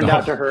 Okay. It turned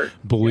out to hurt.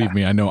 Believe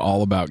me, I know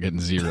all about getting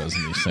zeros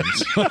in these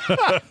things.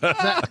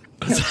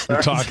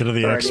 You're talking to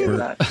the Sorry expert.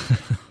 that.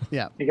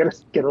 yeah. You got to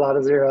get a lot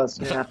of zeros.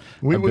 Yeah.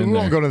 We I've been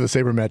won't there. go into the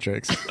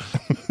sabermetrics.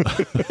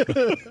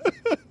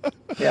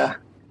 Yeah.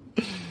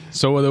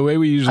 So the way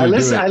we usually I do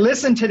it,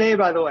 listened today,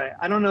 by the way.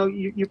 I don't know.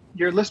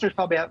 Your listeners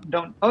probably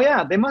don't. Oh,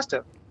 yeah, they must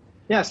have.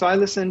 Yeah, so I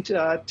listened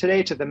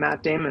today to the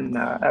Matt Damon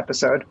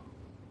episode.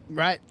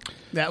 Right.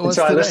 That And was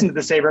so I today. listened to the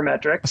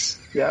sabermetrics.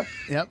 Yep.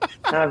 Yep.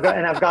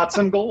 And I've got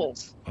some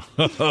goals.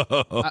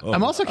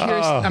 I'm also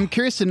curious. I'm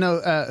curious to know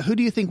who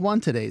do you think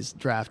won today's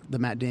draft, the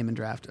Matt Damon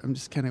draft? I'm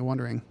just kind of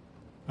wondering.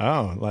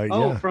 Oh,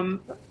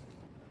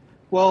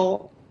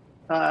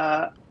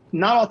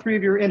 Not all 3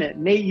 of you were in it.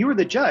 Nate, you were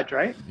the judge,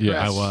 right?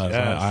 yeah, I was.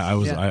 Yes. I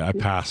was. Yeah. I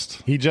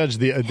passed. He judged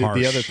the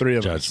Harsh other 3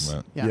 of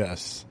judgment. Yeah. us.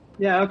 Yes.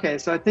 Yeah, okay.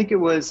 So I think it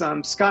was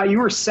Scott, you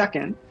were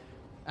second.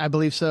 I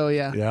believe so.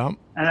 Yeah. Yeah.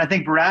 And I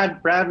think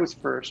Brad was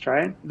first,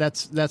 right?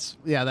 That's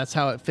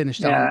how it finished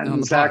Yeah, on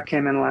and the Zach pod.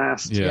 came in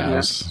last. it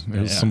was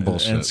some And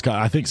bullshit.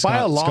 Scott, I think By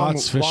a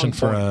Scott's fishing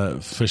long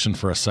fishing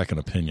for a second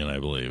opinion. I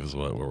believe is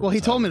what we're. Well, he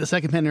told me the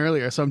second pin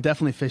earlier, so I'm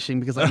definitely fishing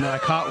because I know I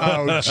caught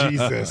one. Oh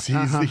Jesus!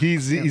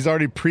 He's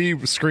already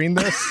pre-screened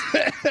this.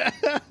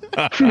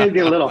 Maybe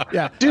a little.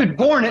 Yeah. Dude,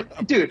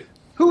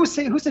 who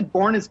said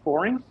Bourne is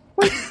boring?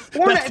 What?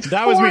 Bourne, it's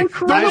That was me. I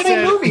incredible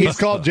said movie. he's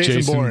called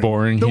Jason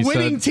Bourne. The he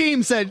winning said.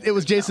 team said it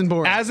was Jason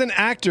Bourne. As an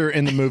actor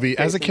in the movie,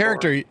 as a Jason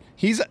character,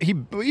 he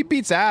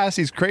beats ass.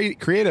 He's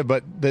creative,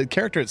 but the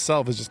character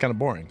itself is just kind of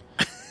boring.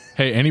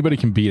 Hey, anybody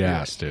can beat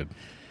ass, dude.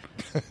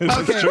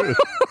 Okay.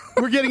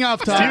 We're getting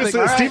off topic.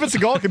 Steven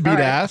Seagal can beat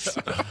ass.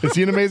 Is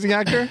he an amazing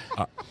actor?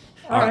 All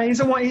right, he's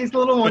a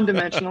little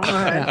one-dimensional. All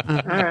right,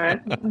 all right.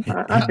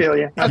 I feel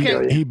you. I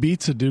feel you. He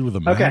beats a dude with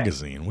a Okay.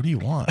 magazine. What do you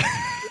want?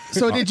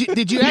 So did you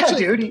Yeah,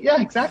 actually? dude.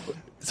 Yeah, exactly.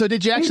 So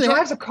did you He actually?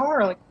 drives a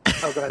car like.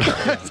 Oh, go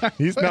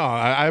ahead.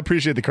 I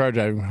appreciate the car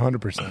driving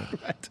 100%.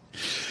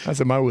 That's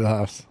in my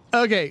wheelhouse.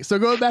 Okay, so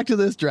going back to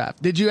this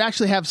draft, did you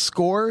actually have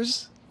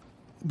scores?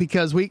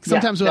 Because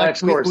sometimes I have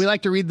scores. we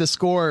like to read the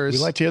scores. We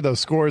like to hear those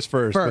scores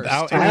first, First.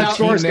 without I have any team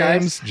scores,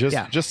 guys.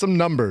 names, just some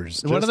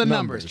numbers. What are Just the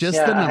numbers? Just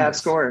Yeah, the numbers. I have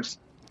scores.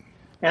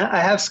 And I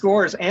have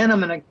scores, and I'm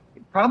going to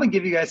probably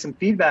give you guys some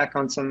feedback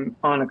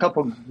on a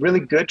couple really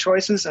good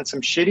choices and some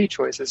shitty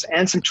choices,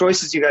 and some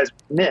choices you guys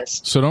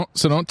missed. So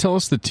don't tell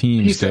us the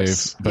teams,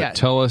 Pieces. Dave, but Yeah.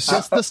 tell us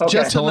Just the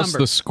Okay. tell us numbers.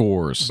 the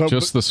scores. But-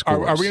 just the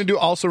scores. Are we going to do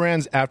also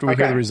rans after we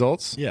hear Okay. the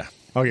results? Yeah.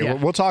 Okay, Yeah.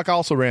 we'll talk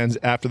also rans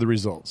after the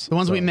results. The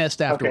ones we So,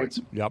 missed afterwards.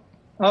 Yep.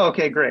 Oh,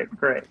 okay, great.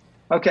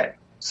 Okay,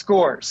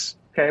 scores.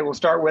 Okay, we'll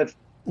start with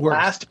Worst.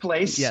 last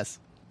place. Yes.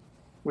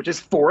 Which is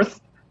 4th.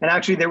 And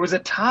actually, there was a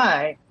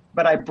tie,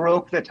 but I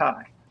broke the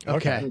tie.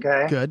 Okay.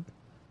 Okay. Good.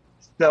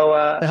 So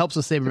That helps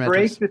with break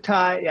sabermetrics. the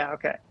tie. Yeah.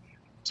 Okay.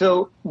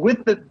 So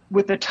with the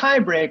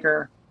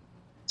tiebreaker,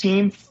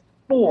 team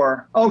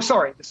 4. Oh,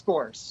 sorry, the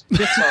scores.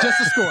 Just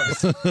the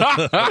scores.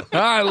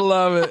 I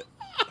love it.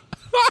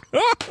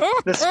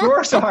 The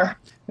scores are.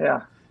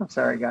 Yeah. I'm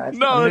sorry, guys.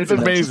 No, I'm new that's to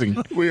this.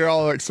 amazing. We are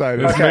all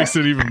excited. This Okay. makes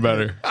it even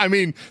better. I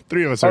mean,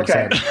 3 of us are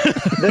Okay.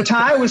 excited. The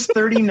tie was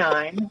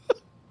 39.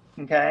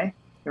 Okay.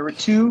 There were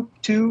two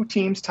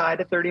teams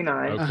tied at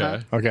 39. Okay.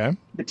 Okay.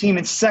 The team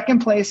in second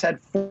place had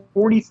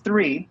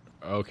 43,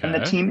 Okay. and the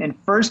team in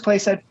first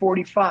place had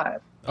 45.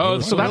 Oh,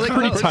 so that's Really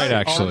pretty close. tight,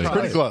 actually. All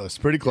Pretty close.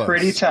 Pretty close.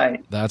 Pretty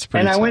tight. That's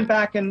pretty. And I tight. went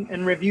back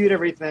and reviewed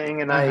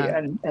everything, and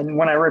Uh-huh. and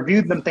when I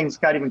reviewed them, things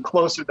got even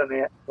closer than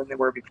they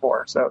were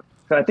before. So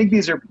I think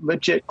these are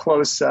legit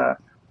close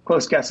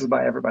guesses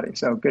by everybody.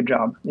 So good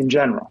job in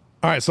general.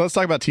 All right, so let's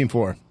talk about Team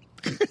 4.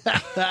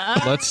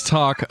 Let's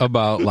talk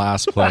about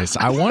last place.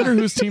 I wonder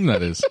whose team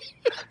that is.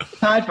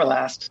 Tied for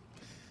last.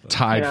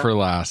 Tied Yeah. for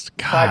last.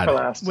 Tied for God.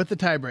 last. With the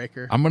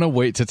tiebreaker. I'm going to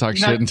wait to talk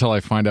Not- shit until I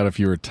find out if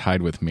you were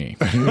tied with me.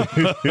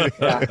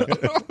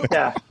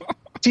 Yeah.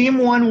 Team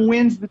 1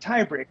 wins the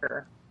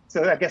tiebreaker.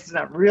 So I guess it's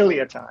not really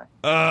a tie.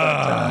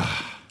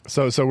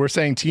 So we're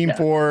saying Team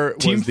 4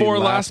 was Team the 4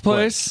 last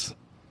place.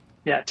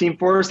 Yeah, Team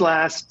 4 is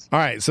last. All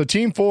right, so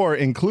Team 4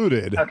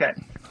 included Okay.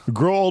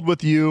 Grow Old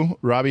With You,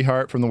 Robbie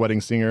Hart from The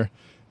Wedding Singer,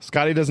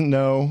 Scotty Doesn't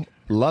Know,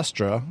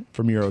 Lustra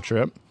from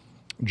Eurotrip,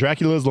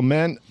 Dracula's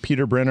Lament,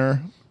 Peter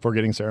Brenner,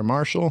 Forgetting Sarah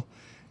Marshall,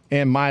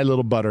 and My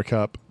Little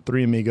Buttercup,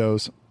 Three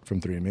Amigos from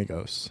Three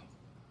Amigos.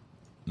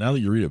 Now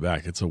that you read it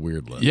back, it's a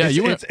weird list. Yeah,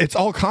 It's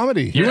all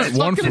comedy. You went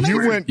one for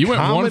You went you went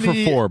comedy, 1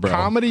 for 4, bro.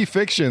 Comedy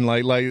fiction,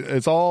 like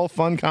it's all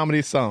fun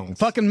comedy songs.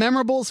 Fucking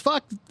memorable as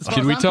fuck. as far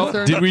Did as we I'm tell?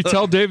 concerned. Did we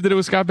tell Dave that it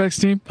was Scott Beck's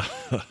team? I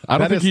don't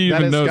That think is- he that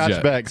even is knows Scotch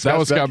yet. Beck. That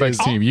was Scotch Scott Beck Beck's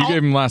is- team. You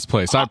gave him last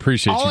place. I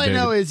appreciate All you, I David.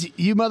 know is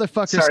you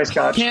motherfuckers Sorry,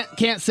 Scotch.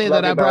 can't say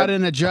Love that I you, brought bud.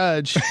 in a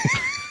judge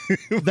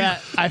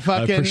that I I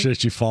fucking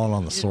appreciate you falling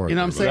on the sword. you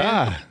know what I'm there,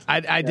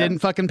 saying? I didn't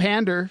fucking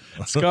pander.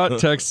 Scott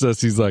texts us.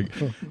 He's like,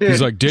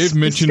 Dude, Dave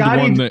mentioned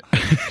Scotty- one that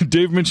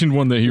Dave mentioned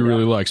one that he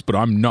really likes, but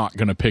I'm not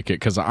gonna pick it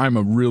because I'm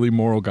a really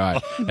moral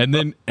guy. And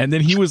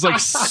then he was like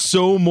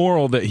so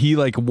moral that he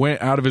like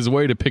went out of his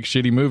way to pick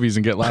shitty movies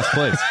and get last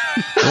place.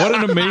 What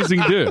an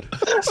amazing dude!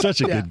 buddy.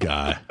 Such a good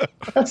guy.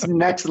 That's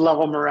next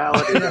level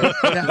morality.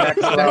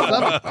 Next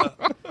level.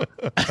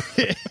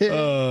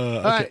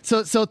 All right,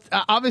 so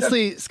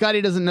obviously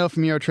Scotty Doesn't Know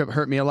from Eurotrip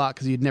hurt me a lot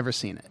because you'd never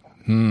seen it.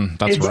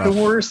 That's It's rough.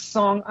 the worst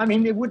song. I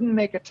mean, it wouldn't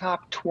make a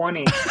top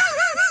 20.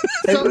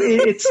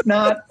 It's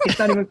not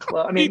even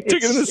close. I He mean,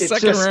 took it in the it's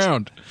second just,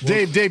 round.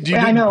 Dave, do you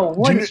I know. do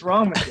What you- is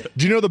wrong with it?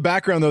 Do you know the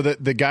background though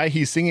that the guy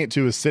he's singing it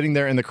to is sitting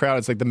there in the crowd?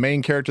 It's like the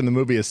main character in the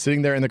movie is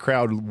sitting there in the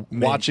crowd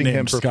watching him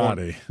named perform.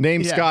 Scotty.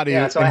 Named Yeah. Scotty.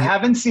 Yeah, so and I he-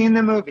 haven't seen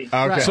the movie.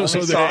 Okay. Right. So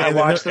I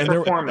watched the and there-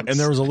 performance. and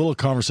there was a little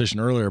conversation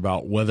earlier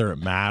about whether it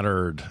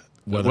mattered,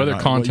 Whether or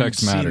not-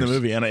 context what you'd seen in matters. the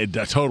movie, and it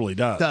totally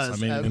does.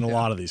 Does. I mean, in a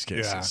lot of these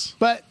cases.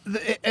 But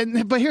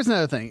but here's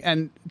another thing,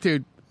 and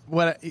dude,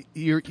 what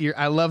you're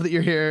I love that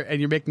you're here and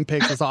you're making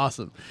picks. It's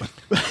awesome.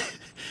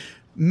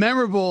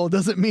 Memorable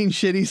doesn't mean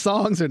shitty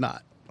songs or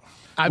not.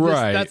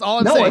 Right. That's all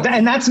I'm No, saying.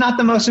 and that's not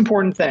the most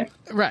important thing.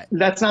 Right.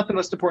 That's not the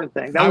most important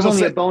thing. That I was will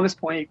only say- a bonus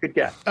point you could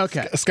get.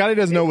 Okay. Scotty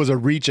Doesn't Know was a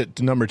reach at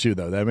number 2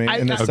 though. I mean, I-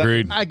 and I- that's-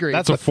 Agreed. I agree.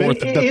 That's It's a the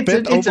fourth- fifth, the it's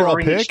fifth a overall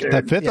reach, pick. dude.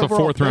 The fifth It's a overall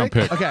fourth-round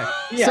pick. Okay.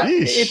 Yeah,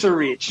 Sheesh. it's a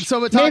reach. So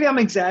we're talking- maybe I'm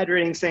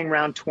exaggerating saying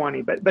round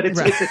 20, but it's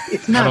Right.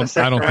 it's not a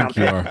second I don't round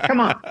think you pick. are. Come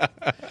on.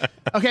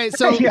 Okay.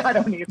 So Yeah, I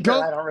don't either. go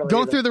I don't really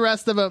go either. through the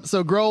rest of them.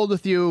 So Grow Old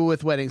With You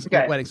with Wedding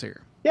Singer.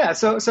 Yeah,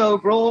 so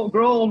Grow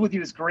Old With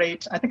You is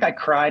great. I think I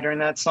cried during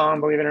that song,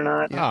 believe it or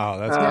not. Oh,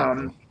 that's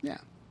Um, Yeah.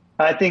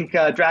 I think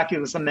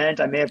Dracula's Lament,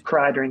 I may have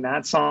cried during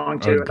that song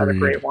too. Another Agreed.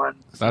 great one.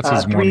 That's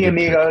his one Three good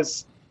pick.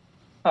 Amigos.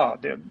 Oh,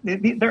 dude.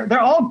 They're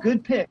all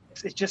good picks.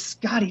 It's just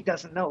Scotty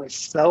Doesn't Know is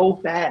so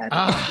bad.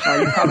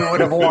 You probably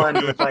would have won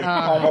with like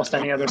almost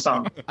any other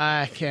song.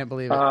 I can't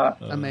believe it.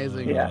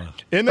 Amazing. Yeah.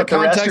 In the But the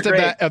rest context are of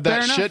great. that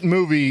Fair enough. shit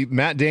movie,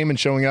 Matt Damon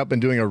showing up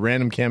and doing a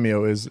random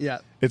cameo is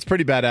it's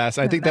pretty badass.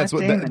 I think that's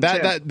Matt what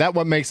Damon, that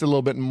what makes it a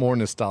little bit more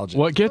nostalgic.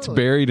 What gets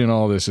buried in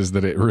all this is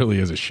that it really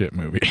is a shit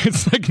movie.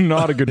 It's like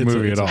not a good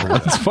movie at all.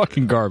 It's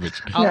fucking garbage.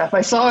 Yeah, if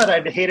I saw it,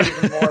 I'd hate it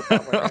even more.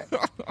 Probably.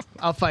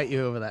 I'll fight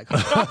you over that.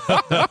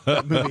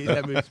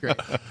 that movie's great.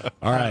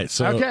 All right,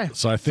 so Okay.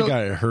 so I think So-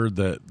 I heard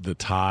that the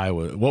tie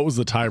was what was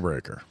the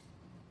tiebreaker?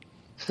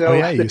 So Oh,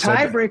 yeah, the you said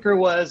that. tiebreaker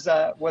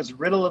was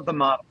Riddle of the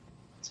Model.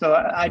 So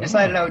I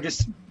decided I would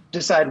just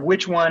decide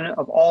which one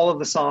of all of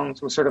the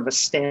songs was sort of a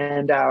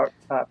standout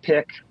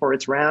pick for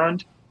its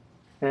round,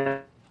 and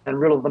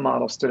Riddle of the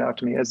Model stood out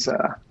to me as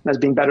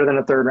being better than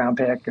a third round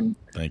pick, and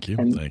Thank you,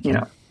 and thank you you.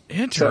 know,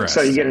 Interesting.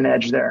 so you get an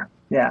edge there.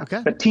 Yeah.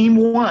 Okay. But Team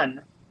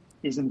 1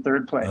 is in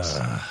third place.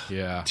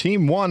 Yeah.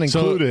 Team 1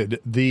 included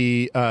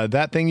the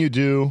That Thing You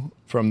Do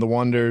from The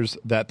Wonders,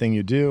 That Thing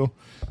You Do,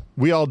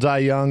 We All Die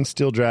Young,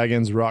 Steel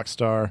Dragons,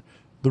 Rockstar,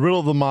 The Riddle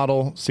of the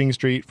Model, Sing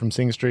Street from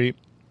Sing Street,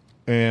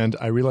 and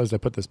I realized I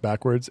put this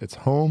backwards. It's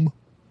Home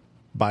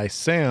by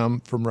Sam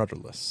from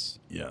Rudderless.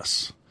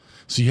 Yes.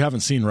 So you haven't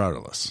seen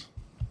Rudderless.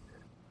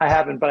 I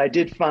haven't, but I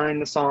did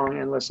find the song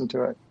and listen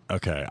to it.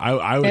 Okay.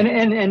 I would,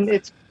 And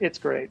it's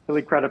great.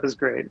 Billy Crudup is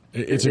great.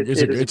 it's It a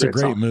is great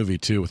song. movie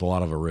too with a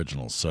lot of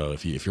originals. So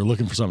if you're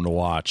looking for something to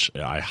watch,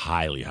 I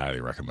highly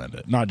recommend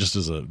it. Not just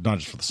for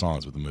the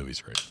songs, but the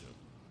movie's great too.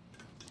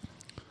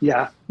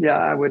 Yeah,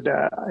 I would.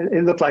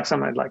 It looked like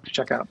something I'd like to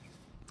check out.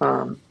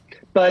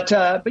 But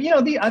you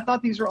know, I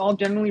thought these were all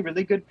generally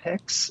really good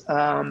picks.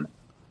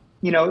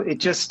 You know, it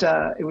just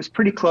it was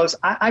pretty close.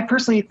 I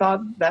personally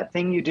thought That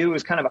Thing You Do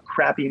was kind of a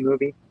crappy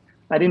movie.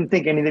 I didn't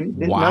think anything.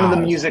 None of the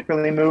music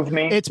really moved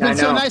me. It's been I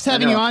so know, nice I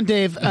having know. you on,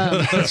 Dave.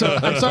 So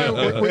I'm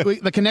sorry,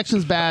 the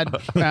connection's bad.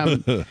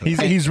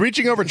 He's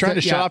reaching over trying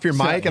to shut yeah, off your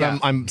so- mic, and yeah.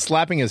 I'm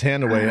slapping his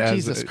hand away. as-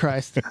 Jesus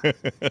Christ.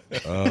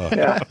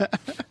 Yeah.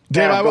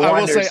 Dave, Yeah, I The will say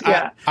Wonders,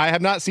 yeah. I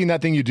have not seen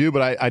That Thing You Do,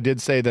 but I did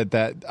say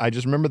that I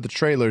just remember the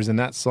trailers, and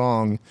that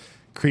song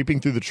creeping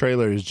through the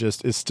trailer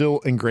is still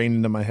ingrained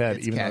into my head,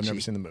 It's even though I've catchy.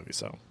 never seen the movie.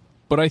 So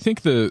But I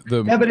think the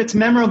Yeah, but it's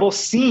memorable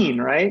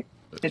scene, right?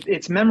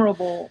 It's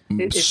memorable.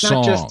 It's song.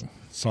 not just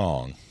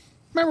Song.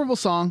 Memorable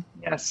song.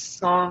 yes,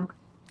 song.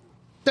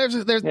 There's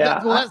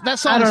Yeah, that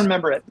song. I don't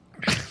remember it.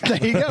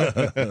 There you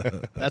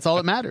go. That's all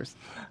that matters.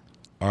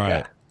 All right.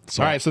 Yeah.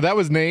 So, All right, so that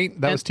was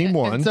Nate. That was team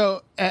one. And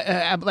so,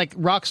 like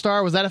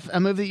Rockstar, was that a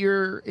movie that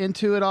you're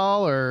into at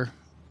all, or?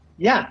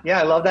 Yeah,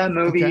 I love that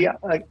movie.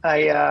 Okay.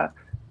 I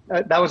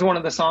that was one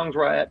of the songs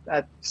where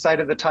at sight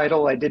of the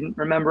title, I didn't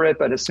remember it,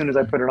 but as soon as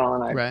I put it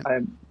on,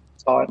 I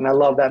saw it, and I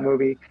love that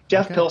movie.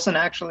 Jeff Pilson,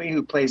 actually,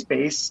 who plays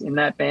bass in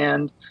that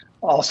band,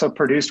 also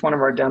produced one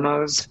of our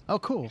demos. Oh,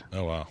 cool.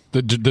 Oh, wow.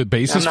 The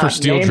basis I'm for not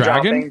Steel name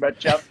Dragon. dropping, but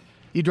Jeff.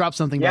 You dropped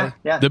something, Yeah, brother.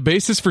 yeah. The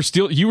basis for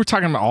Steel. You were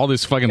talking about all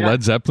this fucking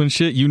Led Zeppelin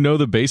shit. You know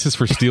the basis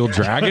for Steel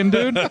Dragon,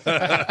 dude.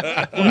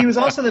 Well, he was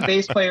also the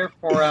bass player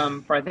for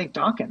I think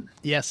Dokken,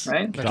 Yes.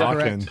 right? That's Dokken.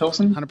 correct.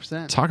 Pilson.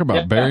 100%. Talk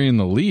about burying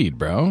the lead,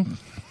 bro.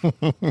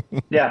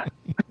 Yeah,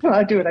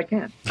 I do what I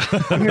can.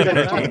 I'm here to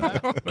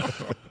entertain.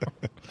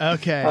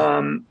 Okay.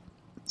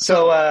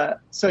 So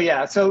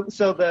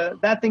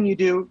that thing you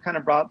do kind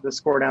of brought the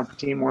score down for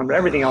team one, but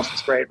everything else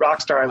was great.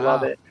 Rockstar, I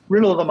love it.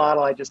 Riddle of the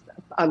Model,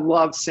 I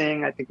love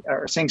Sing. I think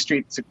Sing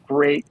Street is a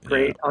great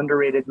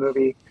underrated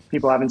movie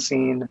people haven't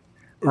seen.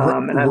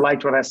 And I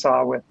liked what I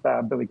saw with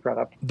Billy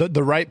Crudup.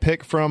 The right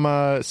pick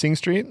from Sing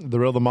Street, the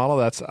real the model.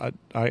 That's I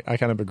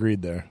kind of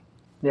agreed there.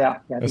 Yeah.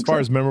 As far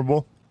as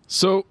memorable,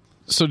 So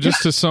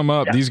just to sum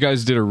up, these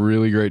guys did a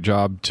really great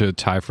job to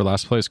tie for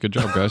last place. Good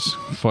job, guys.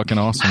 Fucking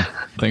awesome.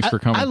 Thanks for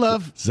coming. I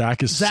love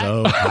Zach is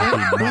so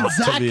happy when not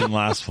Zach- to be in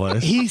last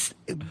place.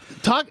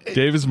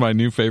 Dave is my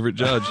new favorite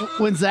judge.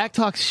 when Zach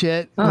talks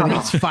shit when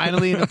it's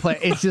finally into play.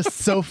 It's just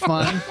so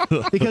fun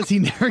because he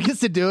never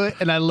gets to do it,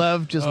 and I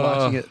love just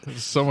watching it.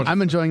 So much.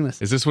 I'm enjoying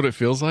this. Is this what it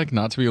feels like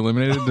not to be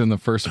eliminated in the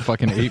first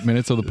fucking 8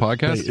 minutes of the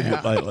podcast?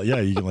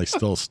 You can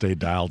still stay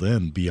dialed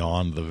in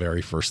beyond the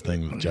very first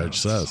thing the judge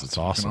says. It's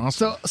awesome.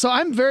 So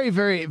I'm very,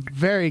 very,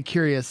 very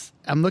curious.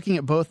 I'm looking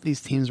at both these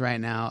teams right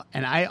now,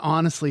 and I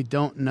honestly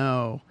don't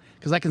know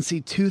because I can see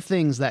two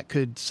things that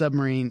could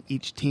submarine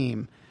each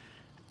team.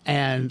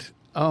 And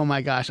oh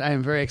my gosh, I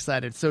am very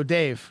excited. So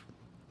Dave,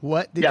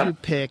 what did you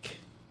pick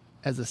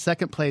as a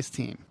second place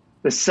team?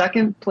 The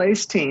second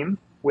place team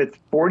with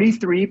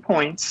 43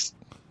 points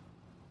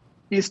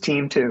is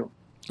Team 2.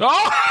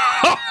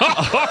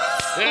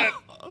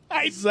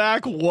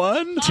 Zach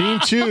won. Team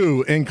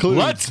 2 includes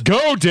Let's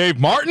go, Dave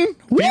Martin.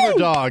 Fever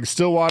Dog,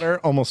 Stillwater,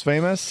 Almost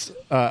Famous,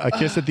 A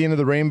Kiss at the End of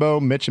the Rainbow,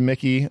 Mitch and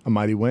Mickey, A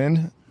Mighty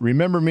Wind,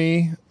 Remember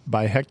Me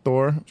by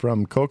Hector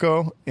from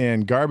Coco,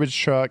 and Garbage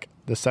Truck,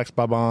 The Sex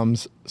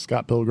Bob-Ombs,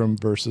 Scott Pilgrim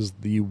versus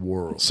the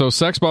World. So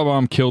Sex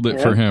Bob-Omb killed it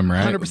for him,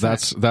 right?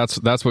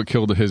 100%. That's what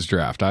killed his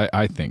draft.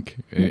 I think.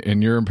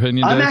 In your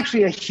opinion, I'm Dave?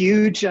 actually a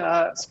huge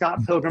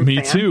Scott Pilgrim Me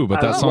fan. too,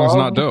 but that I song's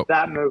not love dope.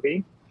 That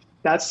movie.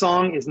 That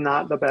song is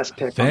not the best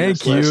pick. on Thank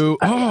this list. you.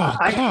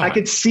 I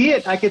could see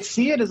it. I could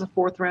see it as a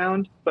fourth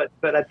round, but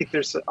I think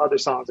there's other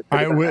songs. That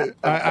could have been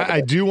I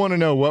do want to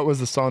know what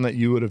was the song that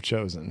you would have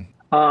chosen.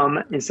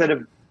 Instead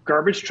of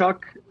Garbage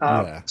Truck,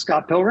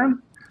 Scott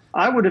Pilgrim,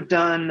 I would have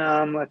done.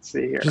 Let's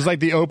see here. Just like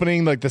the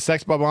opening, like the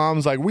Sex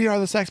Bob-Ombs, like we are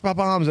the Sex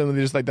Bob-Ombs, and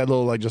just like that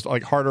little, like just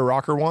like harder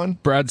rocker one.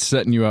 Brad's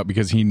setting you up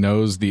because he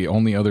knows the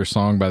only other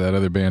song by that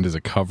other band is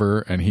a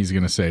cover, and he's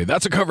going to say,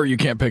 that's a cover, you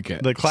can't pick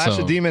it. The Clash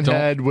So of Demon don't-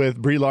 Head with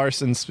Brie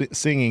Larson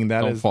singing.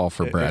 That Don't is fall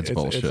for Brad's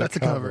bullshit. That's a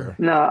cover.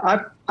 No,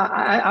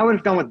 I would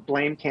have gone with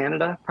Blame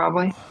Canada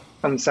probably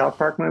from the South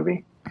Park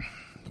movie.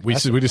 We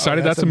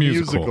decided that's a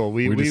musical.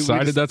 We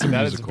decided that's a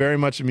that musical. is very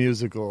much a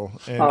musical,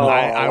 and Oh,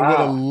 I would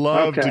have wow.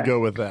 loved to Okay. go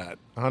with that.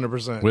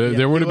 100%. Well,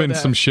 there would have you been would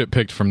some have. shit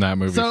picked from that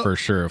movie for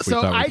sure if we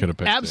thought we could have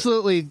picked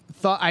absolutely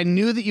thought I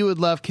knew that you would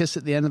love Kiss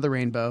at the End of the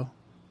Rainbow.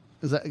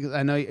 'Cause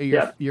I know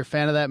you're a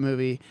fan of that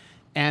movie,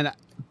 and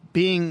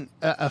being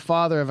a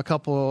father of a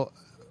couple,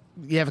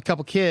 you have a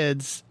couple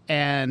kids,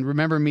 and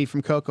Remember Me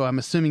from Coco. I'm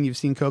assuming you've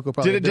seen Coco.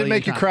 Probably Did it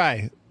make you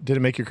cry? Did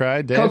it make you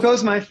cry, Dave?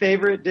 Coco's my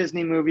favorite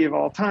Disney movie of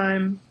all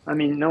time. I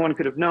mean, no one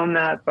could have known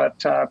that, but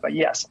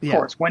yes, of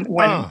course.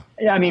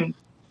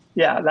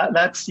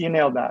 That's you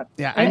nailed that.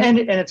 Yeah, and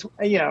it's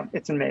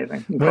it's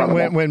amazing. Incredible.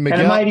 When Miguel-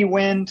 and A Mighty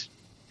Wind,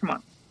 come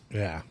on.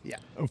 Yeah.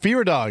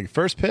 Fever Dog,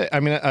 first pick. I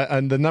mean,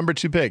 the number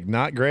 2 pick,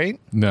 not great.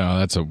 No,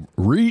 that's a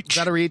reach.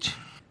 Is that a reach?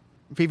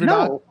 Fever No,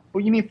 Dog?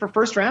 well, you mean for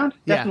first round?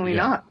 Yeah. Definitely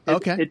Yeah. not.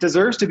 Okay. It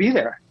deserves to be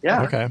there.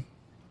 Yeah. Okay.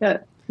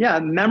 Yeah,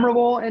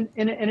 memorable and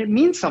it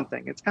means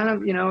something. It's kind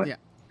of Yeah.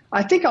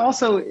 I think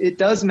also it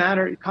does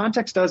matter.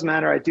 Context does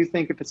matter. I do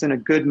think if it's in a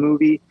good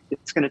movie,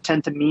 it's going to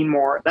tend to mean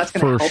more. That's going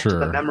For to help to sure.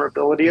 the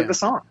memorability of the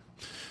song.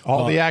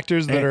 All the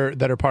actors that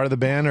are part of the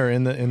band are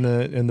in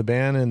the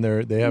band, and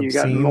they have You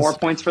got scenes. more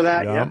points for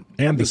that. Yeah,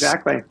 And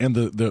exactly. And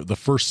the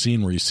first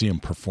scene where you see him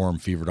perform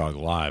Fever Dog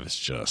live is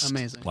just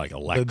Amazing. like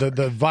electric.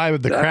 The vibe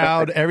of the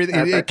crowd, Epic. everything.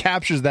 It Epic.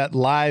 captures that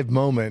live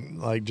moment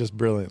like just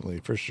brilliantly,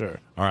 for sure.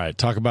 All right,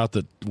 talk about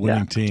the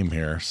winning team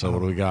here. So what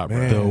do we got,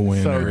 Brad? The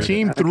winner. So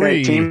team Okay,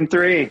 three team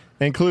 3.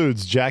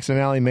 includes Jackson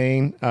Alley,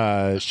 Maine,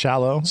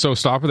 Shallow. So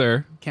stop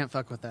there. Can't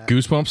fuck with that.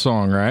 Goosebumps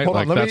song, right? Hold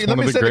like on, that's let one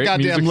me of the say the great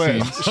goddamn music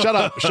list. scenes.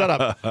 Shut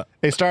up.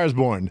 A Star is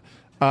Born.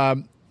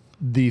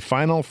 The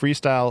final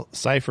freestyle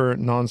cipher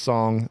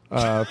non-song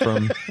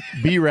from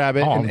B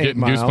Rabbit Oh, I'm and 8 getting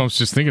Mile. goosebumps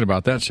just thinking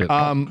about that shit.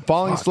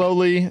 Falling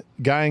Slowly,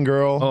 Guy and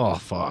Girl. Oh,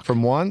 fuck.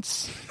 From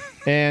Once,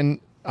 and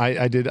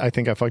I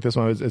think I fucked this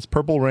one. It's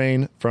Purple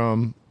Rain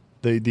from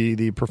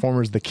the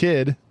performers The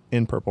Kid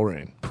in Purple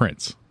Rain.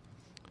 Prince.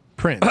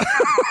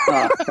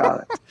 Oh,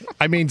 got it.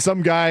 I mean,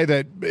 some guy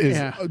that is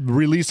Yeah.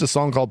 released a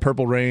song called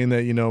Purple Rain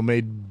that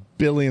made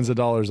billions of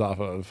dollars off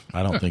of.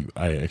 I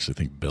actually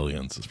think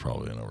billions is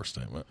probably an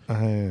overstatement.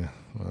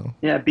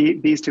 Yeah,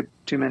 B's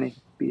too many.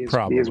 B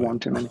is one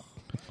too many.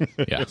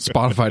 Yeah,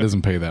 Spotify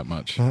doesn't pay that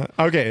much.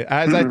 Okay,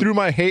 as I threw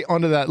my hate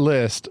onto that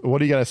list, what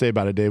do you got to say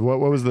about it, Dave? What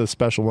was the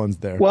special ones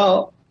there?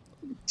 Well,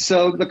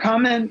 so the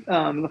comment,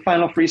 the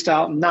final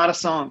freestyle, not a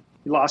song.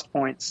 You lost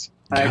points.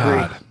 I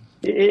God. agree.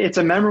 It's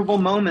a memorable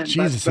moment.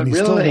 Jesus, but and he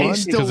still really, won?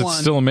 Still Because it's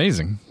won. still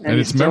amazing and he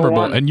it's still memorable,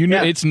 won. and you knew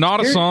Yeah. it's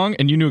not a Here- song,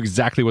 and you knew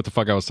exactly what the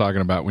fuck I was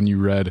talking about when you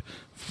read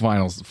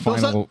final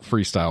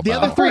freestyle The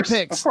battle. other three course,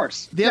 picks, of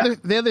course.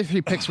 The other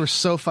three picks were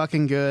so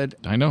fucking good.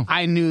 I know.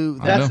 I knew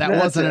I that know. that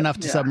That's wasn't it. enough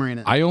to Yeah. submarine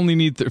it. I only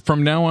need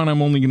from now on.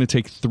 I'm only going to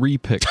take 3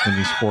 picks from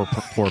these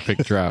four pick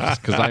drafts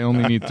because I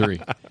only need 3.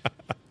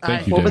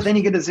 Thank you, Well, Dave. but then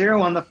you get a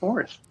 0 on the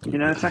 4th.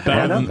 It's not going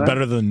to add up.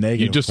 Better than negative.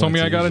 You just told me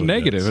points I got a usually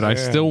negative, gets. and I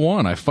still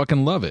won. I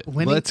fucking love it.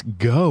 Winning- Let's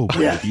go,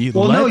 Yeah. baby.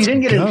 Well, no, you Let's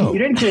didn't get go. you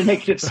didn't get a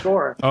negative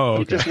score. Oh,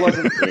 okay. It just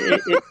wasn't.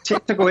 It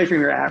took away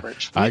from your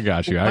average. I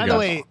got you. By the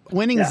way,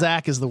 winning Yeah.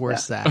 Zach is the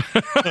worst Zach.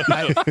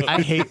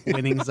 I hate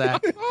winning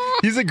Zach.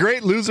 He's a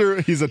great loser.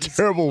 He's a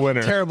terrible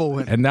winner. Terrible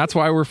winner. And that's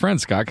why we're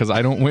friends, Scott, because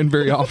I don't win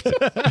very often.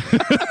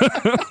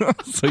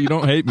 So you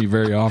don't hate me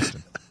very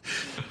often.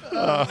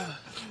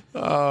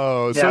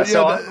 Oh, Yeah.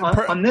 So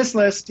the- on this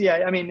list,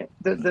 yeah, I mean,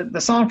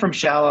 the song from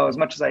 "Shallow," as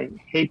much as I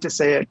hate to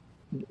say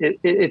it,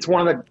 it's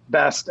one of the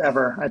best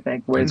ever. I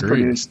think the way it's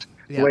Agreed. produced,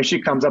 Yeah. the way she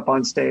comes up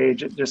on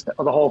stage, just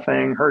the whole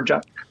thing, her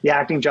job, the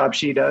acting job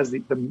she does,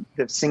 the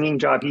singing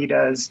job he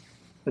does,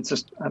 it's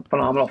just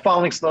phenomenal.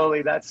 Falling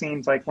Slowly, that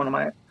seems like one of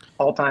my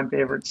all-time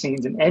favorite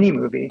scenes in any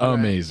movie.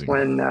 Amazing.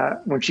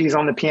 When she's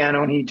on the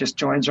piano and he just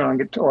joins her on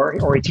guitar,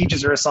 or he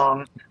teaches her a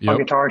song Yep. on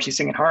guitar, she's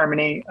singing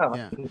harmony. Oh,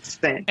 Yeah.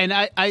 insane. And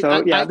I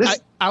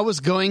was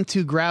going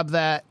to grab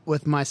that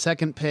with my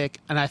second pick,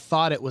 and I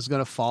thought it was going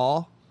to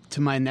fall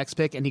to my next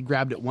pick, and he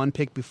grabbed it one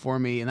pick before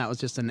me, and that was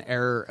just an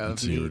error of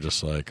So you me. were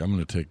just like, I'm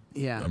going to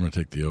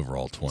take the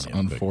overall 20. It's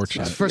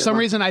unfortunate. For some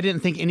reason, I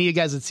didn't think any of you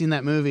guys had seen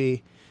that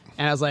movie,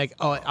 and I was like,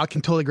 "Oh, I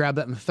can totally grab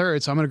that in the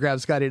third." So I'm going to grab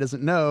Scotty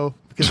doesn't know,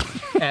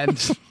 and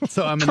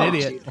so I'm an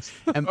idiot.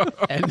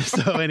 And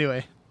so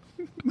anyway,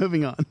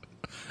 moving on.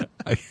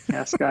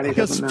 Yeah, Scotty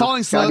Because doesn't know.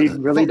 Falling Slow- Scotty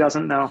really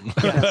doesn't know.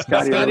 Yeah,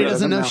 Scotty really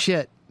doesn't know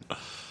shit.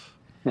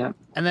 Yeah.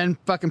 And then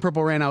fucking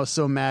Purple Rain, I was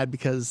so mad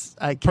because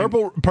I can't,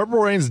 Purple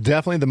Rain's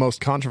definitely the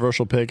most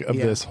controversial pick of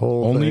Yeah. this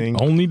whole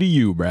thing. Only to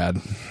you, Brad.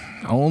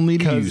 Only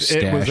to you, Because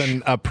it was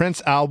Stash. a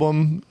Prince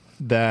album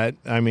that,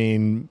 I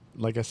mean,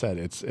 like I said,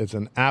 it's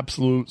an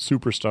absolute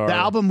superstar. The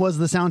album was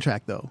the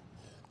soundtrack, though,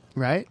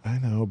 right? I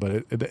know, but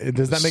it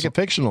does that make it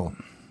fictional?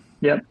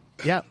 Yep.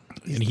 Yeah.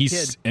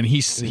 and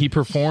he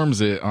performs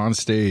it on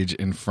stage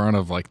in front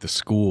of like the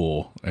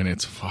school, and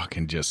it's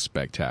fucking just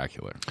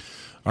spectacular.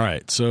 All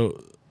right,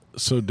 so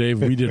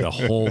Dave, we did a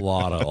whole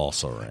lot of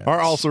also rans. Our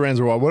also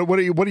rans were what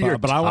are your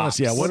but I want to tops?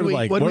 see. Yeah, What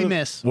did we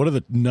miss? What are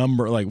the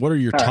number? Like, what are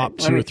your All right, top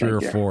let 2 me or 3 or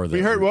think here. 4? That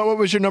We heard what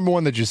was your number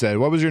one that you said?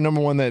 What was your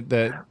number one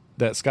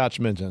that Scotch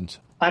mentioned?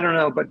 I don't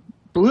know, but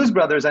Blues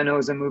Brothers, I know,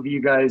 is a movie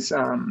you guys,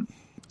 some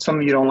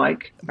of you don't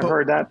like. I've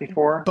heard that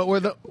before. But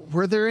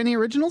were there any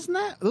originals in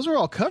that? Those were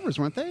all covers,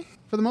 weren't they?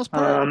 For the most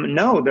part.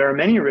 No, there are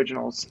many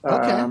originals.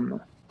 Okay.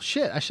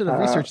 Shit, I should have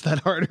researched that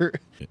harder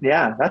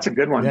Yeah, that's a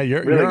good one. Yeah,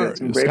 you're really good.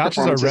 Some great Scotch is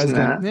our performances in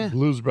resident that. Yeah.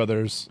 Blues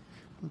Brothers.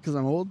 because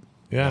I'm old.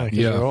 Yeah, 'cause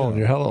Yeah. you're old.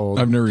 You're hella old.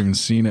 I've never even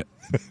seen it.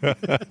 I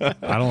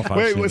don't know if I've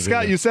Wait, seen it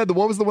Scott, either. you said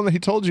what was the one that he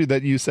told you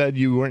that you said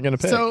you weren't going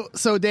to pick?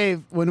 So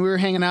Dave, when we were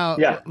hanging out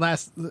Yeah.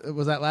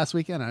 was that last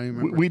weekend? I don't even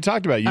remember. we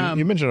talked about it.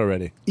 You mentioned it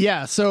already.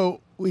 Yeah,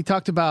 so we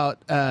talked about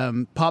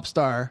Pop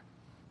Star.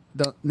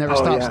 Don't never Oh,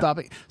 stop yeah.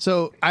 stopping.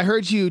 So I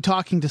heard you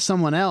talking to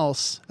someone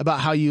else about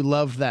how you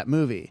loved that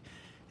movie,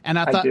 and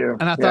I thought do,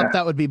 yeah. yeah.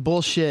 that would be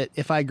bullshit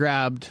if I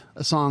grabbed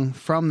a song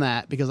from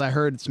that because I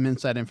heard some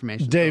inside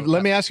information. Dave, So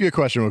let me ask you a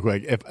question real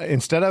quick. If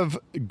instead of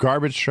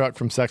Garbage Truck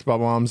from Sex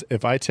Bob-Ombs,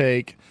 if I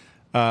take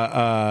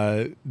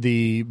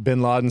the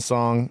Bin Laden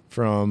song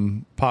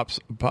from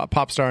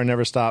Pop Star,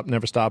 Never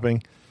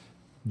Stopping,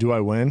 do I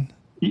win?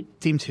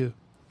 Team 2.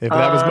 If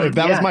that was my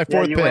yeah,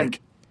 fourth you win.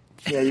 pick,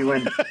 Yeah, you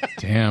win.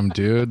 Damn,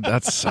 dude,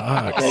 that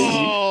sucks.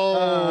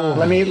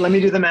 Let me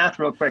do the math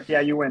real quick.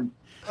 Yeah, you win.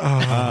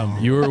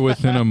 You were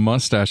within a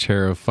mustache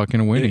hair of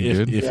fucking winning,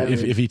 dude.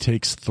 If he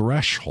takes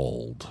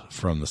Threshold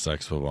from the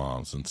Sex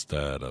Bombs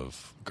instead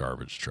of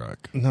Garbage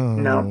Truck.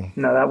 No,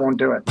 that won't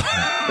do it.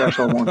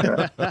 Threshold won't do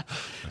it.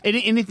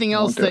 Anything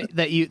else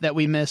that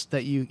we missed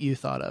that you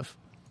thought of?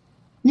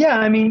 Yeah,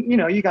 I mean,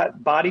 you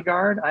got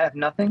Bodyguard. I Have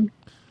Nothing.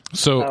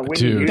 So, Whitney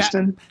dude,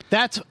 Houston.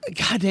 That's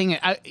God dang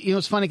it.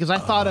 It's funny because I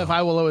thought of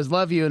I Will Always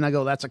Love You, and I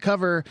go, that's a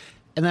cover.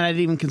 And then I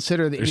didn't even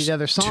consider any of the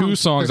other songs. two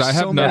songs, There's I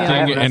Have so many.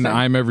 Nothing and Nothing.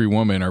 I'm Every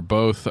Woman, are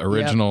both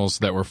originals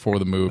that were for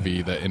the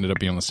movie that ended up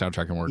being on the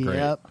soundtrack and were great.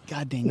 Yep.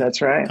 God dang it.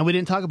 That's right. And we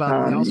didn't talk about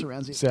anything else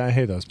around. See, I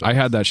hate those. I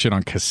had that shit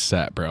on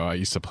cassette, bro. I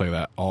used to play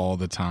that all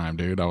the time,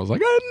 dude. I was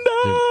like,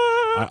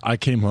 oh, no. I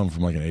came home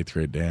from like an 8th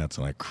grade dance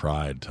and I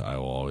cried to I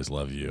Will Always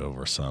Love You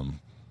over some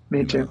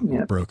Me too.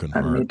 Yeah. broken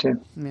Me heart.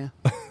 too. Yeah.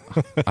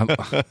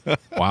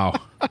 Wow.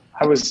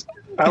 I was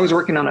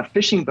working on a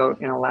fishing boat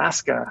in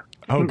Alaska.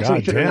 Oh,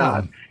 believe it or goddamn.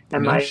 not.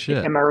 And No my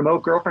shit. and my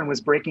remote girlfriend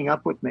was breaking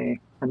up with me,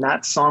 and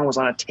that song was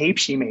on a tape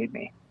she made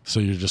me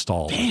So you're just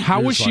all. How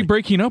you're was just she like-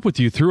 breaking up with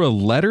you? Through a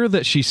letter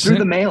that she through sent?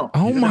 the mail.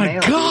 Oh, Through the my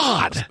mail.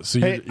 God. So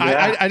Hey, you,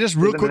 I just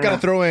real Through the quick got to mail.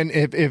 throw in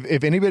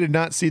if anybody did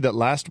not see that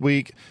last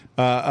week,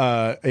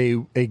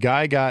 a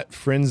guy got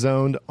friend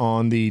zoned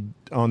on the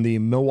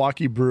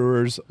Milwaukee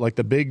Brewers, like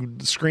the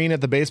big screen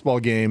at the baseball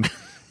game.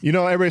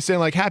 Everybody's saying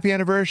like "Happy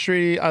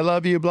anniversary, I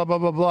love you," blah blah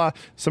blah blah.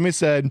 Somebody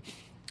said,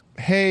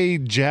 "Hey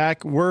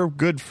Jack, we're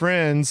good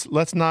friends.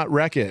 Let's not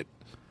wreck it."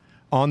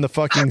 On the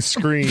fucking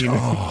screen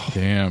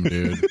Damn,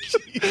 dude.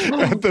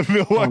 at the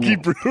Milwaukee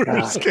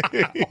Brewers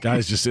game.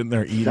 guys just sitting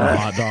there eating a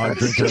hot dog,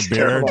 drinking a just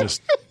beer, terrible.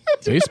 just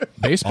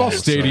Baseball All of a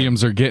sudden.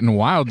 stadiums are getting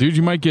wild, dude.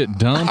 You might get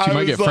dumped. You I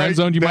might get was friend like,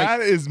 zoned. You that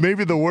might. is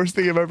maybe the worst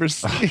thing I've ever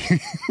seen.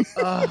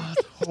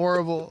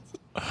 Horrible.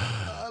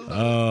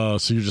 oh,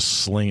 so you're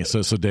just slinging.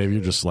 So Dave,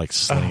 you're just like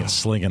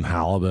slinging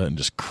halibut and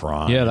just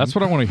crying. Yeah, that's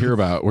what I want to hear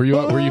about. Were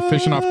you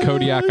fishing off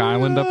Kodiak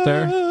Island up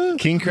there?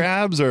 King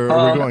crabs, or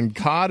are we going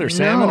cod or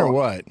salmon no. or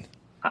what?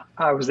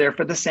 I was there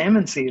for the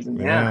salmon season.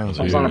 Yeah,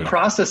 I was on a dude.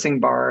 processing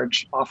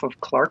barge off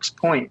of Clark's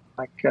Point,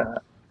 like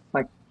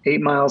 8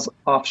 miles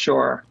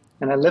offshore,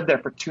 and I lived there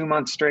for 2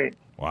 months straight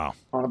Wow.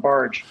 on a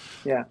barge.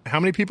 Yeah, How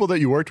many people that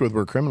you worked with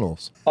were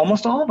criminals?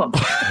 almost all of them.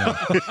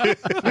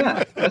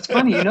 Yeah, that's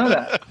funny. You know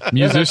that.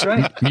 Yeah, that's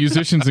right.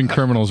 Musicians and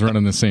criminals run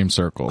in the same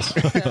circles.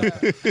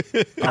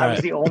 I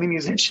was the only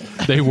musician.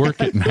 They work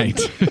at night.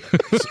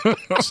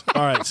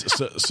 All right.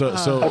 So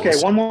Okay,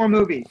 one more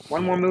movie.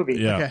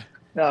 Yeah.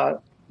 Okay.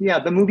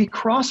 The movie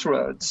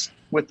Crossroads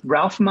with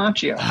Ralph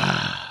Macchio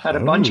had a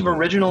bunch of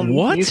original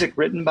What? music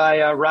written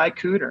by Ry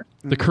Cooder.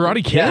 The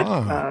Karate Kid?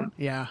 Yeah,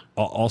 Yeah.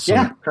 Also,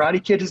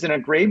 Karate Kid is in a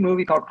great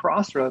movie called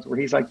Crossroads, where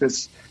he's like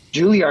this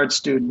Juilliard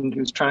student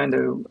who's trying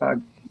to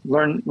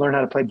learn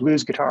how to play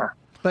blues guitar.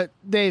 But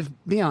Dave,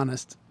 be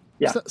honest.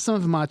 Yeah. Some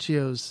of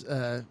Macchio's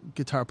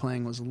guitar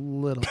playing was a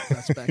little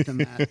suspect in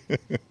that.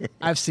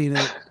 I've seen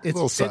it.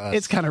 Little It's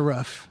sus. kind of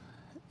rough,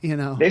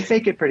 They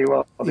fake it pretty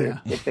well, dude. Yeah.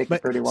 They fake But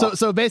it pretty well.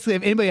 so basically,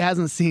 if anybody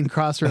hasn't seen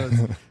Crossroads,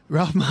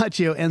 Ralph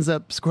Macchio ends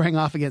up squaring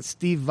off against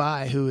Steve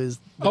Vai, who is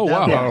the Oh,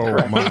 wow.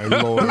 devil. Oh my Who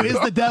lord! is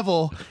the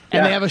devil, and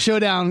Yeah. they have a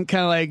showdown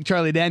kind of like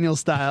Charlie Daniels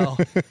style,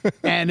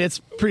 and it's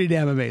pretty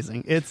damn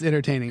amazing. It's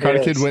entertaining. Karate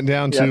It Kid is. went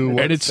down Yeah. to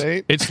what And it's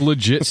state?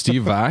 legit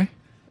Steve Vai.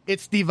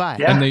 It's Steve Vai.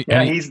 yeah, and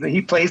they-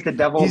 he plays the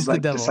devil's He's the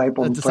devil,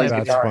 disciple a who plays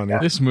disciple. guitar. That's funny. Yeah.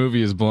 This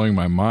movie is blowing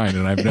my mind,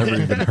 and I've never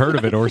even heard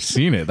of it or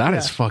seen it. That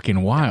is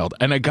fucking wild.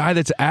 And a guy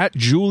that's at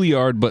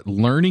Juilliard but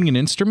learning an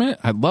instrument,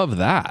 I love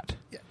that.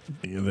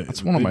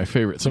 That's one of my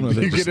favorite Some of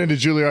things. the- You get into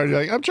Juilliard, you're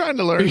like, I'm trying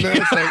to learn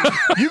this. Like,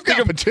 you've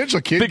got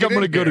potential, kid. I think I'm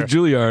going to go to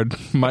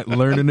Juilliard, might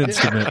learn an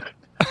instrument.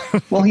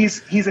 Well,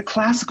 he's a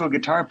classical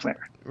guitar player,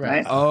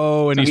 right?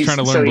 Oh, and So he's trying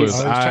to learn so blues.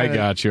 he's- I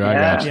got you. I Yeah,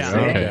 got you. yeah,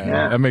 Okay,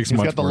 yeah. that makes He's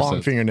much got the more long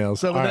sense. fingernails.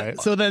 So, All then,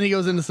 right. so then he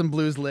goes into some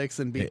blues licks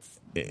and beats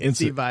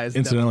Steve Vai's.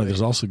 Incidentally, devil.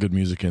 there's also good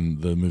music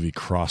in the movie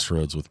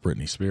Crossroads with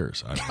Britney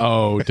Spears.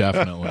 Oh,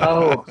 definitely.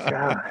 Oh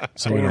God!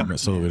 So we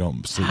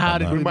don't sleep How on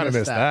did that. we might have miss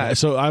missed that? that.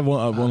 So I have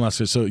one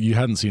last. So you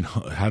hadn't seen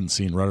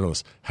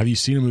Rudderless. Have you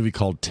seen a movie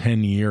called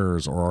 10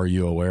 Years, or are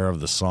you aware of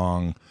the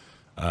song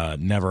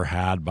 "Never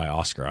Had" by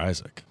Oscar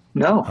Isaac?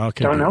 No,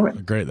 Okay, don't good. know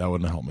it. Great, that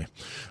wouldn't help me.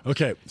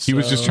 Okay, He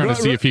was just trying to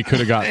see if he could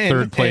have got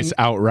third place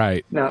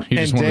outright. No. He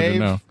just And wanted Dave, to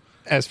know.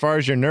 as far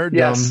as your nerddom,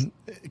 Yes.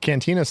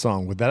 Cantina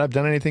song, would that have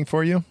done anything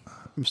for you?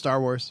 From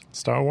Star Wars.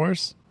 Star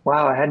Wars?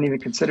 Wow, I hadn't even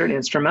considered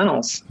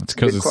instrumentals. It's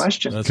because Good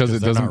question. That's- because it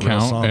they're doesn't not real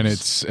count,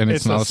 songs. and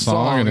it's not a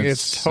song, and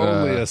it's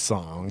totally uh, a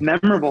song.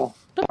 Memorable,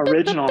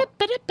 original.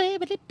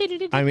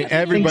 I mean,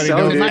 everybody so.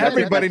 knows. In my head,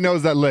 Everybody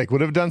knows that lick.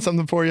 Would it have done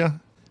something for you?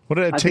 Would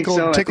it have I think tickled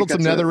so. I tickled think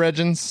some that's nether it.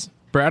 regions?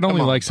 Brad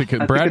only likes it. I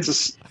think Brad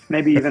it's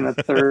maybe even a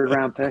third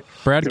round pick.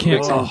 Brad Good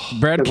can't song.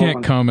 Brad Good can't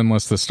one. come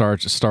unless the Star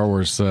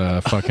Wars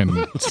fucking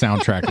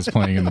soundtrack is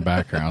playing in the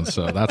background.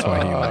 So that's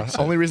why he likes it.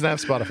 Only reason I have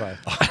Spotify.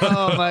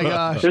 Oh my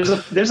gosh. There's a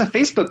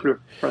Facebook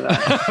group for that.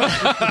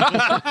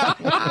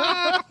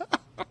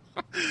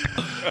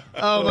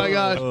 Oh my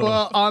gosh.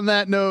 Well, on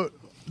that note,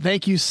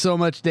 thank you so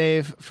much,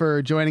 Dave,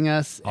 for joining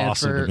us.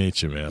 Awesome to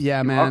meet you, man.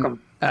 Yeah, man.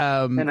 Welcome.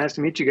 And nice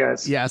to meet you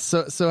guys. Yeah,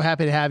 so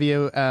happy to have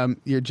you.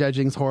 Your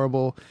judging's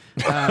horrible,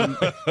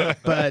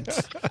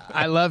 but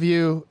I love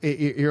you.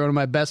 You're one of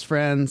my best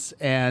friends,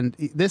 and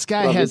this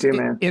guy Love you has too,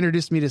 man.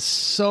 introduced me to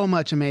so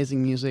much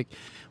amazing music.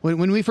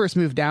 When we first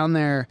moved down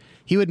there,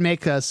 he would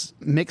make us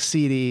mix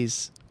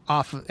CDs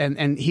off,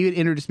 and he would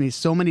introduce me to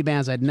so many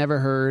bands I'd never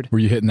heard. Were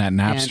you hitting that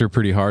Napster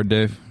pretty hard,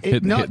 Dave?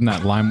 Hitting that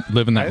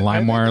living that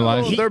LimeWire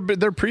life?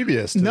 They're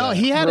previous. To No, that.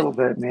 he had A little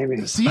bit,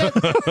 maybe.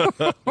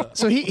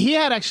 So he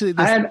had actually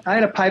this, I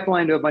had a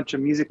pipeline to a bunch of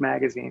music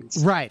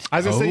magazines. right. I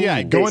was gonna say,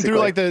 yeah, going through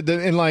like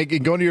Basically. and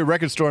like going to your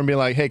record store and being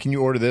like, hey, can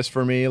you order this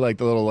for me? Like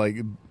the little like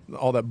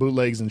all that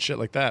bootlegs and shit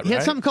like that. He had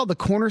right? something called the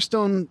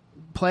Cornerstone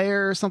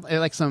Player or something,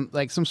 like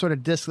some sort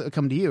of disc that would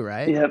come to you,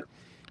 right? Yep.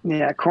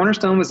 Yeah,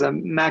 Cornerstone was a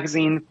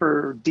magazine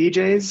for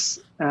DJs,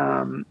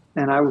 and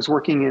I was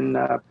working in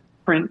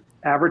print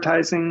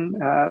advertising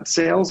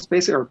sales,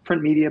 basically, or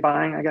print media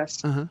buying, I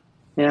guess. Uh-huh.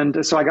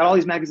 And so I got all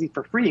these magazines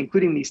for free,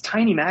 including these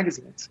tiny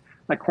magazines.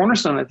 Like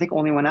Cornerstone, I think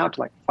only went out to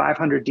like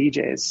 500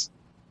 DJs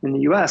in the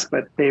U.S.,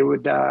 but they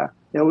would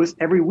it was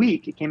every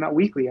week. It came out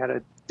weekly. It had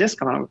a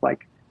disc on it with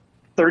like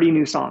 30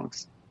 new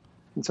songs.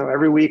 And so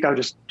every week I would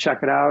just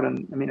check it out,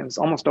 and I mean, it was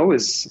almost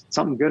always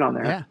something good on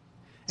there. Yeah.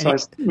 So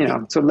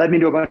so it led me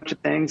to a bunch of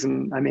things,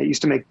 and I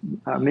used to make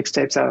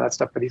mixtapes out of that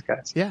stuff for these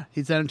guys. Yeah,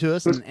 he sent them to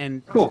us,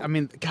 and cool. I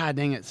mean, God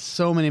dang it,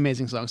 so many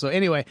amazing songs. So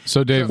anyway,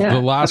 So, Dave, Yeah, the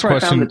last that's where I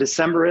question. found the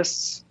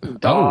Decemberists,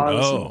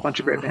 Dogs, oh. and a bunch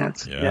of great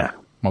bands. Yeah.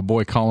 My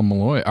boy Colin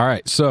Malloy. All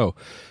right, so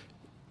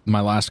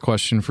my last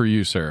question for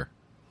you, sir.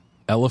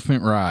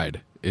 Elephant Ride,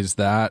 is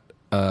that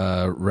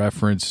a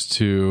reference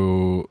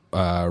to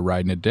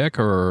riding a dick,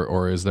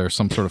 or is there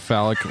some sort of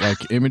phallic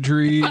like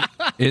imagery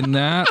in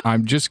that?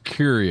 I'm just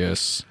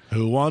curious.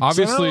 Who wants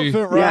Obviously- an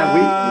elephant Yeah,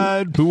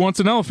 ride? Who wants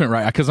an elephant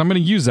ride? Because I'm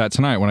going to use that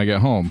tonight when I get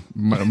home.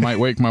 Might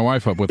wake my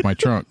wife up with my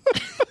trunk.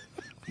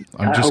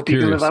 I'm I just hope you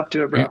can curious. live up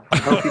to it, bro. I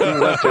hope you can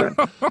live up to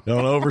it.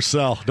 Don't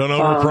oversell. Don't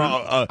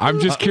overpro. I'm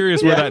just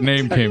curious where yeah, that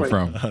name came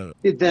exactly.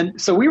 from.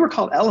 So we were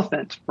called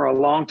Elephant for a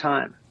long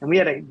time, and we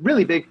had a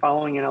really big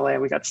following in LA.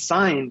 We got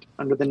signed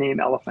under the name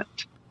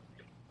Elephant,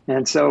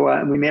 and so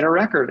and we made a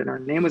record, and our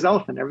name was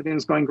Elephant. Everything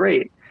was going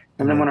great,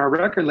 and then when our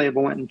record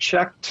label went and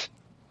checked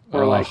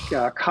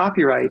for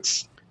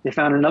copyrights, they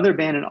found another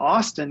band in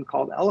Austin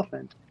called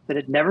Elephant that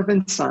had never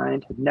been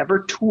signed, had never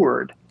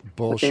toured.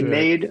 Bullshit. But they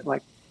made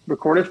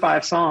recorded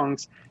 5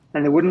 songs,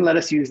 and they wouldn't let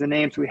us use the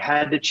name, so we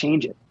had to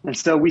change it. And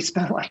so we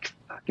spent like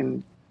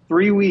fucking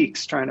 3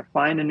 weeks trying to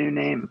find a new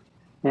name.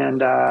 And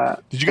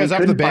Did you guys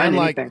and offer the couldn't band find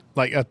like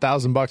anything.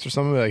 $1,000 or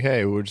something? Like,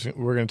 hey, we're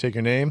going to take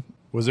your name.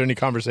 Was there any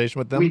conversation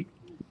with them?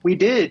 We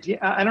did. Yeah,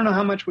 I don't know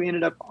how much we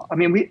ended up. I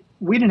mean,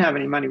 we didn't have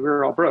any money. We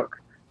were all broke.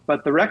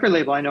 But the record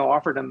label I know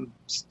offered them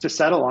to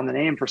settle on the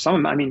name for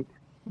some. I mean,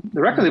 the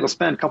record label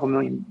spent a couple $1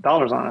 million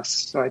on us,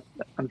 so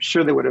I'm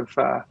sure they would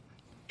have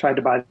tried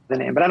to buy the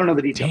name. But I don't know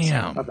the details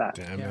Damn. of that.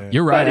 Damn it.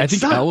 You're right. But it I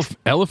think sucked.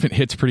 Elephant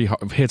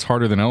hits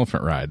harder than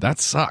Elephant Ride. That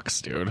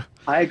sucks, dude.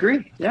 I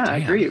agree. Yeah, I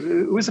Damn. agree.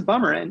 It was a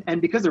bummer,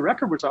 and because the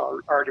record was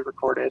already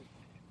recorded,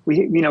 we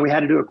had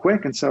to do it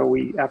quick, and so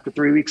after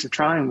 3 weeks of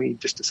trying, we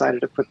just decided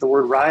to put the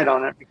word "ride"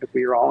 on it because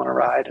we were all on a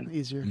ride. And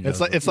easier.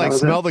 It's like was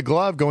Smell it. the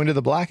Glove going to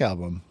the Black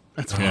Album.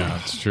 Yeah,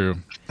 that's true.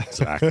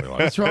 Exactly. Like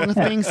What's wrong with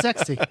being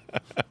sexy?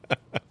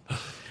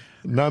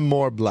 None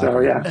more black. so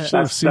yeah, Should've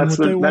that's seen what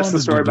they the wanted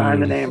story to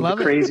behind do. the name. Love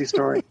The it. crazy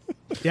story.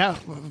 Yeah,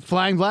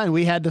 Flying Blind.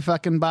 We had to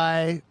fucking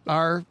buy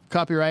our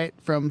copyright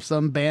from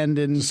some band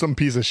in Some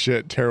piece of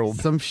shit. Terrible.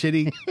 some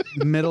shitty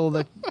middle of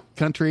the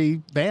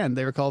country band.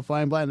 They were called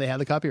Flying Blind. They had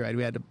the copyright.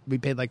 We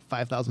paid like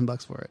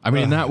 $5,000 for it. I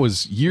mean, that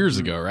was years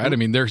ago, right? I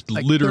mean, there's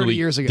Like 30 literally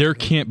years ago. there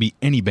can't be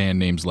any band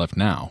names left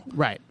now.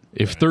 Right,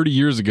 If 30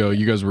 years ago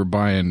you guys were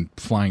buying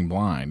Flying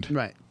Blind,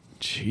 right.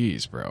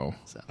 jeez, bro.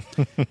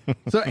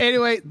 So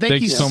anyway,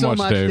 thank you so much,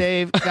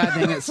 Dave. God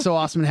dang it, so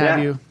awesome to have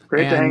Yeah, you.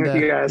 great to hang with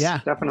And, you guys. Yeah,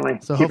 Definitely.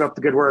 So Keep hope- up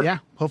the good work. yeah.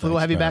 Hopefully, we'll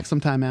have you man. back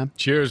sometime, man.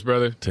 Cheers,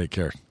 brother. take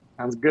care.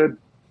 Sounds good.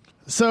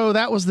 So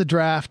that was the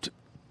draft,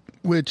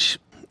 which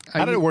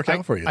How did it work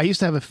out for you? I used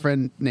to have a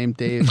friend named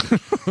Dave,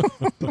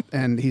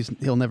 and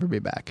he'll never be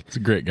back. He's a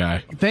great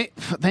guy.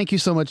 Thank you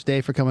so much,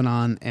 Dave, for coming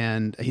on,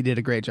 and he did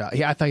a great job.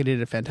 I thought he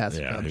did a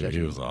fantastic Yeah, job. he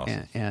judging. was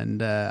awesome.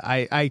 And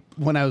I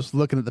when I was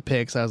looking at the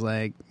picks, I was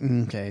like,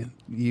 okay,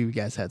 you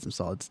guys had some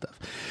solid stuff.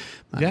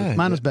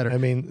 Mine was better. I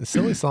mean,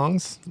 silly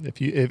songs.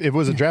 If it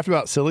was a draft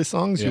about silly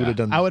songs, you Yeah. would have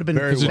done. I would have been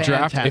very It was a well.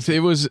 draft. If Fantastic. it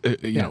was,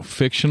 know,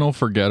 fictional,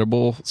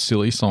 forgettable,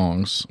 silly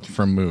songs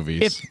from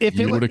movies, If it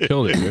you would- would have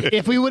killed it. Dude.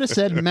 If we would have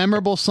said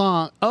memorable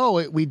song,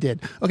 we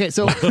did. Okay,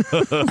 so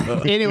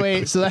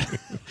anyway, so that,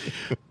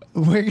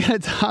 we're going to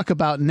talk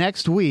about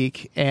next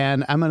week,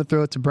 and I'm going to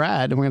throw it to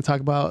Brad, and we're going to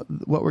talk about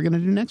what we're going to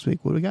do next week.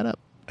 What do we got up?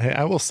 Hey,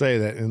 I will say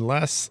that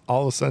unless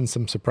all of a sudden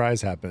some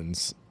surprise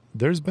happens,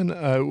 there's been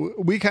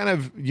we kind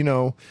of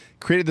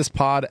created this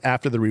pod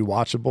after the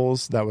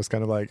rewatchables. That was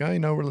kind of like,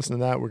 we're listening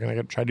to that. We're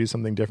gonna try to do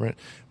something different.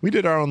 We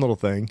did our own little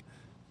thing.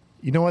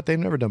 You know what? They've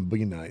never done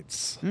Boogie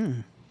Nights.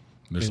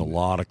 There's a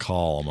lot of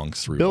call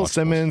amongst three. Bill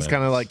Simmons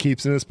kind of like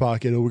keeps in his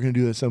pocket, oh, we're going to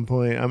do it at some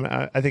point.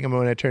 I think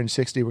when I turn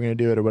 60, we're going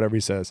to do it, or whatever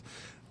he says.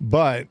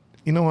 But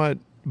you know what?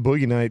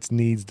 Boogie Nights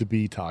needs to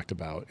be talked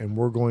about, and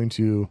we're going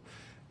to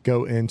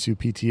go into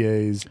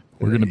PTA's.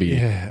 We're going to be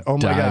oh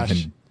my gosh,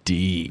 diving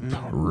deep,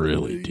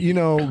 really deep.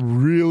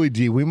 Really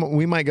deep.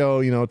 We might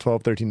go,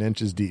 12, 13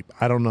 inches deep.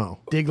 I don't know.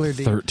 Diggler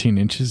deep. 13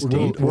 inches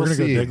deep. We're going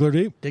to go Diggler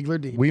deep? Diggler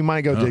deep. We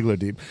might go Diggler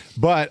deep.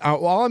 But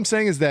all I'm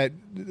saying is that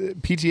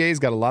PTA's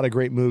got a lot of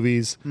great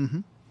movies. Mm-hmm.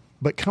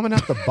 But coming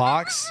out the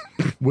box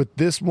with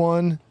this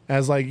one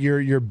as like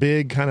your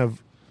big kind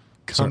of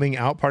coming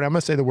out party. I'm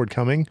going to say the word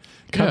coming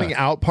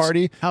out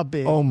party. How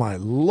big? Oh my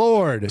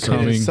Lord.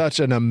 It's such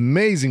an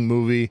amazing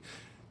movie.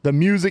 The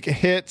music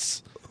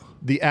hits.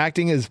 The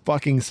acting is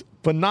fucking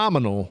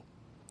phenomenal.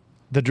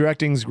 The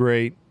directing's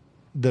great.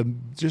 The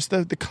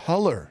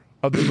color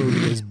of the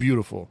movie is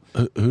beautiful.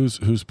 Who's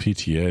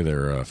PTA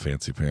there,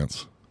 Fancy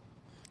Pants?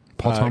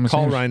 Paul Thomas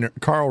Carl Anderson?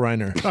 Reiner. Carl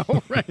Reiner.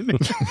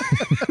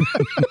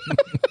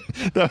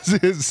 That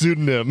was his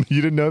pseudonym.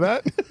 You didn't know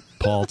that?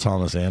 Paul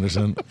Thomas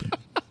Anderson.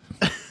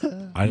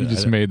 I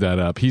just made that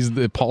up. He's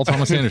the Paul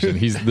Thomas Anderson.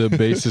 He's the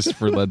bassist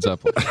for Led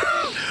Zeppelin.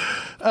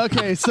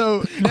 Okay,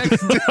 so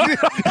next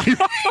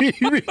He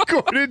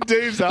recorded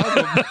Dave's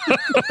album.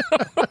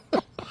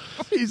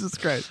 Jesus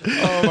Christ.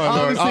 Oh my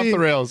Lord. Off the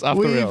rails.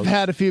 We've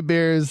had a few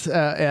beers,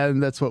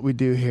 and that's what we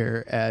do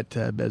here at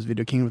Bev's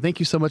Video Kingdom. Thank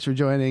you so much for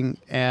joining,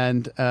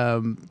 and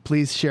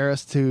please share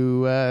us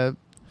to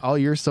all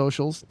your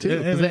socials too,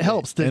 because it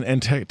helps.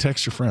 And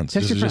text your friends.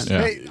 Text your friends.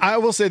 Hey, I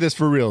will say this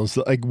for reals.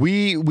 Like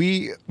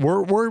we're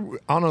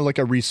on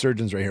a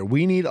resurgence right here.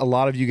 We need a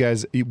lot of you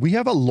guys. We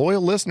have a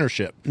loyal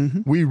listenership.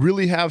 Mm-hmm. We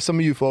really have some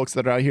of you folks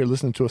that are out here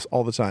listening to us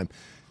all the time.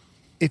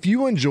 If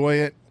you enjoy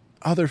it,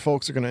 other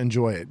folks are going to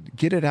enjoy it.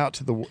 Get it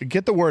out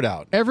get the word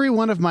out. Every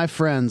one of my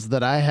friends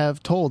that I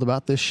have told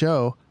about this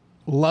show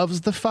loves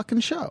the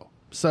fucking show.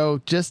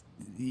 So just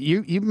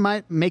you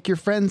might make your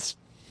friends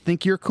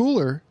think you're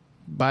cooler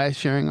by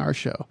sharing our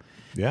show.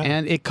 Yeah.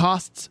 And it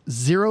costs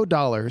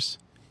 $0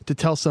 to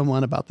tell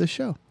someone about this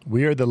show.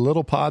 We are the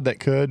little pod that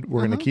could.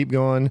 We're going to keep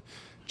going.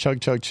 Chug,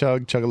 chug,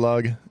 chug, chug a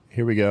lug.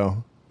 Here we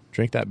go.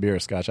 Drink that beer,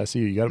 Scotch. I see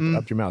you. You got it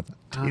up your mouth.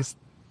 Taste.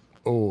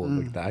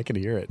 Look at that. I can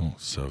hear it. Oh,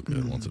 so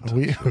good. Once it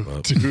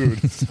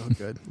Dude. So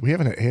good. We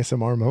haven't had an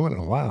ASMR moment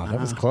in a while. That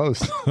was close.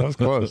 That was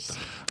close.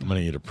 I'm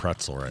going to eat a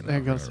pretzel right now. There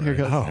it goes. Right, Here it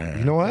goes. Oh,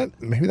 you know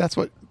what? Maybe that's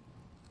what.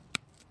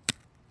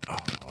 Oh,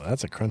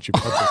 that's a crunchy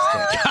pretzel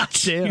stick. God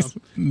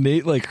damn.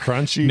 Nate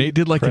Crunchy Nate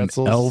did like an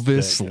pretzel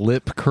Elvis stick.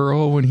 lip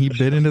curl when he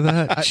bit into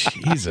that.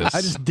 Jesus.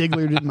 I just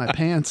digglered in my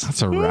pants.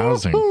 That's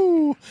arousing.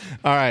 All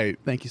right.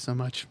 Thank you so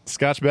much.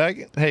 Scotch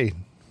Bag. Hey,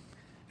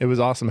 it was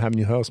awesome having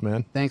you host,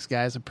 man. Thanks,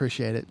 guys.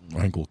 Appreciate it.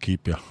 I think we'll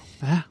keep you.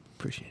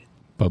 Appreciate it.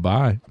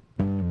 Bye-bye.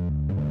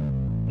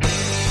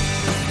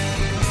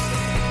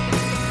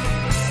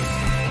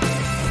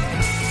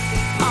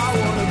 I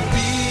wanna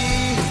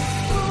be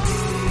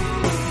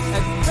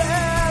at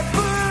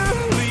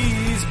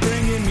Beverly's,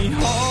 bringing me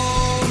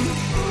home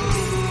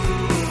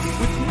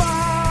with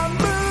my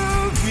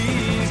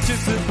movies,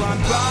 just a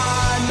blind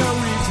by, no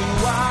reason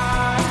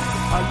why.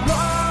 I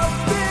love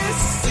this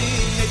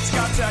scene. It's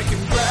got Zach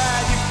and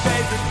Brad, your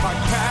favorite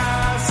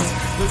podcast.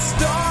 Let's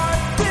start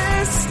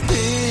this.